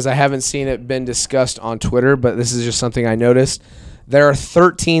say this because I haven't seen it been discussed on Twitter, but this is just something I noticed. There are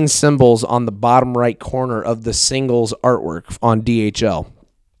 13 symbols on the bottom right corner of the singles artwork on DHL.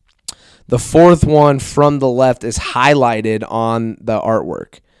 The fourth one from the left is highlighted on the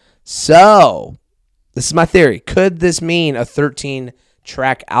artwork. So, this is my theory. Could this mean a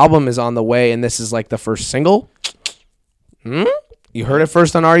 13-track album is on the way and this is like the first single? You heard it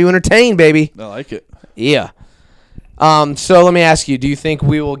first on Are You Entertained, baby? I like it. Yeah. So let me ask you, do you think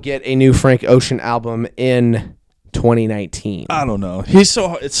we will get a new Frank Ocean album in 2019? I don't know. It's so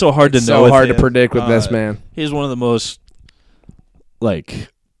hard to know. It's so hard to predict with this man. He's one of the most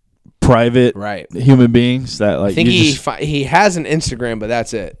private human beings that like. I think he has an Instagram, but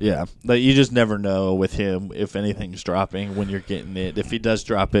that's it. Yeah, like you just never know with him if anything's dropping when you're getting it. If he does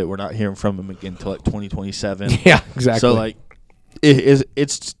drop it, we're not hearing from him again until like 2027. Yeah, exactly. So like,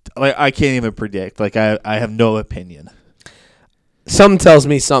 it's like I can't even predict. Like I have no opinion. Something tells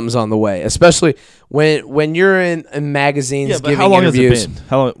me something's on the way, especially when you're in magazines giving how long interviews. Has it been?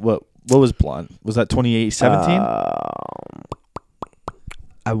 How long, what was Blonde? Was that 2017?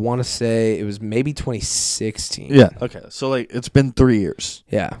 I want to say it was maybe 2016. Yeah. Okay. So like it's been 3 years.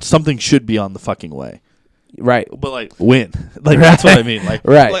 Yeah. Something should be on the fucking way. Right. But like when, like that's what I mean. Like,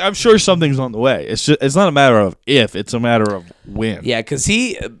 right. Like I'm sure something's on the way. It's not a matter of if, it's a matter of when. Yeah, because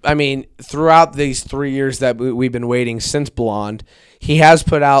throughout these 3 years that we've been waiting since Blonde, he has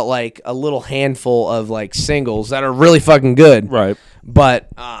put out like a little handful of like singles that are really fucking good. Right. But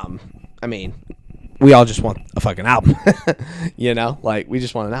we all just want a fucking album. Like we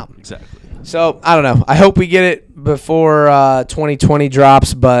just want an album. Exactly. So I don't know. I hope we get it before 2020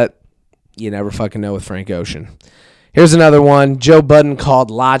 drops, but you never fucking know with Frank Ocean. Here's another one. Joe Budden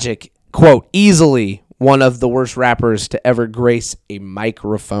called Logic, quote, easily one of the worst rappers to ever grace a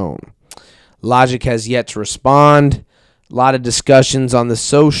microphone. Logic has yet to respond. A lot of discussions on the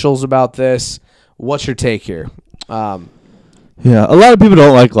socials about this. What's your take here? Yeah, a lot of people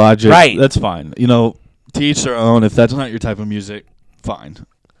don't like Logic. Right. That's fine. To each their own. If that's not your type of music, fine.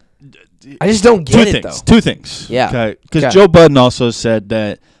 I just don't get it, though. Two things. Yeah. Okay. Because Joe Budden also said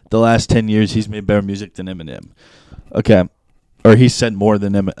that the last 10 years he's made better music than Eminem. Okay. Or he said more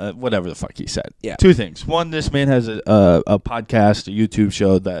than Eminem. Whatever the fuck he said. Yeah. Two things. One, this man has a podcast, a YouTube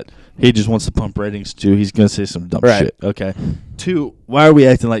show that he just wants to pump ratings to. He's going to say some dumb shit. Okay. Two, why are we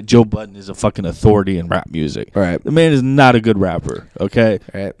acting like Joe Budden is a fucking authority in rap music? Right. The man is not a good rapper. Okay.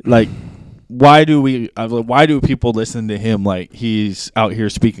 Right. Like, why do people listen to him like he's out here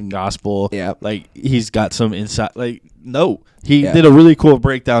speaking gospel? Yeah. Like he's got some insight. Like, no. He did a really cool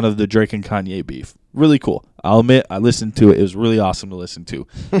breakdown of the Drake and Kanye beef. Really cool. I'll admit, I listened to it. It was really awesome to listen to.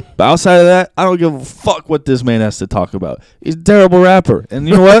 But outside of that, I don't give a fuck what this man has to talk about. He's a terrible rapper. And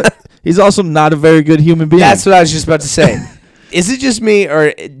you know what? He's also not a very good human being. That's what I was just about to say. Is it just me,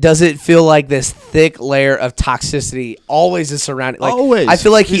 or does it feel like this thick layer of toxicity always is surrounding? Like, always. I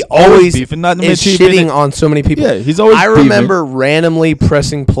feel like he always beefing, not is shitting on so many people. Yeah, he's always I remember randomly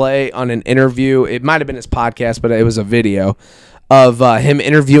pressing play on an interview. It might have been his podcast, but it was a video of him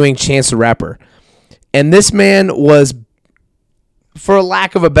interviewing Chance the Rapper. And this man was, for a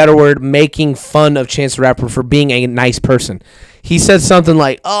lack of a better word, making fun of Chance the Rapper for being a nice person. He said something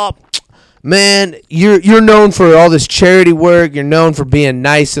like, "Oh, man, you're known for all this charity work. You're known for being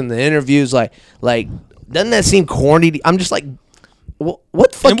nice in the interviews. Like, doesn't that seem corny?" I'm just like,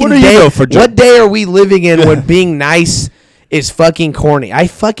 what fucking day? What day are we living in when being nice is fucking corny? I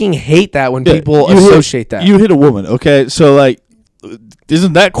fucking hate that when people associate that. You hit a woman, okay? So like,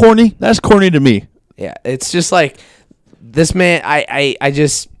 isn't that corny? That's corny to me. Yeah, it's just like this man. I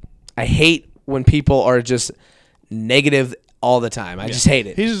hate when people are just negative all the time. I just hate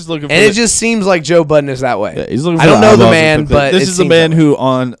it. He's just looking for it just seems like Joe Budden is that way. Yeah, he's looking for I don't know the man, but this is the man who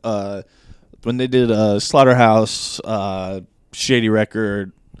on when they did Slaughterhouse, Shady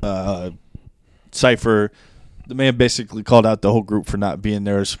Record, Cypher, the man basically called out the whole group for not being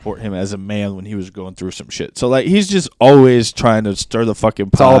there to support him as a man when he was going through some shit. So like he's just always trying to stir the fucking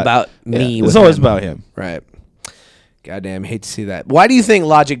pot. It's all about me. Yeah, it's always about him. Right. Goddamn, hate to see that. Why do you think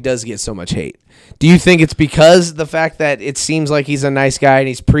Logic does get so much hate? Do you think it's because the fact that it seems like he's a nice guy and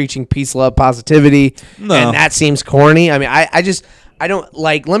he's preaching peace, love, positivity, and that seems corny? I mean, I don't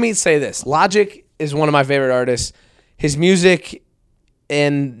like. Let me say this: Logic is one of my favorite artists. His music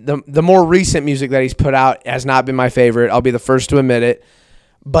and the more recent music that he's put out has not been my favorite. I'll be the first to admit it.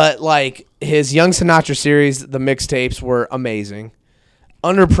 But like his Young Sinatra series, the mixtapes were amazing.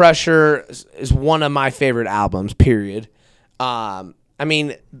 Under Pressure is one of my favorite albums, period. I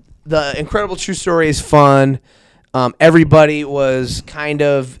mean, The Incredible True Story is fun. Everybody was kind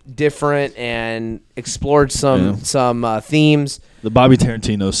of different and explored some themes. The Bobby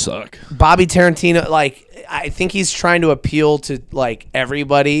Tarantinos suck. Bobby Tarantino, like, I think he's trying to appeal to like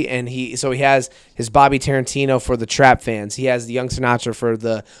everybody, and he has his Bobby Tarantino for the trap fans. He has the Young Sinatra for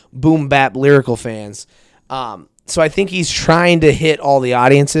the boom bap lyrical fans. So I think he's trying to hit all the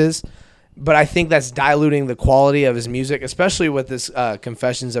audiences, but I think that's diluting the quality of his music, especially with this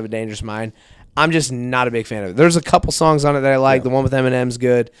Confessions of a Dangerous Mind. I'm just not a big fan of it. There's a couple songs on it that I like. Yeah. The one with Eminem's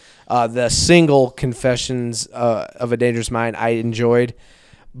good. The single Confessions of a Dangerous Mind I enjoyed.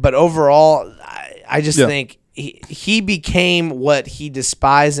 But overall, I just think he became what he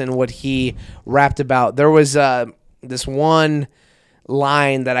despised and what he rapped about. There was this one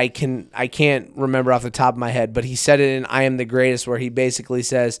line that I can't remember off the top of my head, but he said it in I Am the Greatest, where he basically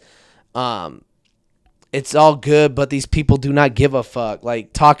says, it's all good, but these people do not give a fuck.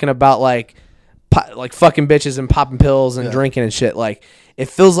 Like talking about like fucking bitches and popping pills and drinking and shit. Like it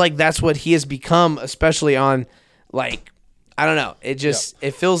feels like that's what he has become, especially on like, I don't know. It just,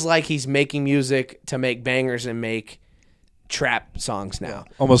 it feels like he's making music to make bangers and make trap songs now.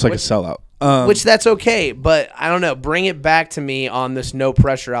 Almost like a sellout. Which that's okay, but I don't know. Bring it back to me on this No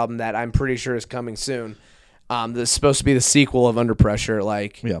Pressure album that I'm pretty sure is coming soon. This is supposed to be the sequel of Under Pressure.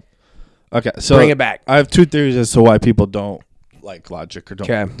 Like, Okay, so bring it back. I have two theories as to why people don't like Logic or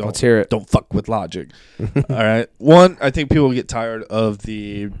don't. Let's hear it. Don't fuck with Logic. All right. One, I think people get tired of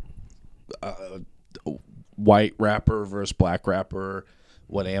the white rapper versus black rapper.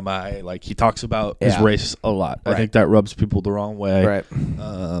 What am I? Like, he talks about his race a lot. Right. I think that rubs people the wrong way. Right.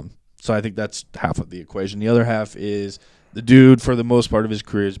 So I think that's half of the equation. The other half is the dude, for the most part of his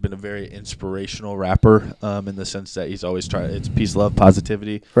career, has been a very inspirational rapper in the sense that he's always tried. It's peace, love,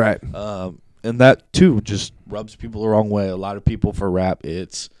 positivity. Right. And that, too, just rubs people the wrong way. A lot of people for rap,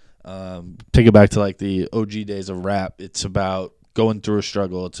 it's take it back to, like, the OG days of rap. It's about going through a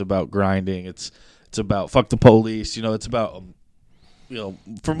struggle. It's about grinding. It's about fuck the police. You know, it's about,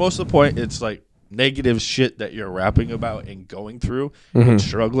 for most of the point, it's, like, negative shit that you're rapping about and going through and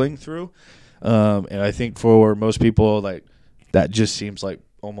struggling through. And I think for most people, like, that just seems like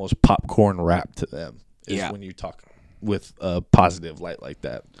almost popcorn rap to them when you talk with a positive light like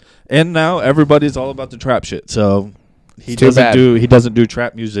that. And now everybody's all about the trap shit. So he doesn't do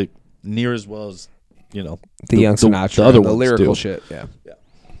trap music near as well as, the Young Sinatra, the other the lyrical do. shit. Yeah.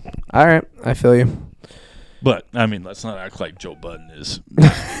 All right, I feel you. But I mean, let's not act like Joe Budden is.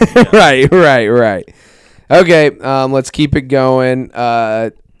 Right. Okay, let's keep it going.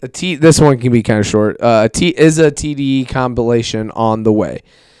 This one can be kind of short. Is a TDE compilation on the way?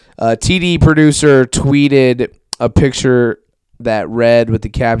 TDE producer tweeted a picture that read with the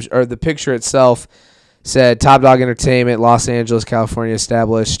caption, or the picture itself said Top Dog Entertainment, Los Angeles, California,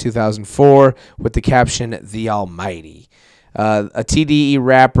 established 2004, with the caption "The Almighty." A TDE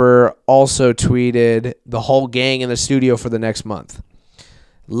rapper also tweeted the whole gang in the studio for the next month.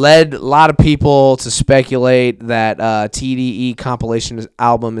 Led a lot of people to speculate that TDE compilation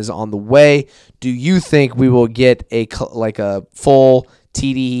album is on the way. Do you think we will get a full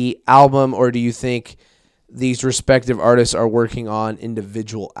TDE album, or do you think these respective artists are working on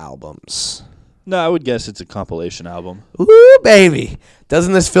individual albums? No, I would guess it's a compilation album. Ooh, baby.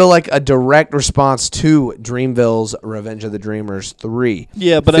 Doesn't this feel like a direct response to Dreamville's Revenge of the Dreamers 3?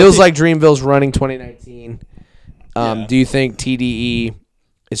 Yeah, but feels like Dreamville's running 2019. Do you think TDE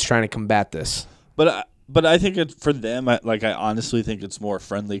is trying to combat this? But I think for them, I honestly think it's more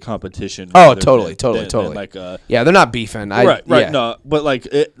friendly competition. Oh, totally. They're not beefing. Right. Yeah. No, but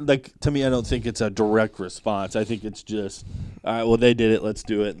to me, I don't think it's a direct response. I think it's just, all right, well, they did it, let's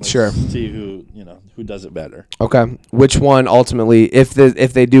do it. Let's see who does it better. Okay. Which one ultimately, if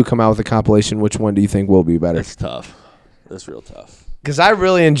they do come out with a compilation, which one do you think will be better? It's tough. That's real tough. Because I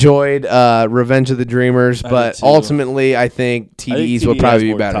really enjoyed Revenge of the Dreamers, but ultimately I think TDE's will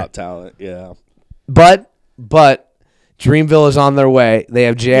probably be better. Top talent, yeah. But Dreamville is on their way. They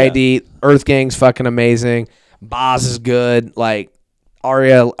have JID. Earth Gang's fucking amazing. Boz is good. Like,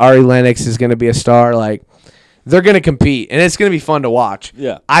 Ari Lennox is going to be a star. Like, they're going to compete, and it's going to be fun to watch.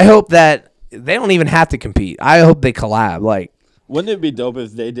 Yeah. I hope that they don't even have to compete. I hope they collab. Like, wouldn't it be dope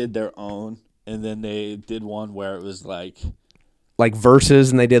if they did their own, and then they did one where it was like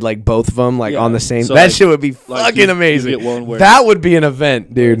verses, and they did like both of them on the same. So that shit would be fucking amazing. You get one where that would be an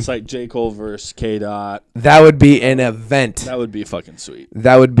event, dude. It's like J. Cole versus K. Dot. That would be an event. That would be fucking sweet.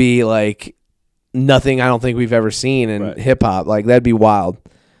 That would be like nothing I don't think we've ever seen in hip hop. Like, that'd be wild.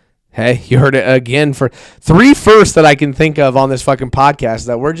 Hey, you heard it again for 3 firsts that I can think of on this fucking podcast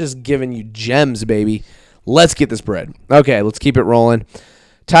that we're just giving you gems, baby. Let's get this bread. Okay, let's keep it rolling.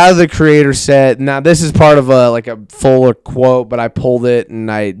 Tyler, the Creator, said, now this is part of a fuller quote, but I pulled it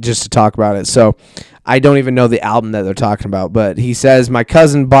just to talk about it. So I don't even know the album that they're talking about, but he says, my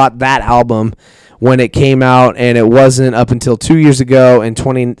cousin bought that album when it came out, and it wasn't up until 2 years ago in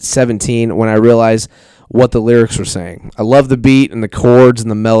 2017 when I realized what the lyrics were saying. I love the beat and the chords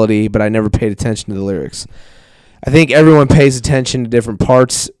and the melody, but I never paid attention to the lyrics. I think everyone pays attention to different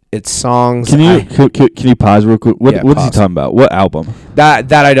parts. It's songs. Can you pause real quick? What is he talking about? What album? That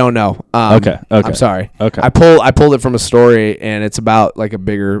I don't know. Okay. I'm sorry. Okay. I pulled it from a story, and it's about like a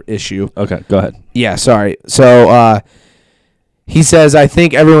bigger issue. Okay, go ahead. Yeah, sorry. So he says, I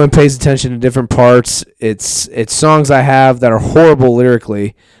think everyone pays attention to different parts. It's songs I have that are horrible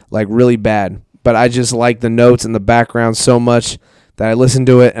lyrically, like really bad, but I just like the notes and the background so much that I listen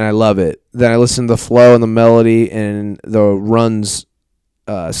to it and I love it. Then I listen to the flow and the melody and the runs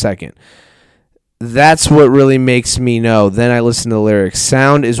second. That's what really makes me know. Then I listen to the lyrics.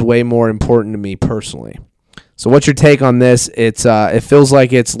 Sound is way more important to me personally. So what's your take on this? It feels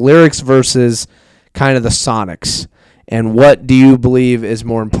like it's lyrics versus kind of the sonics. And what do you believe is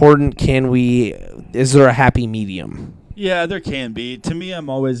more important? Is there a happy medium? Yeah, there can be. To me, I'm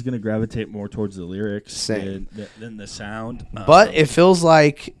always going to gravitate more towards the lyrics than the sound. But it feels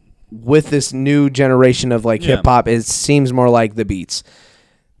like with this new generation of hip hop, it seems more like the beats.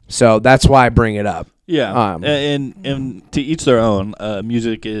 So that's why I bring it up. Yeah, and to each their own.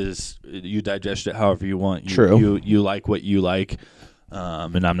 Music is you digest it however you want. True. You like what you like,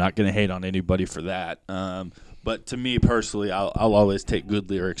 and I'm not going to hate on anybody for that. But to me personally, I'll always take good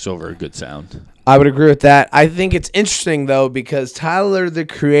lyrics over a good sound. I would agree with that. I think it's interesting though because Tyler the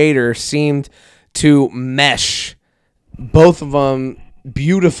Creator seemed to mesh both of them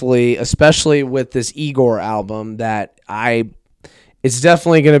beautifully, especially with this Igor album that it's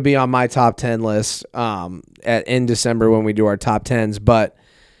definitely going to be on my top 10 list in December when we do our top 10s. But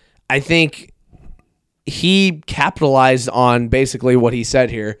I think he capitalized on basically what he said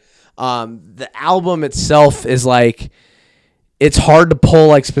here. The album itself is like, it's hard to pull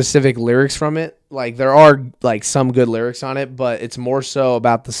like specific lyrics from it. Like there are like some good lyrics on it, but it's more so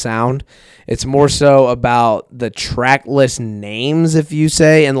about the sound. It's more so about the track list names, if you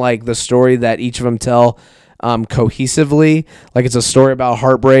say, and like the story that each of them tell cohesively. Like it's a story about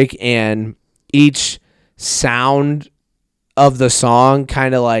heartbreak, and each sound of the song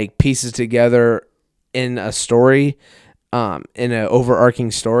kind of like pieces together in a story, in an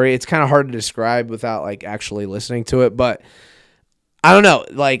overarching story. It's kind of hard to describe without like actually listening to it, but I don't know.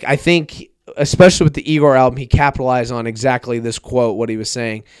 Like I think, especially with the Igor album, he capitalized on exactly this quote, what he was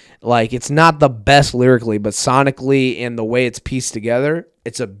saying. Like it's not the best lyrically, but sonically and the way it's pieced together,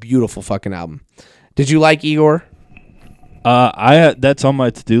 it's a beautiful fucking album. Did you like Igor? That's on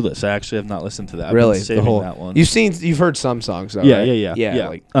my to-do list. I actually have not listened to that. I've really, been saving that one. You've heard some songs though, yeah, right? Yeah.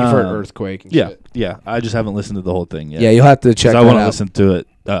 Like you've heard Earthquake. And shit. Yeah. I just haven't listened to the whole thing yet. Yeah, you'll have to check. I want to listen to it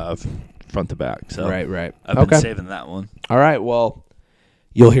front to back. So right. I've been saving that one. All right. Well,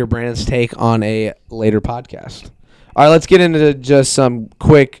 you'll hear Brandon's take on a later podcast. All right, let's get into just some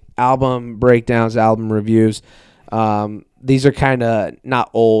quick album breakdowns, album reviews. These are kind of not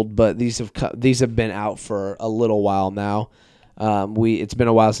old, but these have been out for a little while now. It's been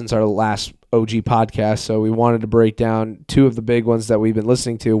a while since our last OG podcast, so we wanted to break down two of the big ones that we've been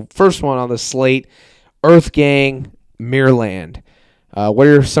listening to. First one on the slate, Earth Gang, Mirrorland. What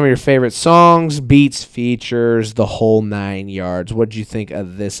are some of your favorite songs, beats, features, the whole 9 yards? What did you think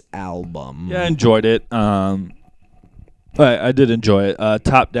of this album? Yeah, I enjoyed it. I did enjoy it.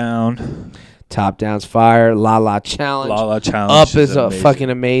 Top Down. Top Down's fire. La La Challenge. La La Challenge. Up is fucking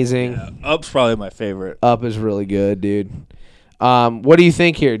amazing. Yeah, Up's probably my favorite. Up is really good, dude. What do you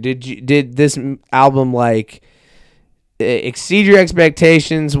think here? Did this album like exceed your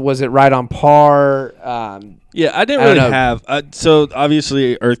expectations? Was it right on par? Yeah, I didn't really have. So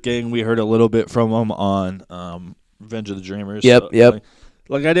obviously, Earth Gang, we heard a little bit from them on Revenge of the Dreamers. Yep.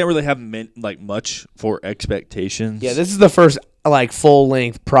 Like I didn't really have much for expectations. Yeah, this is the first like full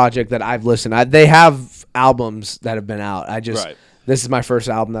length project that I've listened. They have albums that have been out. This is my first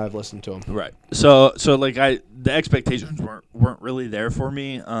album that I've listened to them. Right. So like the expectations weren't really there for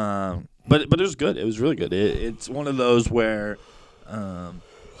me. But it was good. It was really good. It's one of those where I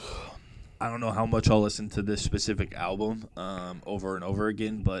don't know how much I'll listen to this specific album over and over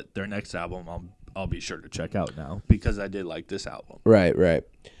again, but their next album I'll be sure to check out now because I did like this album. Right.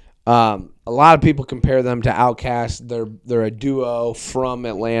 A lot of people compare them to Outkast. They're a duo from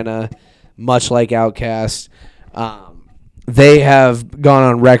Atlanta, much like Outkast. They have gone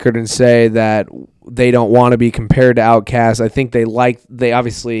on record and say that they don't want to be compared to Outkast. I think they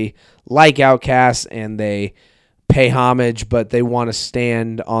obviously like Outkast and they pay homage, but they want to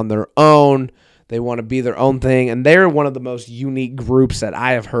stand on their own. They want to be their own thing, and they're one of the most unique groups that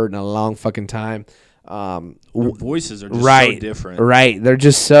I have heard in a long fucking time. Their voices are just so different. Right. They're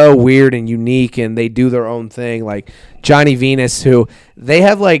just so weird and unique, and they do their own thing. Like Johnny Venus, who they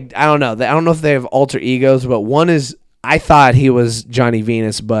have like, I don't know if they have alter egos, but one is, I thought he was Johnny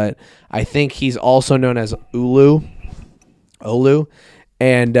Venus, but I think he's also known as Olu.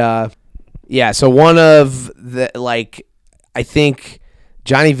 And so one of the, like, I think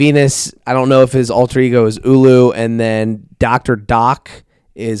Johnny Venus, I don't know if his alter ego is Ulu, and then Dr. Doc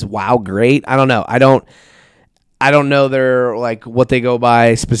is Wow Great. I don't know. I don't know their like what they go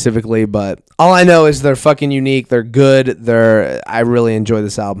by specifically, but all I know is they're fucking unique. They're good. I really enjoy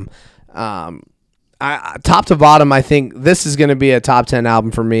this album. Top to bottom, I think this is going to be a top 10 album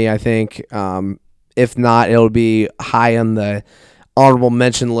for me. I think if not, it'll be high on the honorable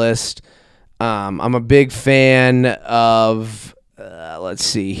mention list. I'm a big fan of. Let's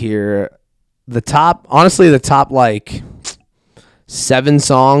see here. The top like 7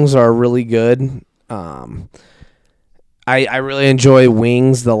 songs are really good. I really enjoy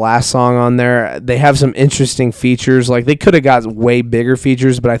Wings, the last song on there. They have some interesting features. Like they could have got way bigger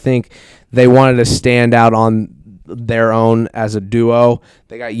features, but I think they wanted to stand out on their own as a duo.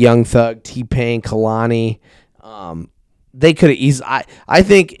 They got Young Thug, T-Pain, Kalani. they could have easily. I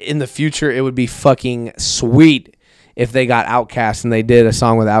think in the future it would be fucking sweet if they got Outkast and they did a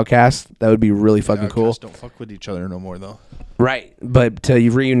song with Outkast. That would be really fucking cool. Don't fuck with each other no more though. Right, but to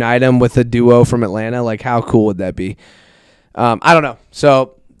reunite them with a duo from Atlanta, like how cool would that be? I don't know.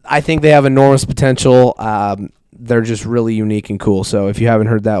 So I think they have enormous potential. They're just really unique and cool. So if you haven't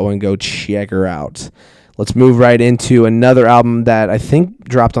heard that one, go check her out. Let's move right into another album that I think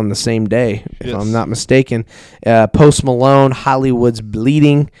dropped on the same day, if I'm not mistaken. Post Malone, Hollywood's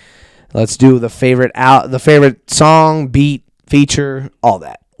Bleeding. Let's do the favorite song, beat, feature, all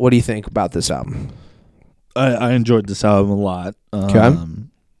that. What do you think about this album? I enjoyed this album a lot. Okay.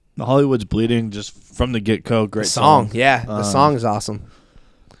 The Hollywood's Bleeding, just from the get-go, great song. Yeah, the song is awesome.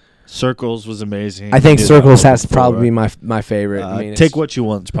 Circles was amazing. I think Circles has to probably be my favorite. Take What You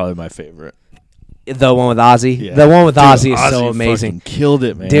Want is probably my favorite. The one with Ozzy. Yeah. The one with Ozzy is Ozzy so amazing. Killed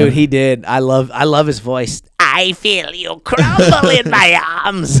it, man. Dude, he did. I love his voice. I feel you crumble in my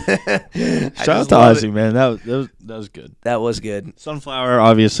arms. Shout out to Ozzy, man. That was good. That was good. Sunflower,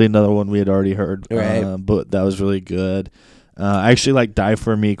 obviously another one we had already heard, right? But that was really good. I actually like Die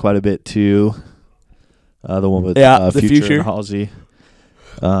For Me quite a bit too. The one with Future and Halsey.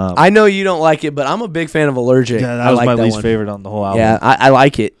 I know you don't like it, but I'm a big fan of Allergic. Yeah, that was my least favorite on the whole album. Yeah, I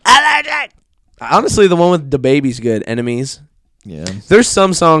like it. Allergic. Honestly, the one with the baby's good. Enemies. Yeah. There's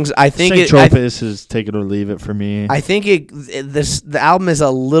some songs I think Saint Tropez is take it or leave it for me. I think the album is a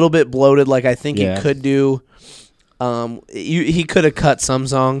little bit bloated. Like I think it could do. He could have cut some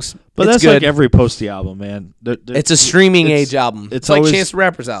songs, but that's good. Like every Posty album, man. It's a streaming age album. It's like always, Chance the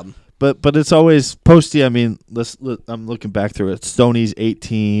Rapper's album. But it's always Posty. I mean, I'm looking back through it. Stoney's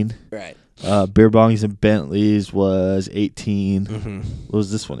 18. Right. Beer Bongs and Bentleys was 18. Mm-hmm. What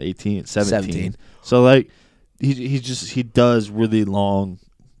was this one? 18, 17. So like he does really long.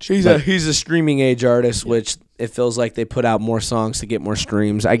 He's a streaming age artist, which it feels like they put out more songs to get more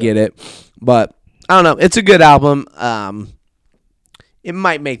streams. I get it, but I don't know. It's a good album. It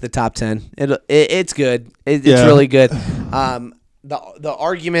might make the top 10. It's good. It's really good. The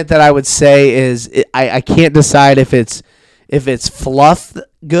argument that I would say is I can't decide if it's fluff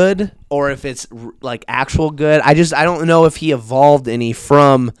good or if it's like actual good. I don't know if he evolved any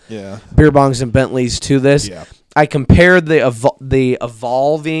from Beer Bongs and Bentleys to this. Yeah. I compared the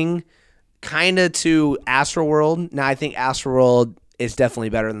evolving kind of to Astroworld. Now I think Astroworld is definitely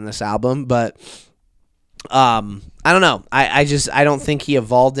better than this album, but I don't know. I don't think he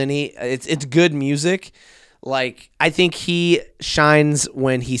evolved any. It's good music. Like I think he shines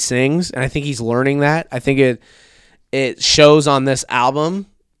when he sings, and I think he's learning that. I think it shows on this album,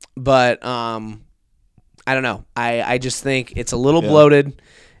 but I don't know. I just think it's a little bloated.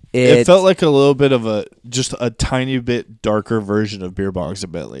 It felt like a little bit of just a tiny bit darker version of Beer Bongs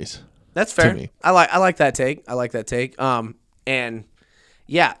and Bentleys. That's fair. To me. I like that take. And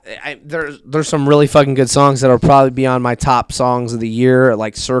yeah, there's some really fucking good songs that'll probably be on my top songs of the year,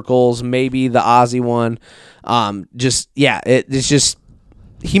 like Circles, maybe the Ozzy one. It's just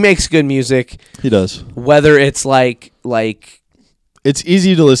he makes good music. He does. Whether it's like it's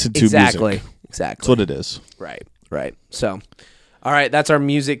easy to listen to. Exactly. That's what it is. Right. So, all right, that's our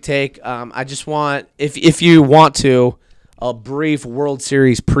music take. I just want if you want to. A brief World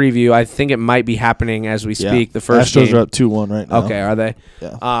Series preview. I think it might be happening as we speak. Yeah. The first Astros game. are up 2-1 right now. Okay, are they?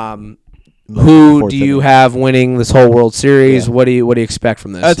 Yeah. Who do you have winning this whole World Series? Yeah. What do you expect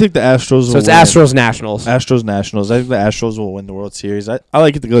from this? I think the Astros will win. So it's Astros Nationals. Astros Nationals. I think the Astros will win the World Series. I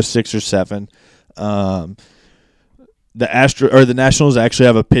like it to go 6 or 7. The Nationals actually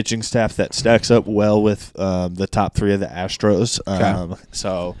have a pitching staff that stacks up well with the top 3 of the Astros. Okay.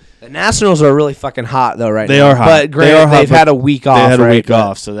 So the Nationals are really fucking hot though right now. They are hot. But granted, they've had a week off. They had a week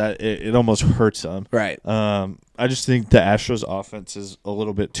off, so that it almost hurts them. Right. I just think the Astros offense is a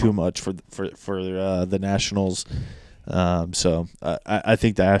little bit too much for the Nationals. So I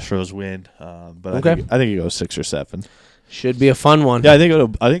think the Astros win. But okay. I think it goes 6 or 7. Should be a fun one. Yeah, I think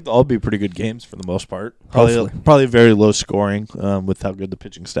they'll all be pretty good games for the most part. Probably very low scoring with how good the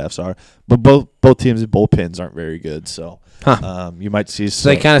pitching staffs are. But both teams' bullpens aren't very good, so you might see. So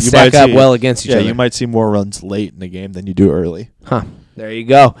they kind of stack up well against each other. Yeah, you might see more runs late in the game than you do early. Huh. There you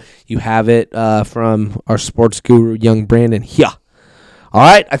go. You have it from our sports guru, young Brandon. Yeah. All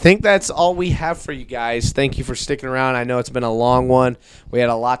right, I think that's all we have for you guys. Thank you for sticking around. I know it's been a long one. We had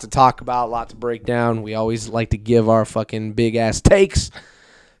a lot to talk about, a lot to break down. We always like to give our fucking big-ass takes.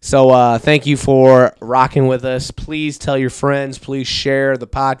 So thank you for rocking with us. Please tell your friends. Please share the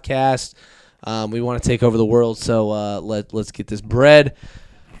podcast. We want to take over the world, so let's get this bread.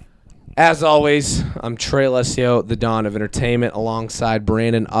 As always, I'm Trey Alessio, the Dawn of Entertainment, alongside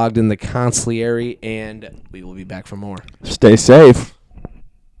Brandon Ogden, the Consigliere, and we will be back for more. Stay safe.